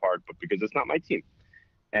the ballpark, but because it's not my team.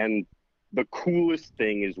 And the coolest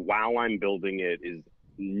thing is while I'm building it is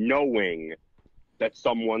knowing that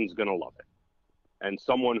someone's going to love it. And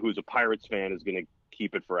someone who's a Pirates fan is going to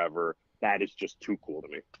keep it forever. That is just too cool to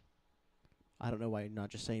me. I don't know why you're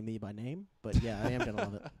not just saying me by name, but yeah, I am gonna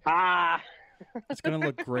love it. Ah! It's gonna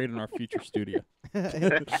look great in our future studio.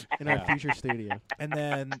 in our future studio. And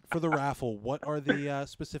then for the raffle, what are the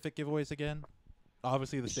specific giveaways again?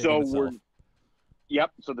 Obviously, the stadium itself.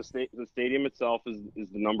 So the stadium itself is the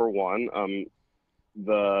number one.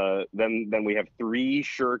 Then we have 3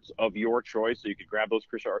 shirts of your choice, so you could grab those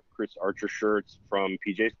Chris Archer shirts from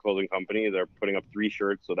PJ's Clothing Company. They're putting up 3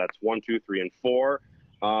 shirts, so that's 1, 2, 3, and 4.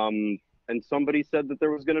 And somebody said that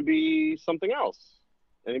there was going to be something else.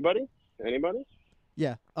 Anybody?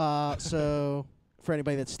 Yeah. So for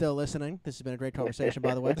anybody that's still listening, this has been a great conversation,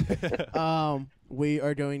 by the way. We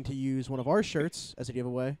are going to use one of our shirts as a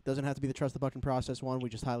giveaway. Doesn't have to be the Trust the Buck and Process one. We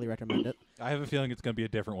just highly recommend it. I have a feeling it's going to be a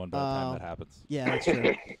different one by the time that happens. Yeah, that's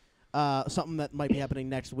true. Something that might be happening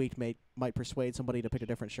next week might persuade somebody to pick a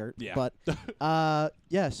different shirt. Yeah. But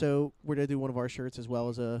yeah, so we're gonna do one of our shirts as well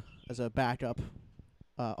as a backup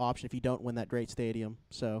option if you don't win that great stadium.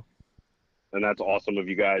 So. And that's awesome of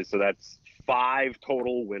you guys. So that's 5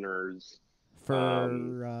 total winners.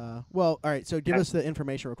 Well, all right. So give us the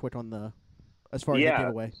information real quick on as far as the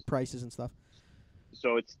giveaway prices and stuff.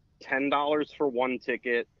 So it's $10 for 1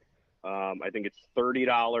 ticket. I think it's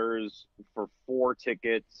 $30 for 4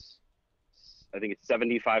 tickets. I think it's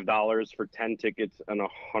 $75 for 10 tickets and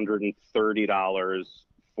 $130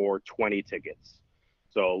 for 20 tickets.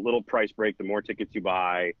 So a little price break. The more tickets you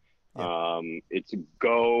buy, it's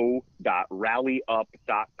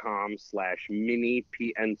go.rallyup.com/mini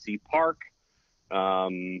PNC Park.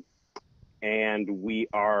 And we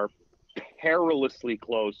are perilously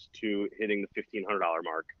close to hitting the $1,500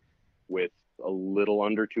 mark with a little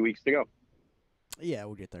under 2 weeks to go. Yeah,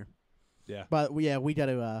 we'll get there. Yeah. But we got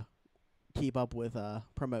to keep up with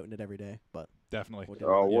promoting it every day. But definitely.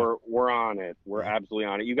 We're on it. We're absolutely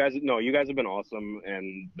on it. You guys have been awesome,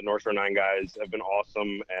 and the North Shore 9 guys have been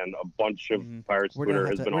awesome, and a bunch of Pirates Twitter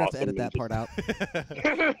has been awesome. We're going to have to edit that part out.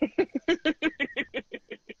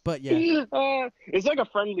 But yeah, it's like a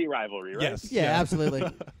friendly rivalry, right? Yes. Yeah, absolutely.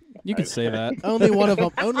 You can say that. Only one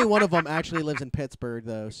of them actually lives in Pittsburgh,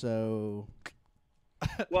 though. So.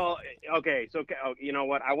 Well, okay. So you know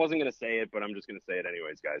what? I wasn't gonna say it, but I'm just gonna say it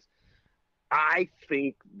anyways, guys. I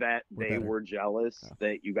think that they were jealous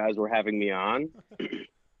that you guys were having me on.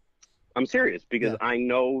 I'm serious because I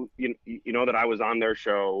know you know that I was on their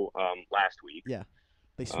show last week. Yeah,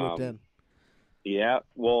 they swooped in. Yeah,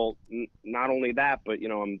 well, not only that, but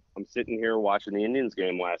I'm sitting here watching the Indians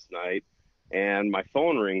game last night, and my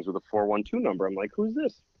phone rings with a 412 number. I'm like, who's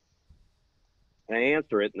this? And I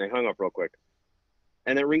answer it, and they hung up real quick.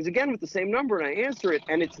 And it rings again with the same number, and I answer it,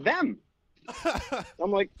 and it's them. I'm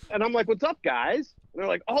like, what's up, guys? And they're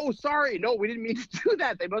like, oh, sorry, no, we didn't mean to do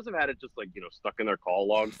that. They must have had it just stuck in their call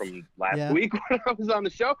log from last week when I was on the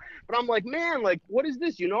show. But I'm like, man, what is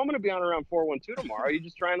this? I'm going to be on around 412 tomorrow. Are you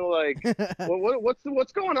just trying to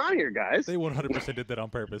what's going on here, guys? They 100% did that on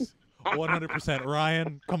purpose. 100%.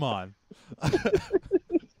 Ryan, come on.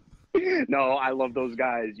 No, I love those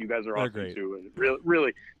guys. You guys are awesome great. too. And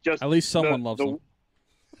really, just at least someone loves them.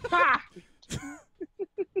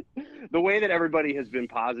 The way that everybody has been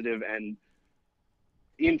positive and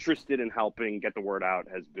interested in helping get the word out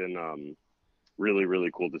has been really,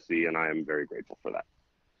 really cool to see, and I am very grateful for that.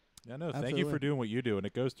 Yeah, no, thank you for doing what you do, and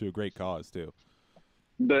it goes to a great cause too.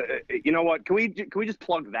 You know what? Can we just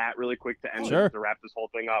plug that really quick to end to wrap this whole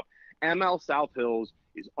thing up? ML South Hills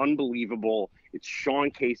is unbelievable. It's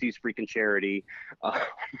Sean Casey's freaking charity.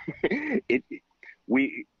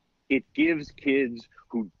 It gives kids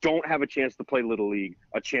who don't have a chance to play Little League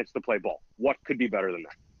a chance to play ball. What could be better than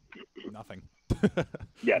that? Nothing.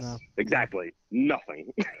 Yes, No. exactly.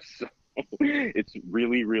 Nothing. it's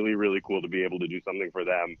really, really, really cool to be able to do something for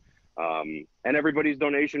them. And everybody's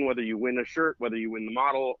donation, whether you win a shirt, whether you win the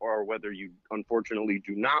model, or whether you unfortunately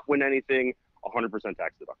do not win anything, 100%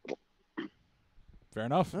 tax deductible. Fair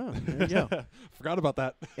enough. Oh, there you go. Forgot about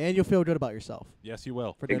that. And you'll feel good about yourself. Yes, you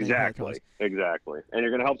will. For donating to that cause. Exactly. And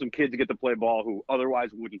you're going to help some kids get to play ball who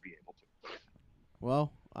otherwise wouldn't be able to.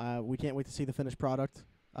 Well, we can't wait to see the finished product.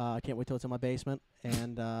 I can't wait till it's in my basement.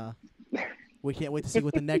 And we can't wait to see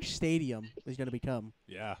what the next stadium is going to become.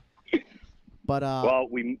 Yeah. But well,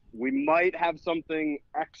 we might have something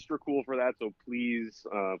extra cool for that, so please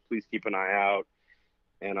keep an eye out,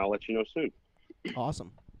 and I'll let you know soon.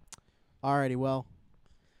 Awesome. Alrighty, well,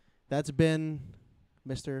 that's been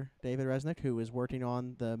Mr. David Resnick, who is working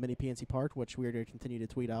on the mini PNC Park, which we are going to continue to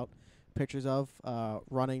tweet out pictures of,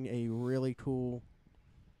 running a really cool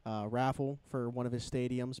raffle for one of his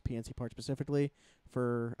stadiums, PNC Park specifically,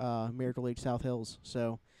 for Miracle League South Hills.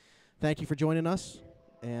 So thank you for joining us,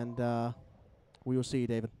 and we will see you,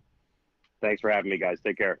 David. Thanks for having me, guys.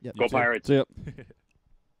 Take care. Yep. Go Pirates. See ya.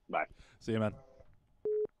 Bye. See you, man.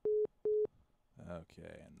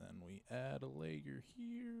 Okay, and then we add a layer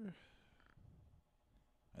here.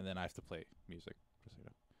 And then I have to play music. Just so you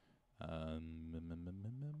know.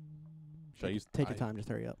 Should I use... Take your time, just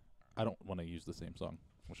hurry up. I don't want to use the same song.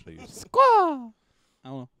 What should I use? Squaw! I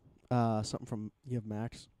don't know. Something from, you have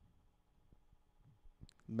Max?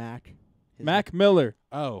 Mac? Mac Miller.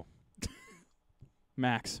 Oh.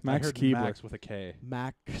 Max I heard Keebler. Max with a K.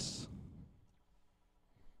 Max.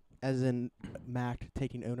 As in Mac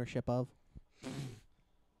taking ownership of? I'm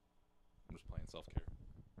just playing self-care.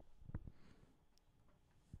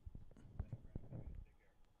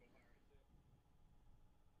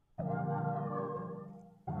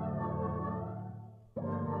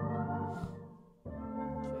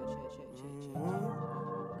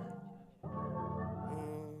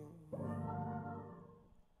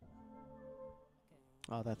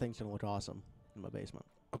 Oh, that thing's going to look awesome in my basement.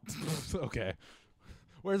 Okay.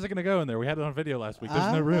 Where's it going to go in there? We had it on video last week.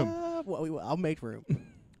 There's no room. Well, I'll make room.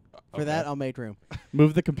 For that, I'll make room.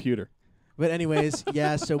 Move the computer. But anyways,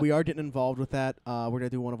 yeah, so we are getting involved with that. We're going to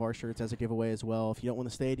do one of our shirts as a giveaway as well. If you don't win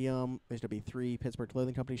the stadium, there's going to be 3 Pittsburgh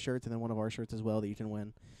Clothing Company shirts and then one of our shirts as well that you can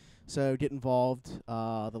win. So get involved.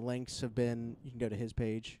 The links have been, you can go to his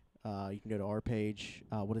page. You can go to our page.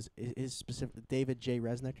 What is his specific? David J.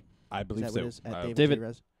 Resnick? I believe is that so. what it is? At David J.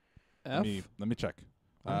 Res? Let F? me check.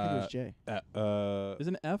 I think it was J.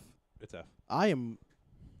 Isn't it F? It's F. I'm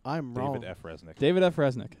wrong. David F. Resnick. David F.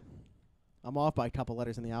 Resnick. I'm off by a couple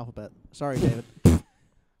letters in the alphabet. Sorry, David.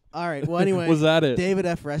 All right. Well, anyway. Was that it? David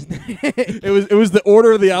F. Resnick. It was the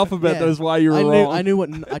order of the alphabet. Yeah. That was why you were I wrong. knew what.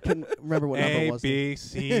 I couldn't remember what number it A, was. B,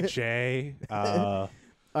 C, J. All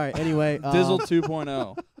right. Anyway. Dizzle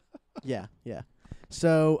 2.0. Yeah.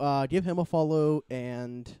 So give him a follow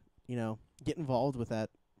and get involved with that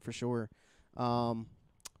for sure.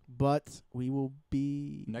 But we will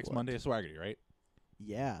be Next Monday is Swaggerty, right?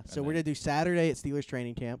 Yeah. So And we're then- gonna do Saturday at Steelers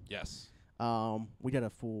training camp. Yes. We got a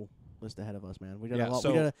full list ahead of us, man. We got Yeah, a lot.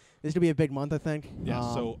 so- This is gonna be a big month, I think. Yeah,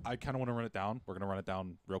 so I kind of want to run it down. We're going to run it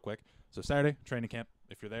down real quick. So Saturday, training camp.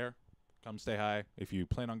 If you're there, come say hi. If you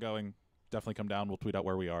plan on going, definitely come down. We'll tweet out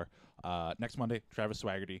where we are. Next Monday, Travis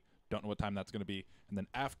Swaggerty. Don't know what time that's going to be. And then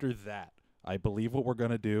after that, I believe what we're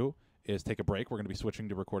going to do is take a break. We're going to be switching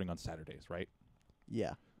to recording on Saturdays, right?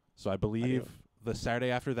 yeah. So I believe the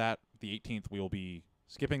Saturday after that, the 18th, we will be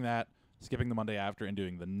skipping that, skipping the Monday after, and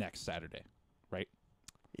doing the next Saturday, right?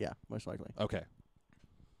 Yeah, most likely. Okay.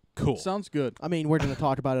 Cool. Sounds good. I mean, we're gonna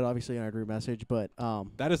talk about it obviously in our group message, but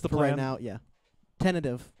that is the for plan. right now, yeah,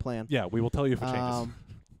 tentative plan. Yeah, we will tell you if it changes.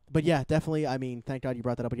 But yeah, definitely. I mean, thank God you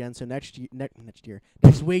brought that up again. So next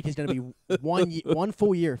week is going to be one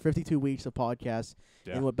full year, 52 weeks of podcasts.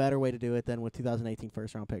 Yeah. And what better way to do it than with 2018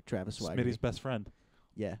 first round pick Travis Swaggerty? Smitty's best friend.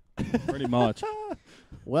 Yeah. Pretty much.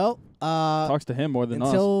 Well, Talks to him more than us.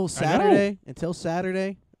 until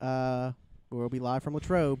Saturday, we'll be live from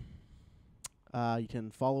Latrobe. You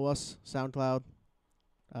can follow us, SoundCloud,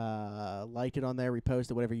 like it on there,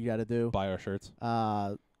 repost it, whatever you got to do. Buy our shirts.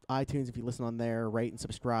 iTunes, if you listen on there, rate and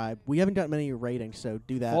subscribe. We haven't gotten many ratings, so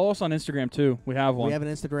do that. Follow us on Instagram too. We have one. We have an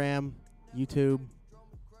Instagram, YouTube.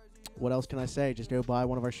 What else can I say? Just go buy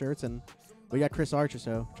one of our shirts, and we got Chris Archer,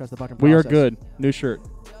 so trust the fucking process. We are good. New shirt.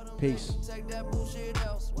 Peace. Take that bullshit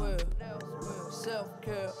elsewhere.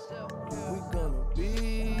 Self-care. We gonna be